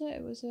 What was it?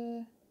 It was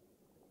a...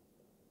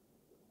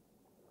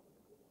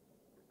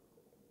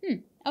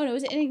 Oh no,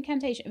 was it an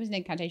incantation? It was an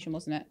incantation,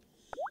 wasn't it?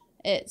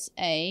 It's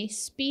a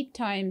speed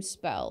time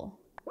spell.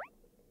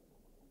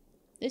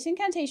 This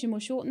incantation will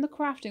shorten the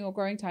crafting or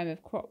growing time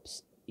of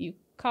crops you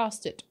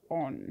cast it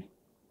on.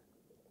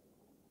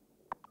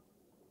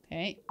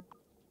 Okay.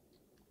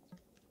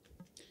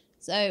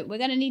 So we're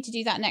going to need to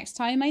do that next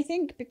time, I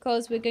think,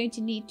 because we're going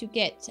to need to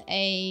get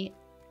a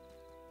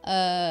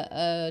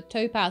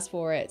topaz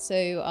for it.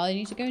 So I'll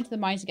need to go into the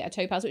mines to get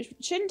a topaz, which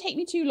shouldn't take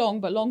me too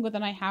long, but longer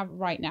than I have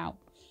right now.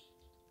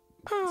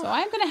 So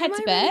I'm going to head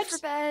to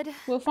bed.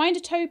 We'll find a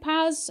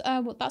topaz.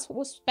 That's what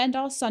we'll spend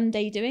our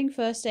Sunday doing,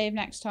 first day of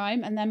next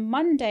time. And then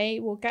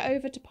Monday, we'll get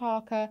over to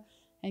Parker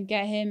and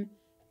get him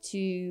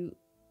to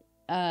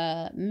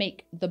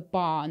make the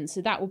barn.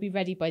 So that will be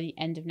ready by the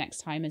end of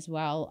next time as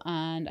well.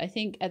 And I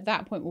think at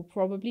that point, we'll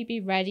probably be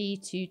ready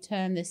to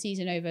turn the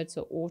season over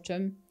to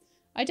autumn.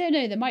 I don't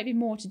know. There might be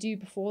more to do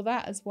before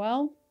that as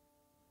well.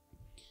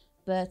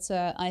 But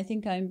I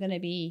think I'm going to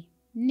be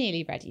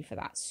nearly ready for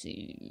that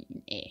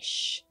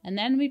soon-ish. And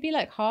then we'd be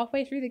like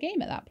halfway through the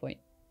game at that point.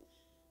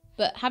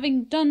 But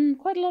having done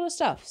quite a lot of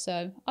stuff,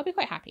 so I'll be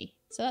quite happy.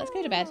 So let's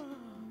go to bed.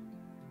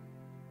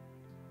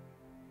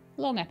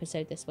 Long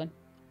episode, this one.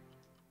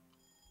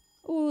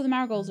 Ooh, the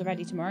marigolds are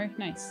ready tomorrow.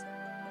 Nice.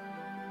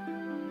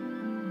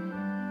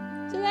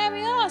 So there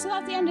we are. So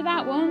that's the end of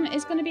that one.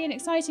 It's going to be an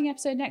exciting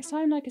episode next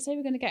time. Like I say,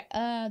 we're going to get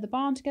the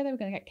barn together. We're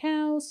going to get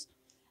cows.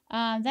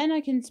 And then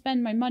I can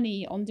spend my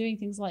money on doing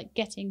things like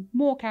getting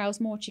more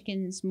cows, more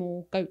chickens,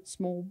 more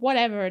goats, more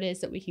whatever it is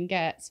that we can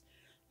get.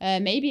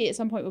 Maybe at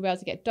some point we'll be able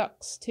to get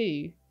ducks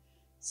too.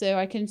 So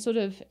I can sort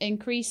of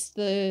increase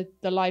the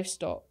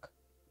livestock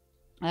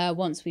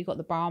once we've got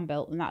the barn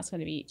built. And that's going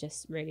to be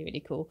just really,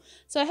 really cool.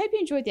 So I hope you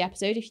enjoyed the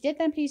episode. If you did,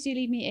 then please do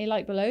leave me a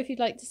like below. If you'd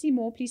like to see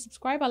more, please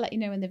subscribe. I'll let you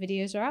know when the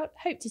videos are out.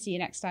 Hope to see you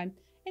next time.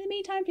 In the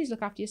meantime, please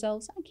look after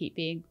yourselves and keep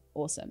being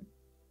awesome.